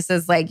 Yeah. So this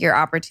is like your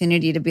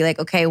opportunity to be like,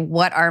 okay,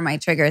 what are my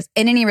triggers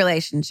in any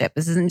relationship?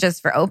 This isn't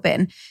just for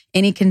open,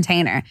 any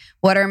container.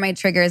 What are my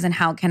triggers and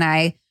how can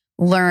I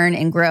learn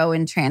and grow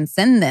and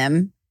transcend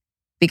them?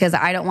 Because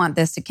I don't want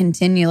this to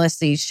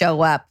continuously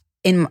show up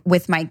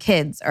with my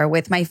kids or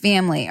with my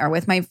family or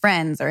with my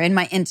friends or in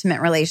my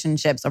intimate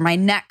relationships or my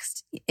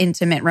next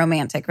intimate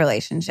romantic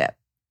relationship.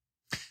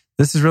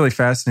 This is really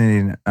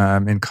fascinating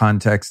in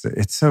context.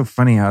 It's so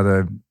funny how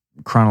the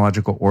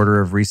chronological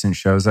order of recent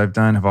shows I've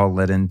done have all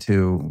led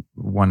into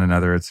one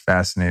another. It's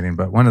fascinating.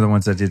 But one of the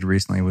ones I did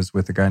recently was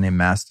with a guy named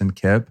Maston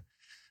Kipp,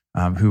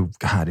 who,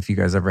 God, if you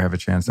guys ever have a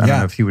chance, I don't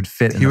know if he would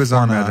fit. He was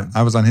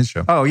I was on his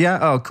show. Oh, yeah.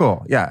 Oh,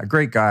 cool. Yeah.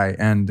 Great guy.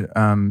 And,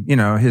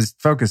 his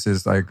focus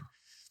is like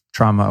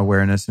trauma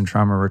awareness and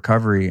trauma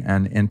recovery.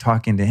 And in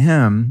talking to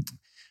him,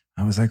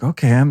 I was like,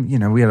 okay,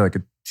 we had like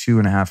a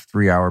 2.5,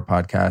 3 hour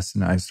podcast.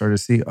 And I started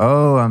to see,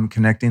 I'm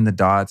connecting the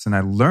dots. And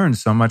I learned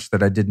so much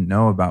that I didn't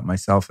know about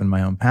myself and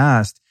my own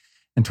past.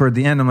 And toward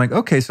the end, I'm like,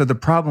 okay, so the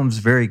problem's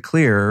very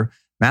clear.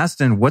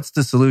 Mastin, what's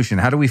the solution?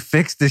 How do we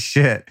fix this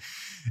shit?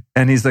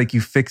 And he's like,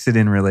 you fix it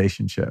in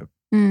relationship.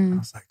 I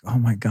was like, oh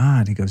my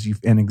God. He goes,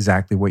 and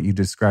exactly what you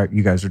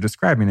guys are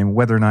describing. And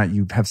whether or not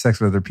you have sex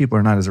with other people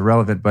or not is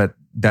irrelevant, but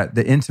that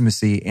the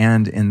intimacy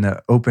and in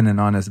the open and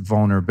honest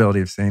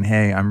vulnerability of saying,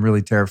 hey, I'm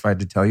really terrified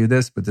to tell you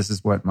this, but this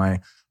is what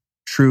my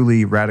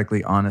truly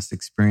radically honest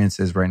experience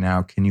is right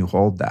now. Can you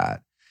hold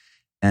that?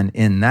 And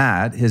in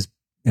that, his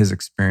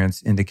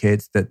experience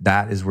indicates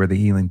that is where the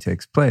healing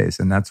takes place.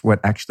 And that's what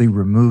actually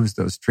removes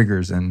those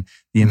triggers and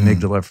the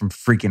amygdala from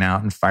freaking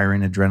out and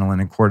firing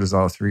adrenaline and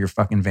cortisol through your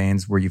fucking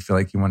veins where you feel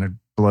like you want to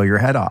blow your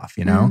head off,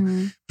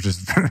 which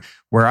is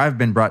where I've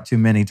been brought to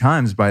many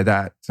times by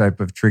that type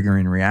of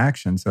triggering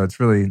reaction. So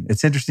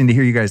it's interesting to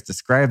hear you guys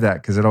describe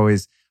that because it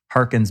always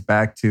harkens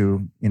back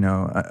to,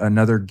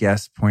 another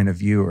guest's point of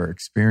view or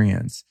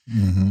experience.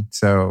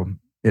 So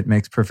it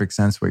makes perfect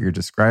sense what you're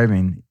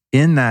describing.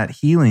 In that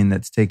healing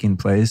that's taking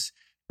place,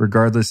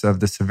 regardless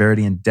of the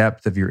severity and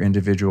depth of your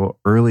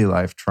individual early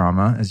life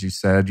trauma, as you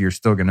said, you're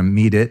still going to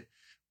meet it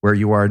where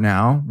you are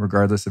now,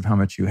 regardless of how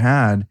much you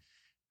had.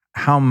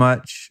 How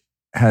much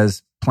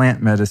has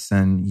plant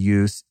medicine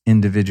use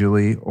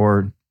individually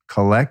or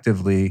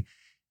collectively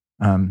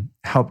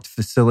helped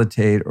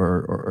facilitate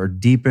or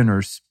deepen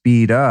or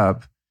speed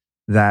up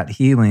that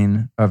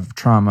healing of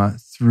trauma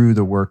through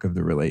the work of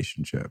the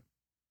relationship?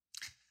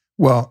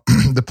 Well,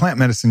 the plant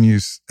medicine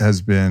use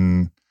has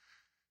been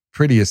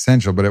pretty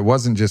essential, but it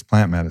wasn't just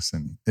plant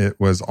medicine. It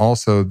was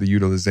also the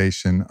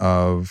utilization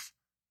of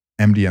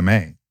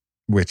MDMA,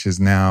 which is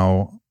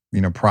now,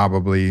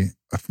 probably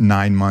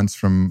 9 months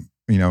from,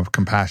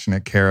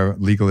 compassionate care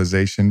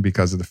legalization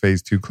because of the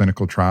phase 2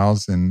 clinical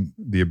trials and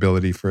the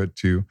ability for it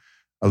to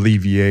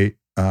alleviate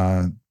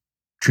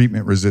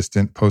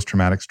treatment-resistant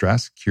post-traumatic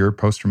stress, cure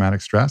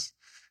post-traumatic stress.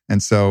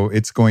 And so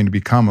it's going to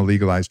become a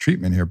legalized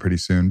treatment here pretty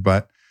soon.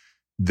 But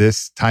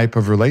this type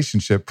of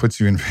relationship puts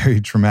you in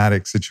very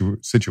traumatic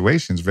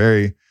situations,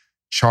 very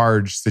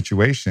charged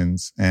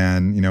situations.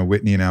 And,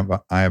 Whitney and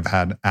I have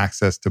had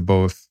access to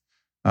both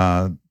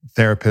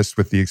therapists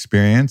with the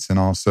experience and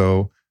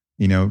also,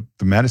 the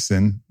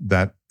medicine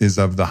that is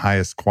of the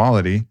highest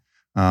quality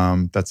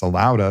that's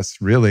allowed us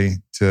really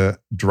to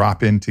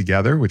drop in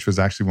together, which was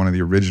actually one of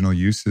the original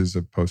uses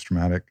of of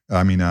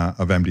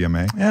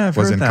MDMA. Yeah, I've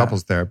was heard in that.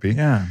 couples therapy.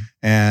 Yeah.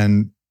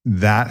 And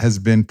that has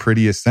been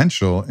pretty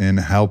essential in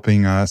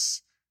helping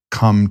us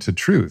come to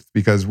truth,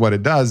 because what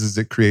it does is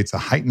it creates a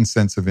heightened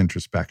sense of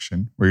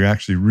introspection where you're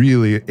actually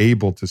really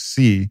able to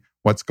see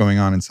what's going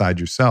on inside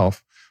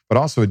yourself, but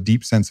also a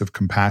deep sense of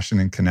compassion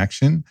and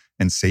connection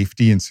and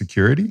safety and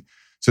security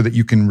so that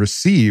you can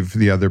receive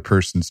the other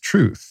person's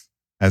truth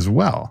as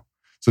well.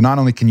 So not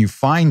only can you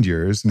find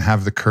yours and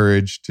have the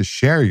courage to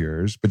share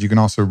yours, but you can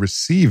also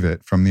receive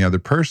it from the other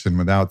person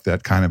without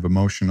that kind of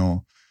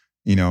emotional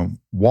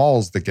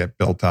walls that get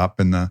built up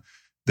and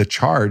the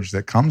charge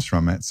that comes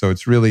from it. So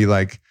it's really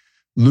like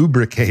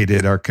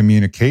lubricated our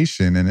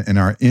communication and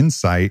our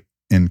insight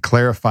and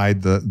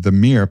clarified the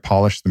mirror,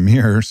 polished the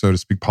mirror, so to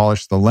speak,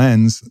 polished the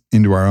lens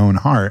into our own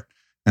heart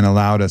and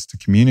allowed us to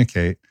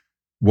communicate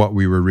what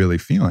we were really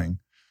feeling.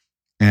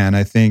 And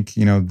I think,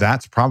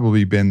 that's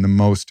probably been the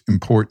most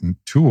important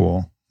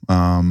tool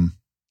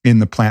in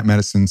the plant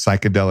medicine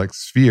psychedelic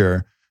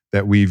sphere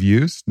that we've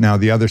used. Now,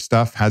 the other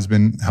stuff has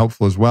been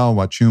helpful as well.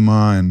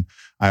 Wachuma and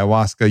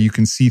ayahuasca, you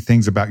can see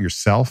things about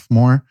yourself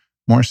more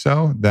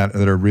so that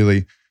are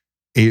really,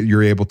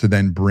 you're able to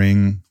then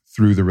bring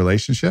through the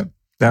relationship.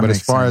 But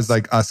as far as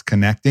like us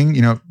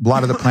connecting, a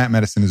lot of the plant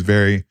medicine is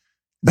very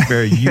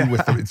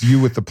it's you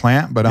with the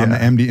plant, but on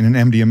in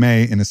an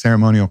MDMA, in a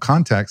ceremonial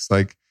context,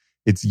 like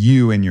it's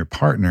you and your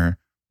partner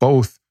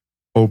both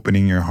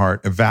opening your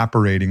heart,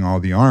 evaporating all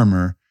the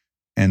armor,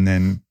 and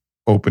then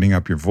opening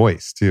up your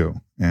voice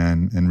too,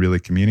 and really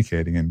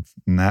communicating, and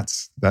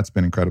that's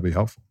been incredibly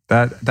helpful.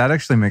 That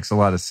actually makes a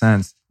lot of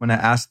sense. When I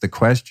asked the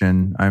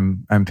question,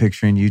 I'm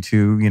picturing you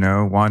two,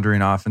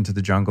 wandering off into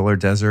the jungle or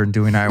desert and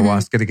doing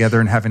ayahuasca together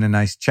and having a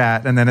nice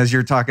chat. And then as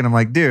you're talking, I'm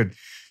like, dude,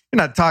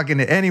 you're not talking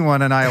to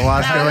anyone in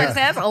ayahuasca. I was say,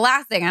 that's the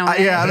last thing I want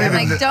to hear. I'm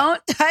like,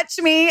 don't touch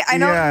me. I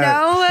don't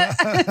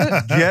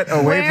know. Get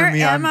away from me.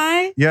 Where am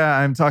I? Yeah,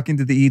 I'm talking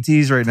to the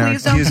ETs right now.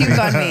 Please don't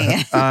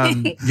puke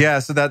on me.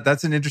 So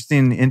that's an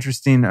interesting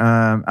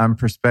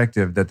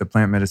perspective, that the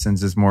plant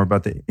medicines is more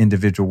about the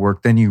individual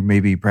work. Then you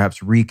maybe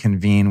perhaps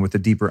reconvene with a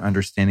deeper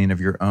understanding of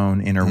your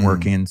own inner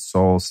working,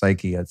 soul,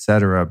 psyche,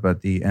 etc.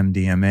 But the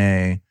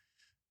MDMA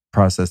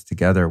process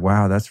together,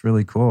 wow, that's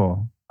really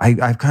cool.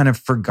 I've kind of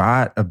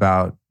forgot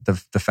about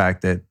the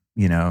fact that,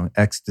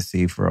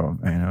 ecstasy,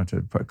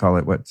 to call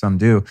it what some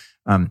do,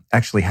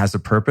 actually has a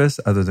purpose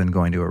other than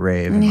going to a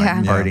rave and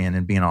partying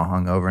and being all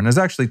hungover. And I was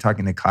actually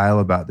talking to Kyle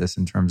about this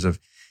in terms of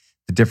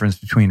the difference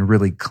between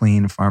really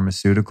clean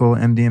pharmaceutical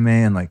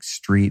MDMA and like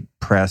street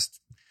pressed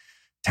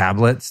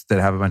tablets that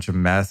have a bunch of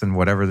meth and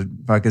whatever the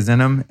fuck is in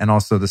them, and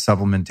also the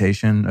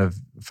supplementation of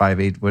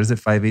 5-HTP?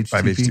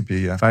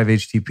 5-HTP, yeah.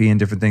 5-HTP and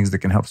different things that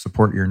can help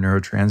support your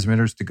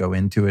neurotransmitters to go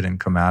into it and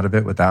come out of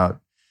it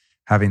without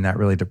having that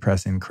really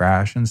depressing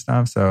crash and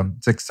stuff. So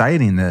it's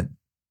exciting that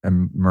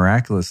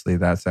miraculously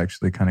that's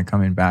actually kind of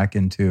coming back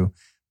into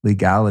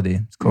legality.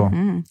 It's cool.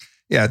 Mm-hmm.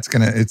 Yeah, it's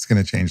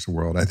gonna change the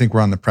world. I think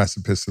we're on the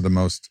precipice of the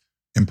most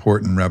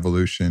important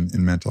revolution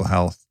in mental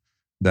health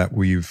that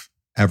we've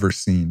ever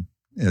seen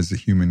as a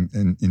human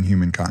in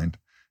humankind.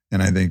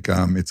 And I think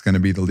it's going to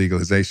be the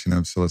legalization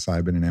of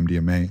psilocybin and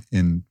MDMA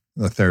in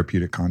the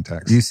therapeutic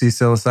context. Do you see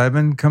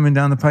psilocybin coming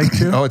down the pike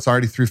too? Oh, it's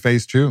already through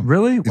phase 2.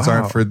 Really? It's Wow.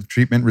 already for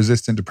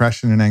treatment-resistant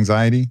depression and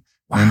anxiety,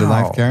 Wow.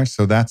 end-of-life care.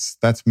 So that's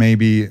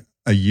maybe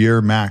a year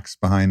max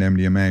behind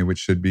MDMA, which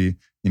should be,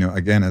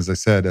 again, as I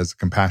said, as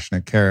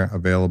compassionate care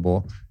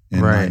available in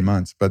 9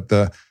 months. But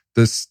the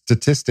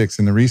statistics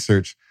and the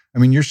research, I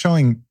mean, you're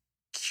showing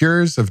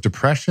cures of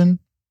depression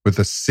with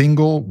a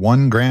single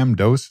 1 gram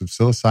dose of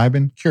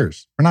psilocybin,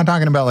 cures. We're not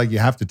talking about like you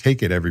have to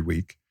take it every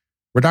week.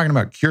 We're talking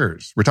about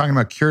cures. We're talking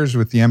about cures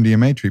with the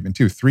MDMA treatment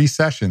too. 3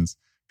 sessions,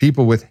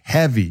 people with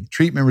heavy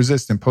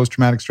treatment-resistant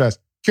post-traumatic stress,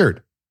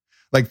 cured.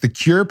 Like the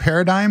cure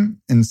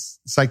paradigm in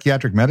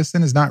psychiatric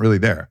medicine is not really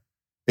there.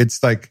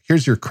 It's like,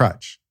 here's your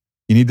crutch.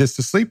 You need this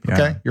to sleep? Okay,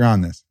 Yeah. you're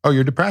on this. Oh,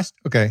 you're depressed?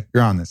 Okay,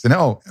 you're on this. And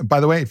oh, by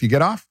the way, if you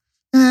get off,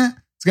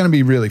 it's going to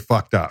be really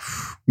fucked up.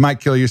 You might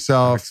kill I've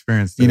yourself.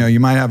 experienced it. You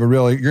might have you're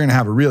going to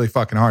have a really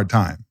fucking hard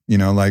time.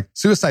 Like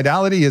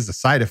suicidality is a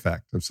side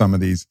effect of some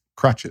of these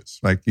crutches.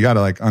 Like you got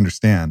to like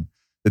understand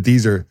that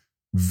these are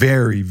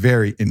very,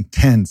 very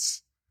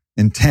intense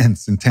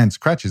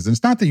crutches. And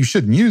it's not that you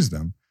shouldn't use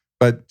them,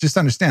 but just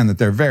understand that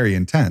they're very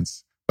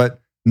intense.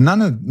 But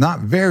not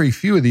very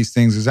few of these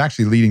things is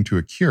actually leading to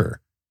a cure.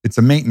 It's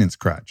a maintenance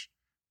crutch.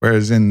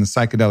 Whereas in the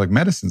psychedelic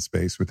medicine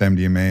space with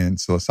MDMA and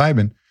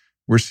psilocybin,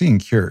 we're seeing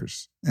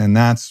cures. And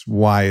that's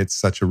why it's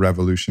such a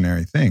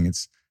revolutionary thing.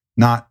 It's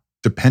not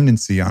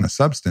dependency on a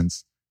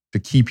substance to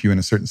keep you in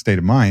a certain state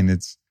of mind.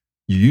 It's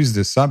you use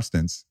this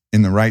substance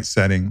in the right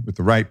setting, with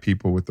the right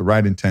people, with the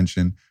right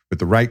intention, with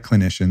the right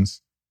clinicians,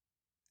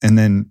 and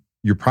then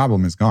your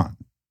problem is gone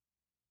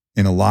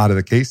in a lot of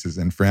the cases.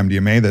 And for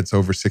MDMA, that's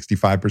over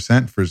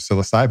 65%. For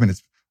psilocybin,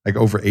 it's like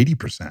over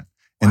 80%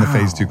 in the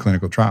phase 2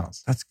 clinical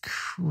trials. That's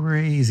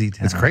crazy.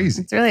 It's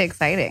crazy. It's really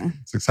exciting.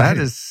 It's exciting.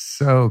 That is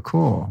so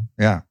cool.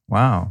 Yeah.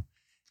 Wow.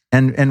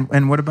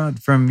 And what about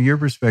from your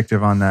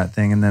perspective on that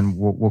thing? And then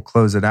we'll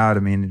close it out. I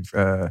mean,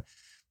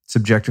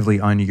 subjectively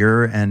on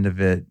your end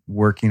of it,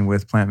 working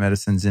with plant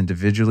medicines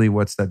individually,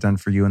 what's that done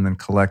for you? And then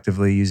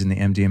collectively using the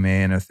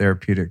MDMA in a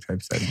therapeutic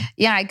type setting?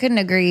 Yeah, I couldn't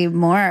agree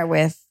more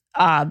with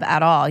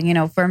at all.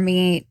 For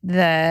me,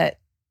 the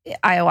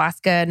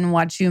ayahuasca and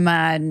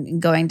wachuma and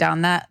going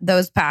down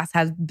those paths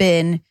has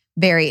been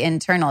very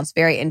internal. It's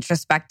very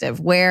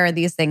introspective. Where are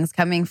these things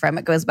coming from?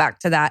 It goes back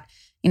to that,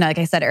 like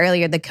I said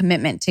earlier, the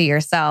commitment to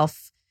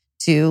yourself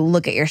to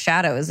look at your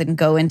shadows and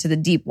go into the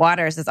deep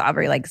waters, as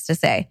Aubrey likes to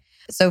say.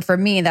 So for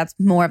me, that's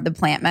more of the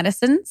plant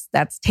medicines.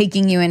 That's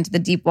taking you into the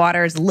deep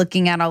waters,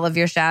 looking at all of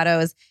your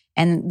shadows.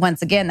 And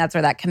once again, that's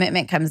where that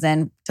commitment comes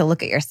in, to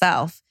look at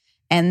yourself.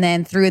 And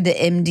then through the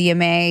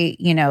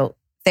MDMA,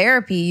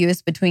 therapy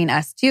use between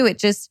us two,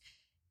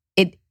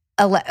 it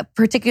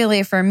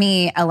particularly for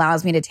me,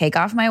 allows me to take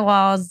off my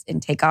walls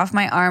and take off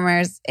my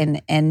armors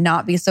and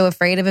not be so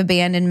afraid of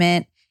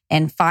abandonment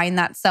and find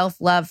that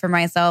self-love for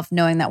myself,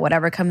 knowing that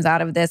whatever comes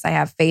out of this, I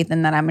have faith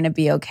in that I'm going to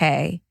be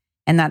okay.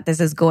 And that this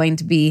is going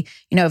to be,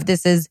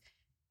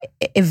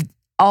 if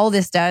all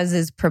this does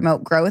is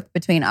promote growth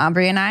between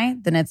Aubrey and I,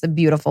 then it's a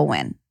beautiful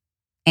win.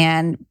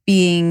 And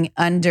being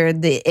under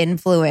the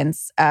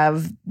influence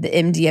of the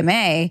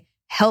MDMA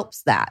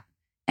helps that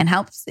and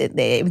helps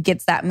it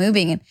gets that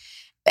moving.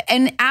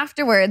 And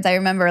afterwards, I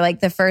remember like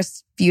the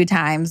first few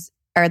times,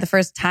 or the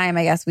first time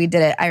I guess we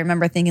did it, I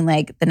remember thinking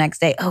like the next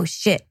day, oh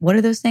shit, what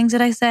are those things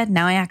that I said?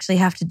 Now I actually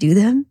have to do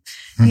them,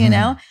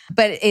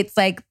 But it's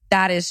like,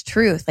 that is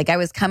truth. Like I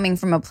was coming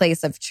from a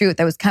place of truth.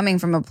 I was coming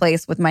from a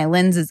place with my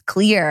lenses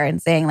clear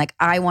and saying like,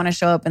 I want to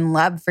show up in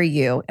love for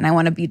you. And I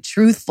want to be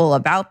truthful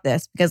about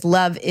this because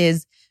love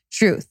is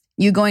truth.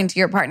 You going to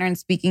your partner and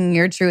speaking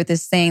your truth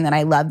is saying that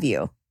I love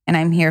you and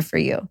I'm here for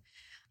you.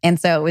 And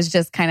so it was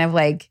just kind of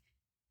like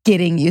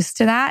getting used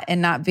to that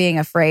and not being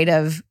afraid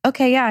of,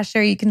 okay, yeah,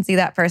 sure, you can see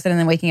that person. And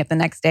then waking up the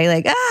next day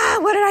like,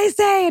 what did I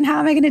say? And how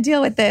am I going to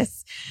deal with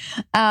this?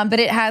 But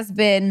it has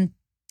been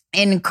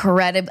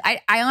incredible.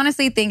 I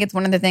honestly think it's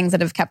one of the things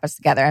that have kept us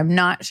together. I'm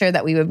not sure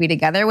that we would be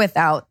together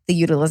without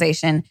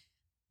the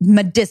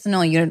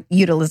medicinal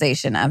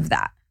utilization of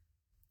that.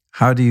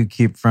 How do you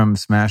keep from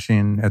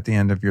smashing at the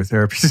end of your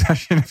therapy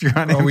session if you're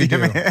on MDMA? We do.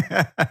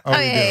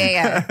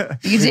 Yeah.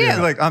 You do. You're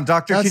like,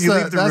 doctor, can you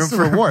leave the room that's for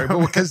the reward?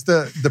 Because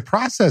the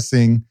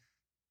processing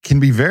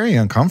can be very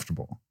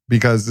uncomfortable.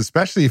 Because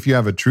especially if you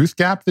have a truth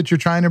gap that you're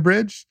trying to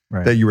bridge,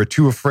 Right. that you were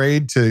too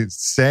afraid to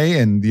say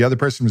and the other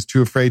person was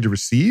too afraid to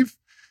receive,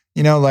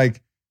 you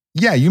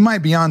might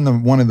be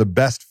on one of the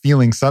best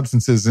feeling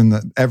substances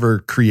ever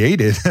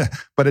created,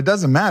 but it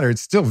doesn't matter.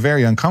 It's still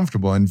very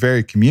uncomfortable and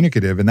very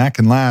communicative. And that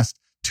can last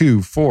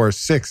 2, 4,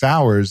 6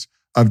 hours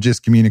of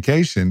just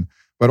communication.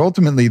 But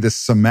ultimately, the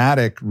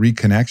somatic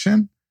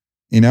reconnection,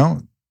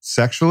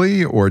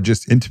 sexually or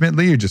just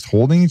intimately or just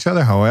holding each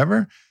other,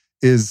 however,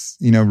 is,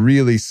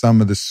 really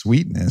some of the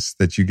sweetness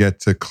that you get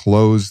to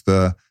close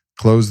the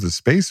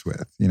space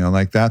with,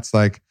 like that's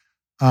like,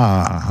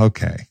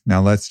 okay,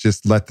 now let's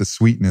just let the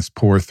sweetness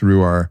pour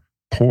through our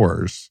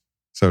pores,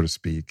 so to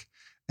speak.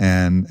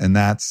 And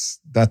that's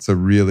a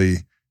really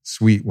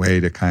sweet way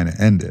to kind of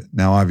end it.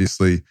 Now,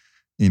 obviously,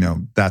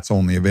 that's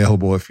only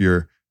available if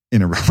you're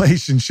in a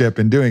relationship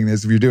and doing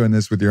this. If you're doing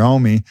this with your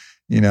homie,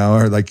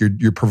 or like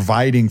you're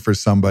providing for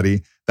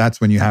somebody, that's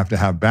when you have to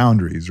have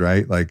boundaries,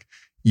 right? Like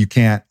you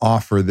can't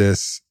offer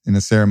this in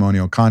a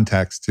ceremonial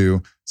context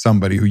to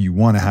somebody who you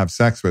want to have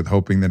sex with,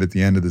 hoping that at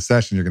the end of the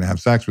session, you're going to have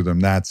sex with them.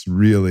 That's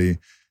really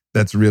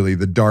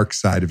the dark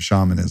side of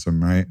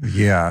shamanism, right?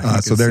 Yeah.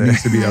 So there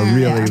needs to be a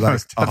really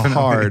like a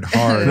hard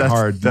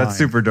That's line.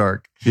 super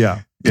dark.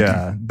 Yeah.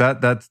 Yeah.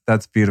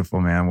 That's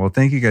beautiful, man. Well,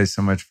 thank you guys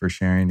so much for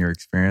sharing your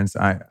experience.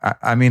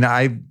 I mean,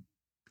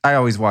 I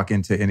always walk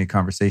into any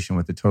conversation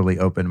with a totally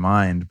open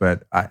mind,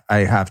 but I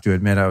have to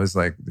admit, I was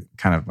like,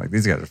 kind of like,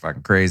 these guys are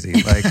fucking crazy.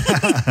 Like,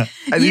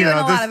 you and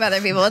a lot of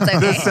other people, it's okay.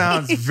 This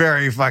sounds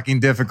very fucking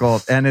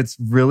difficult. And it's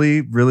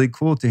really, really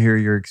cool to hear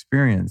your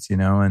experience,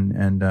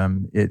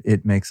 and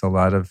it makes a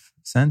lot of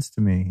sense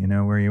to me,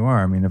 where you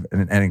are. I mean,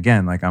 and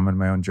again, like I'm on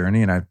my own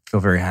journey and I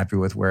feel very happy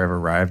with where I've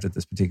arrived at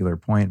this particular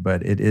point,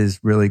 but it is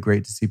really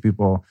great to see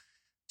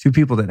two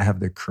people that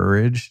have the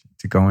courage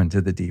to go into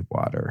the deep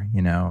water,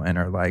 and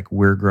are like,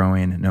 we're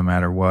growing no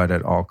matter what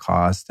at all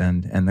cost.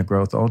 And the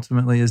growth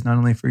ultimately is not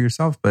only for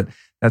yourself, but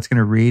that's going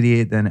to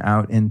radiate then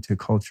out into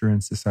culture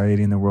and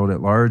society and the world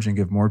at large and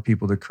give more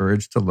people the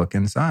courage to look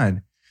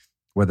inside,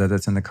 whether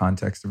that's in the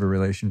context of a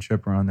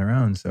relationship or on their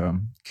own. So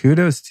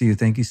kudos to you.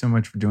 Thank you so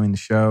much for doing the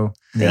show.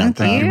 Thank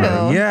you.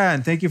 Yeah.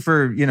 And thank you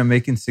for,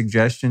 making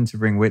suggestions to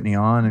bring Whitney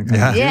on and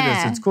kind of do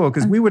this. It's cool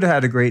because we would have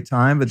had a great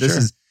time, but this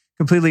is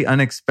completely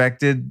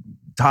unexpected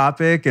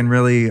topic and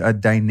really a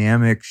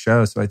dynamic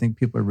show. So I think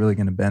people are really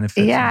going to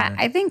benefit. Yeah. from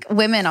it. I think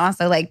women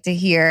also like to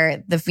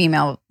hear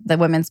the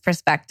women's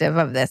perspective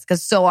of this,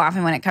 because so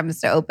often when it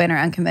comes to open or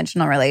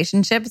unconventional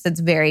relationships,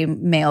 it's very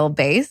male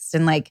based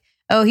and like,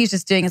 oh, he's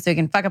just doing it so he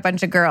can fuck a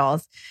bunch of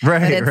girls.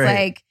 Right. But it's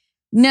like,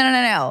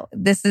 no.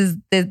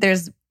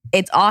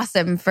 It's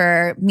awesome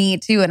for me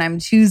too. And I'm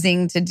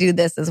choosing to do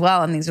this as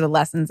well. And these are the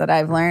lessons that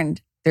I've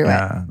learned through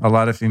it. A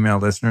lot of female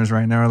listeners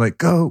right now are like,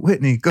 go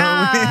Whitney, go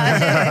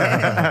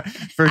Whitney.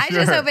 For sure. I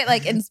just hope it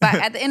like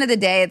inspire. At the end of the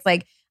day, it's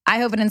like, I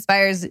hope it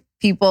inspires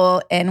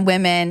people and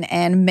women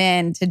and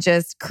men to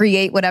just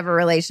create whatever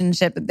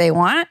relationship that they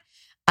want.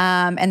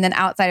 And then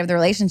outside of the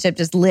relationship,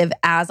 just live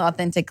as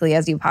authentically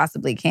as you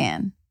possibly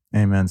can.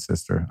 Amen,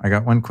 sister. I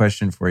got one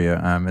question for you,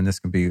 and this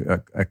can be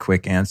a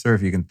quick answer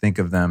if you can think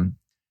of them,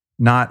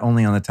 not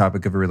only on the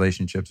topic of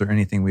relationships or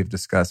anything we've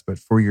discussed, but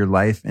for your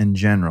life in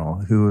general.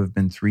 Who have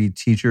been 3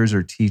 teachers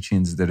or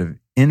teachings that have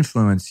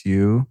influenced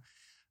you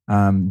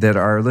that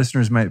our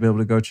listeners might be able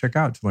to go check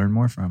out to learn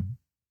more from?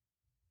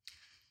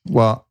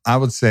 Well, I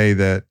would say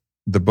that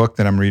the book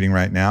that I'm reading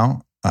right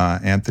now,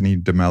 Anthony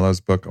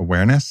DeMello's book,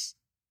 Awareness,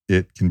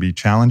 it can be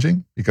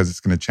challenging because it's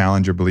going to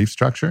challenge your belief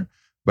structure.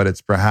 But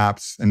it's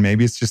perhaps, and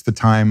maybe it's just the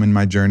time in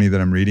my journey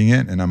that I'm reading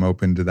it and I'm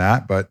open to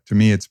that. But to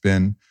me, it's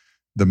been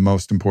the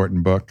most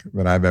important book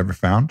that I've ever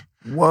found.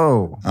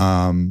 Whoa.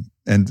 And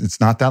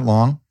it's not that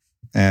long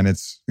and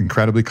it's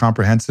incredibly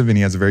comprehensive and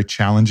he has a very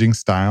challenging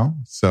style.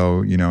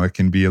 So, it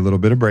can be a little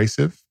bit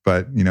abrasive,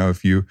 but,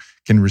 if you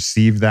can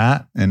receive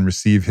that and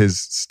receive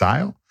his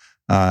style,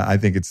 I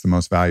think it's the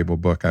most valuable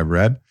book I've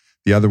read.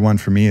 The other one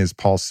for me is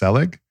Paul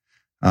Selig.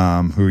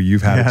 Who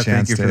you've had a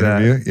chance to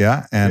interview. That.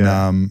 Yeah.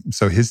 And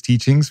so his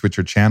teachings, which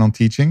are channel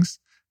teachings,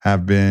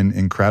 have been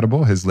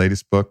incredible. His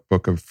latest book,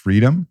 Book of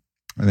Freedom,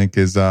 I think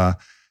is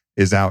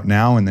out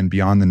now. And then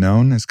Beyond the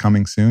Known is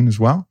coming soon as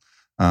well.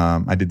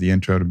 I did the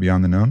intro to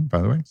Beyond the Known, by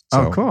the way.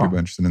 So cool. People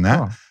interested in that.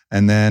 Cool.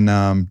 And then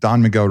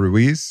Don Miguel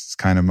Ruiz is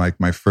kind of like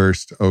my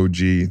first OG,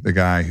 the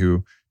guy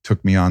who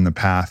took me on the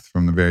path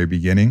from the very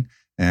beginning.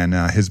 And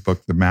his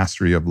book, The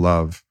Mastery of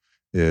Love,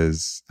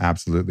 is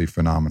absolutely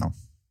phenomenal.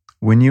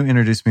 When you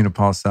introduced me to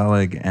Paul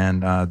Selig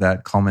and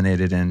that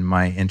culminated in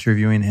my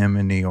interviewing him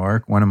in New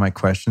York, one of my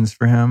questions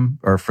for him,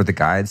 or for the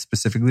guide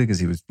specifically, because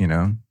he was,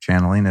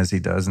 channeling as he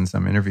does in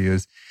some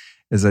interviews,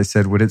 is I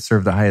said, would it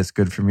serve the highest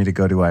good for me to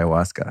go to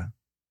ayahuasca?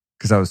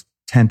 Because I was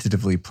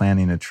tentatively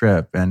planning a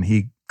trip. And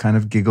he kind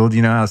of giggled,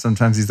 how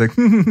sometimes he's like,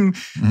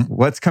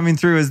 what's coming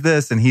through is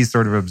this. And he's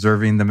sort of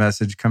observing the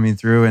message coming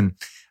through. And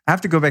I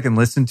have to go back and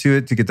listen to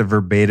it to get the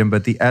verbatim.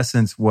 But the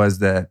essence was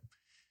that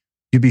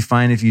you'd be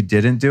fine if you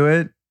didn't do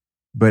it.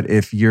 But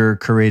if you're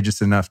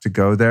courageous enough to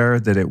go there,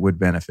 that it would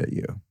benefit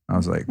you. I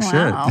was like,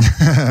 wow.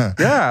 Shit.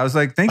 Yeah, I was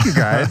like, thank you,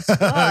 guys.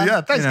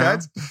 Yeah, thanks,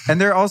 guys.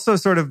 And they're also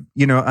sort of,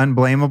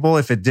 unblameable.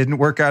 If it didn't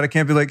work out, it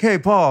can't be like, hey,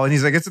 Paul. And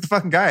he's like, it's the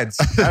fucking guides.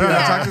 I don't know,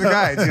 talk to the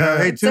guides.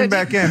 Hey, tune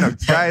back in.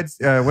 Guides,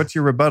 what's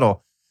your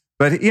rebuttal?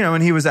 But,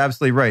 and he was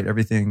absolutely right.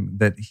 Everything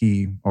that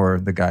he or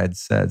the guides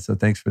said. So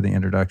thanks for the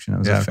introduction. It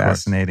was a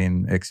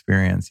fascinating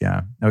experience.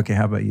 Yeah. Okay,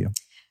 how about you?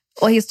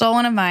 Well, he stole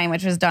one of mine,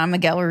 which was Don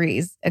Miguel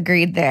Ruiz.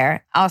 Agreed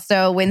there.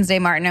 Also, Wednesday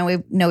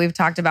Martin, we've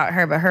talked about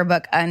her, but her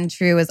book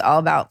Untrue is all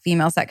about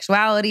female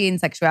sexuality and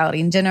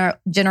sexuality in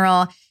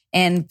general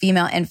and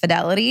female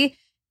infidelity.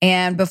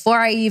 And before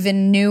I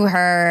even knew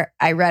her,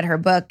 I read her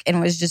book and it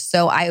was just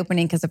so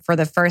eye-opening because for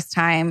the first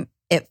time,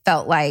 it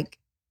felt like,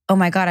 oh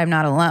my God, I'm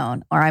not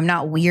alone, or I'm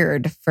not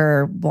weird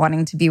for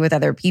wanting to be with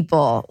other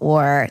people,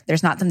 or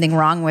there's not something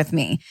wrong with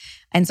me.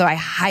 And so I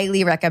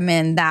highly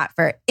recommend that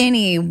for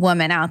any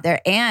woman out there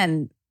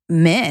and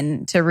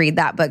men to read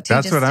that book too,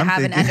 That's just what to I'm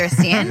have thinking. an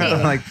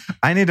understanding. Like,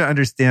 I need to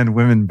understand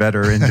women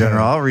better in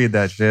general. I'll read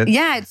that shit.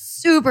 Yeah, it's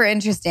super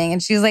interesting.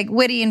 And she's like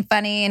witty and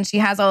funny, and she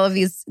has all of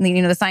these,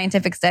 the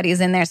scientific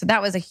studies in there. So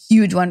that was a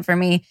huge one for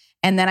me.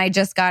 And then I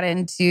just got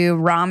into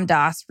Ram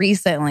Dass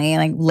recently,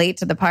 like late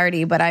to the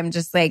party, but I'm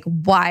just like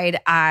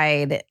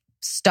wide-eyed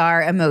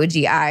star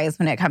emoji eyes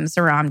when it comes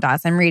to Ram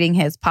Dass. I'm reading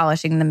his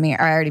Polishing the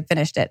Mirror. I already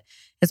finished it.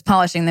 His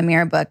Polishing the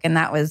Mirror book. And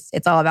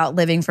it's all about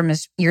living from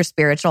your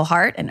spiritual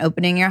heart and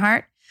opening your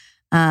heart,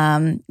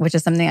 which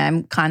is something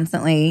I'm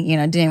constantly,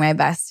 doing my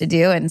best to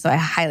do. And so I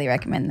highly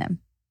recommend them.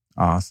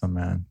 Awesome,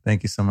 man.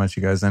 Thank you so much,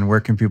 you guys. And where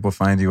can people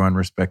find you on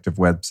respective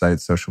websites,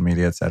 social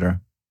media,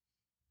 etc.?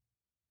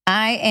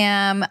 I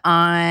am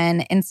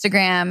on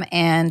Instagram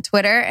and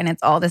Twitter, and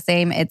it's all the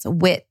same. It's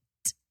Whit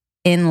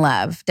in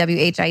Love,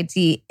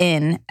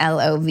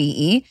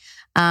 WHITNLOVE.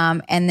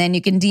 And then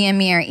you can DM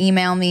me or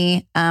email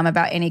me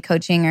about any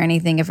coaching or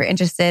anything if you're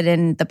interested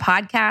in the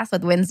podcast.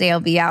 With Wednesday, will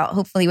be out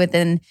hopefully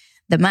within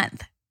the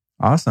month.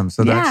 Awesome.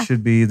 So that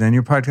should be, then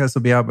your podcast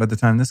will be out by the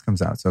time this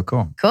comes out. So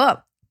cool.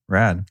 Cool.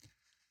 Rad.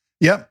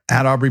 Yep.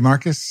 At Aubrey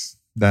Marcus.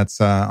 That's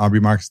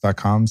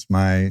aubreymarcus.com is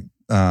my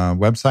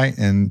website.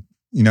 And,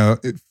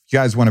 if you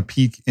guys want to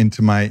peek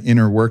into my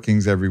inner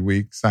workings every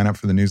week, sign up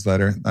for the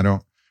newsletter. I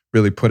don't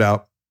really put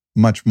out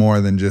much more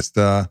than just,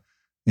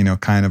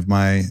 kind of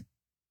my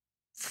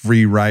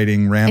free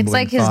writing, rambling. It's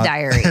like his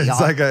diary.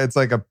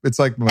 It's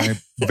like my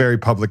very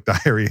public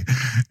diary.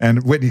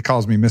 And Whitney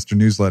calls me Mr.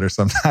 Newsletter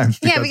sometimes.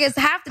 Because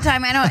half the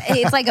time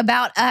it's like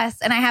about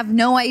us and I have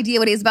no idea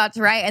what he's about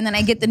to write. And then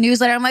I get the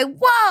newsletter. I'm like,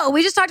 whoa,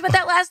 we just talked about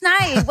that last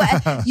night.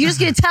 What? You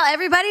just going to tell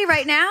everybody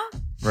right now?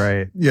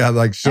 Right. Yeah.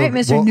 Like all right,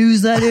 Mr.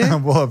 Newsletter.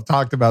 We'll have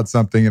talked about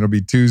something. It'll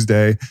be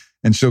Tuesday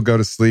and she'll go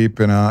to sleep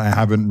and I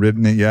haven't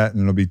written it yet. And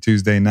it'll be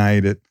Tuesday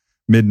night at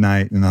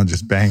midnight and I'll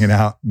just bang it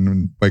out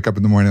and wake up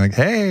in the morning like,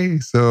 hey,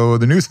 so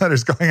the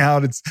newsletter's going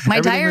out. It's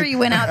my diary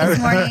went out this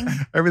morning.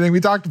 Everything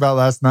we talked about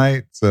last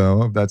night.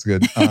 So that's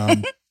good.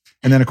 And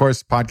then of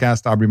course,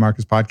 podcast, Aubrey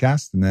Marcus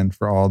Podcast. And then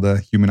for all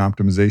the human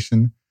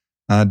optimization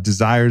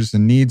desires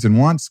and needs and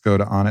wants, go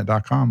to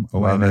onit.com.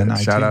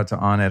 Shout out to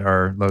Onit,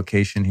 our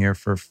location here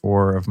for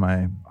 4 of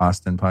my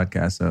Austin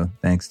podcasts. So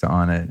thanks to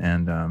Onit.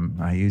 And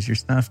I use your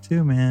stuff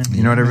too, man.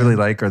 You know what I really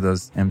like are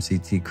those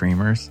MCT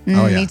creamers.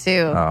 Me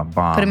too.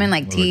 Bomb. Put them in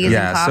like teas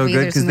and coffees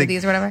or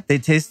smoothies or whatever. They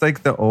taste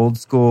like the old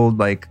school,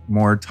 like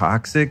more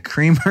toxic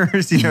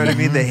creamers. You know what I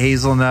mean? The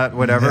hazelnut,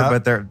 whatever.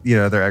 But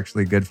they're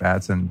actually good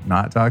fats and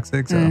not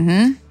toxic. So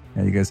yeah,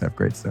 you guys have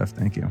great stuff.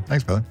 Thank you.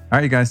 Thanks, brother. All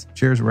right, you guys.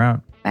 Cheers. We're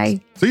out.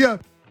 Bye. See ya.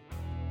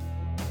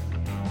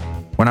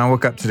 When I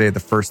woke up today,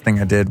 the first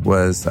thing I did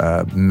was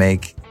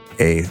make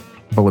a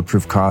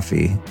bulletproof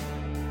coffee.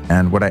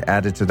 And what I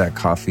added to that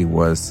coffee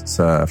was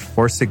 4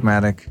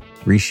 Sigmatic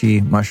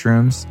reishi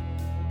mushrooms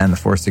and the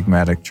 4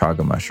 Sigmatic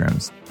chaga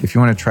mushrooms. If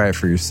you want to try it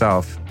for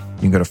yourself,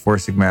 you can go to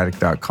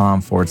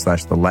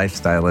 4sigmatic.com/the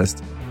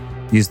lifestylist.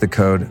 Use the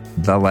code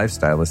the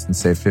lifestylist and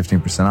save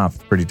 15% off.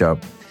 It's pretty dope.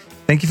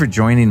 Thank you for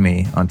joining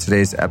me on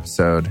today's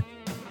episode.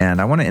 And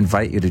I want to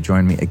invite you to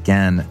join me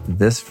again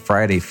this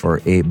Friday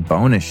for a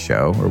bonus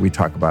show where we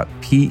talk about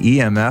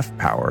PEMF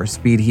power,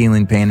 speed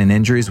healing pain and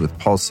injuries with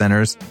Pulse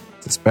Centers.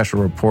 It's a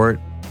special report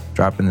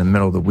dropping in the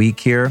middle of the week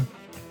here.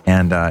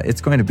 And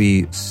it's going to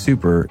be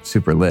super,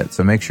 super lit.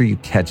 So make sure you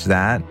catch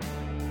that.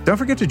 Don't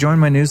forget to join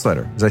my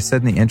newsletter. As I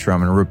said in the intro, I'm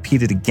going to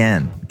repeat it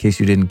again in case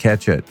you didn't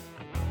catch it.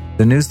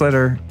 The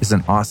newsletter is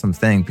an awesome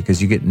thing because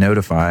you get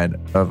notified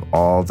of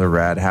all the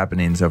rad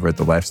happenings over at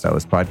the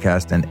Lifestylist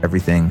podcast and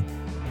everything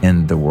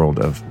in the world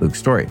of Luke's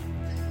story.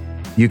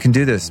 You can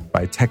do this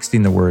by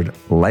texting the word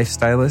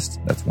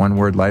lifestylist, that's one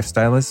word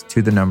lifestylist,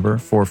 to the number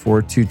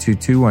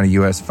 44222 on a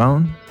US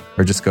phone,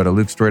 or just go to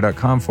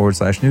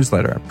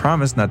lukestory.com/newsletter. I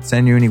promise not to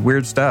send you any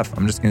weird stuff.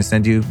 I'm just going to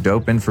send you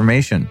dope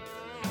information.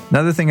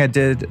 Another thing I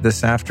did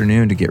this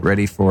afternoon to get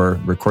ready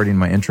for recording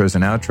my intros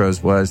and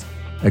outros was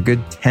a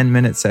good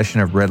 10-minute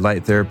session of red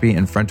light therapy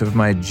in front of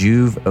my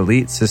Juve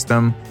Elite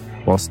system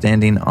while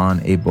standing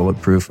on a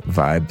bulletproof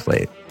vibe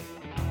plate.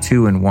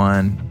 2 in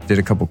 1, did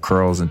a couple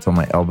curls until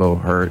my elbow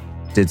hurt,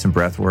 did some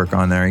breath work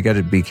on there. You got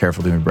to be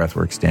careful doing breath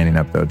work standing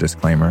up though,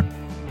 disclaimer.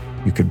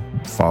 You could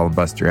fall,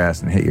 bust your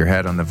ass, and hit your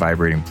head on the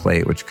vibrating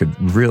plate, which could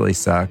really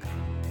suck.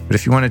 But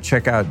if you want to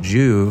check out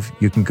Juve,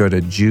 you can go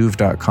to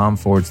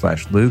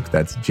juve.com/Luke.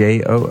 That's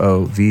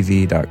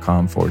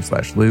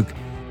JOOVV.com/Luke.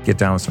 Get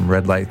down with some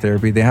red light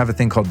therapy. They have a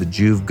thing called the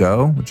Juve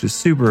Go, which is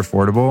super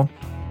affordable.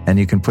 and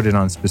you can put it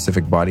on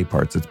specific body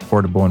parts. It's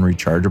portable and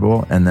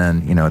rechargeable. And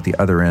then, at the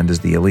other end is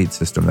the Elite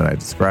system that I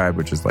described,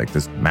 which is like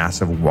this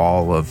massive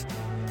wall of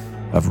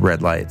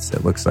red lights.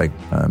 It looks like,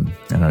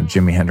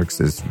 Jimi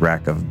Hendrix's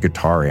rack of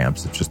guitar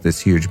amps. It's just this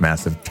huge,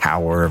 massive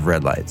tower of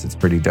red lights. It's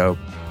pretty dope.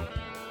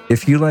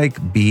 If you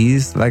like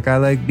bees, like I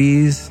like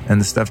bees, and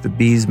the stuff that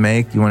bees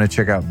make, you want to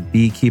check out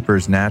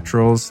Beekeepers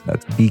Naturals.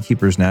 That's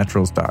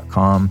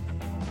beekeepersnaturals.com.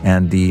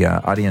 And the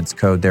audience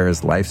code there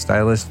is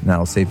Lifestylist, and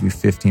that'll save you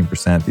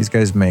 15%. These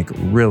guys make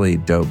really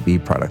dope bee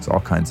products,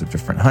 all kinds of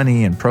different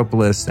honey and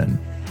propolis and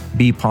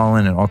bee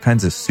pollen and all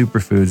kinds of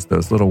superfoods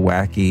those little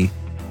wacky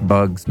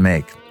bugs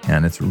make.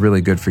 And it's really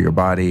good for your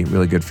body,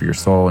 really good for your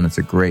soul, and it's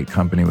a great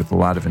company with a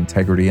lot of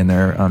integrity in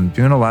there,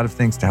 doing a lot of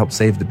things to help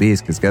save the bees,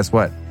 because guess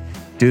what?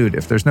 Dude,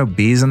 if there's no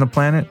bees on the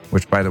planet,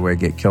 which by the way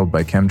get killed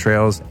by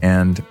chemtrails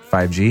and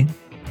 5G,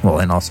 well,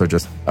 and also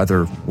just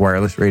other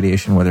wireless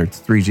radiation, whether it's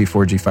 3G,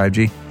 4G,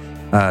 5G,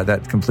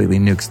 that completely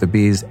nukes the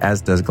bees,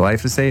 as does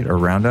glyphosate or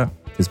Roundup,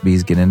 because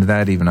bees get into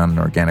that even on an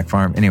organic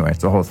farm. Anyway, it's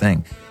the whole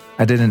thing.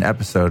 I did an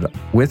episode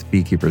with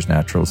Beekeepers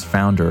Naturals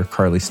founder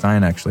Carly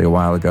Stein actually a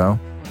while ago.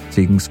 So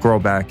you can scroll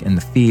back in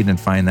the feed and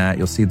find that.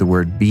 You'll see the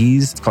word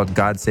bees. It's called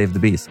God Save the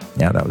Bees.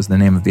 Yeah, that was the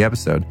name of the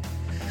episode.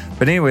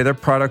 But anyway, their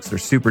products are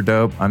super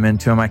dope. I'm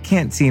into them. I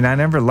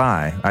never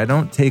lie. I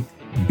don't take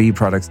bee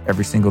products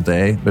every single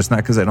day, but it's not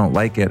because I don't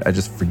like it. I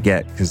just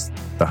forget because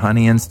the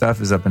honey and stuff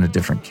is up in a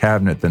different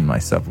cabinet than my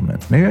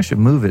supplements. Maybe I should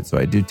move it so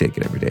I do take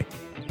it every day.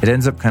 It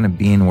ends up kind of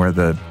being where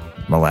the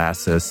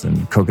molasses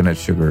and coconut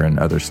sugar and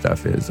other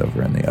stuff is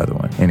over in the other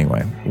one.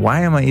 Anyway,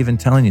 why am I even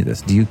telling you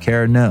this? Do you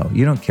care? No,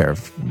 you don't care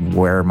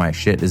where my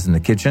shit is in the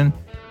kitchen.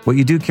 What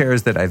you do care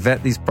is that I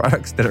vet these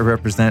products that I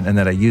represent and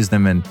that I use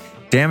them, and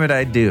damn it,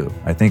 I do.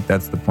 I think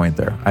that's the point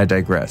there. I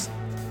digress.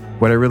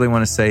 What I really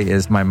want to say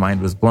is my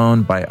mind was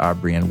blown by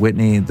Aubrey and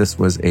Whitney. This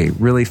was a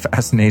really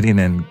fascinating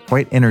and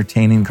quite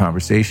entertaining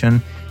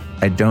conversation.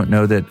 I don't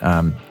know that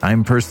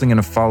I'm personally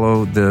going to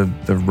follow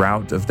the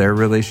route of their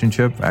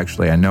relationship.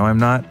 Actually, I know I'm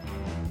not,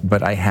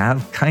 but I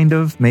have kind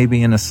of,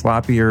 maybe in a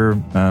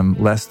sloppier,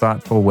 less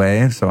thoughtful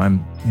way. So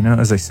I'm,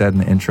 as I said in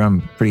the intro,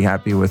 I'm pretty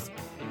happy with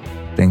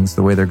things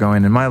the way they're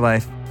going in my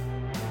life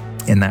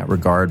in that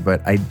regard.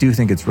 But I do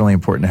think it's really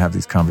important to have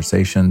these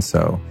conversations.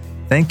 So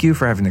thank you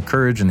for having the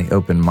courage and the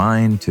open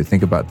mind to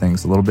think about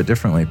things a little bit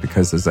differently,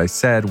 because as I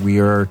said, we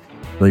are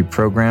really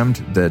programmed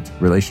that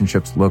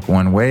relationships look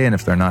one way, and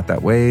if they're not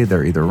that way,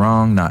 they're either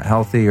wrong, not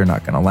healthy, or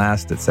not going to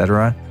last,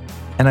 etc.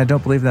 And I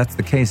don't believe that's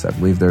the case. I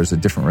believe there's a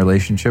different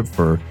relationship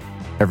for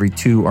every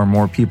two or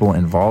more people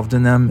involved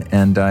in them.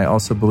 And I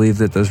also believe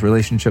that those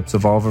relationships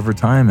evolve over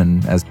time,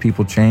 and as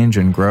people change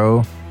and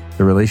grow,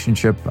 the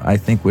relationship, I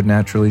think, would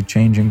naturally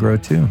change and grow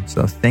too.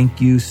 So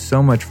thank you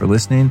so much for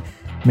listening.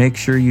 Make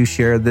sure you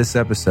share this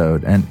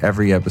episode and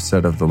every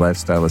episode of the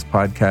Lifestylist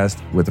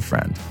podcast with a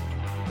friend.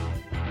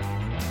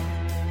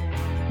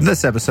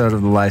 This episode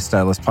of the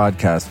Lifestylist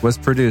podcast was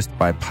produced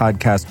by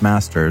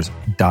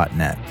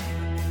podcastmasters.net.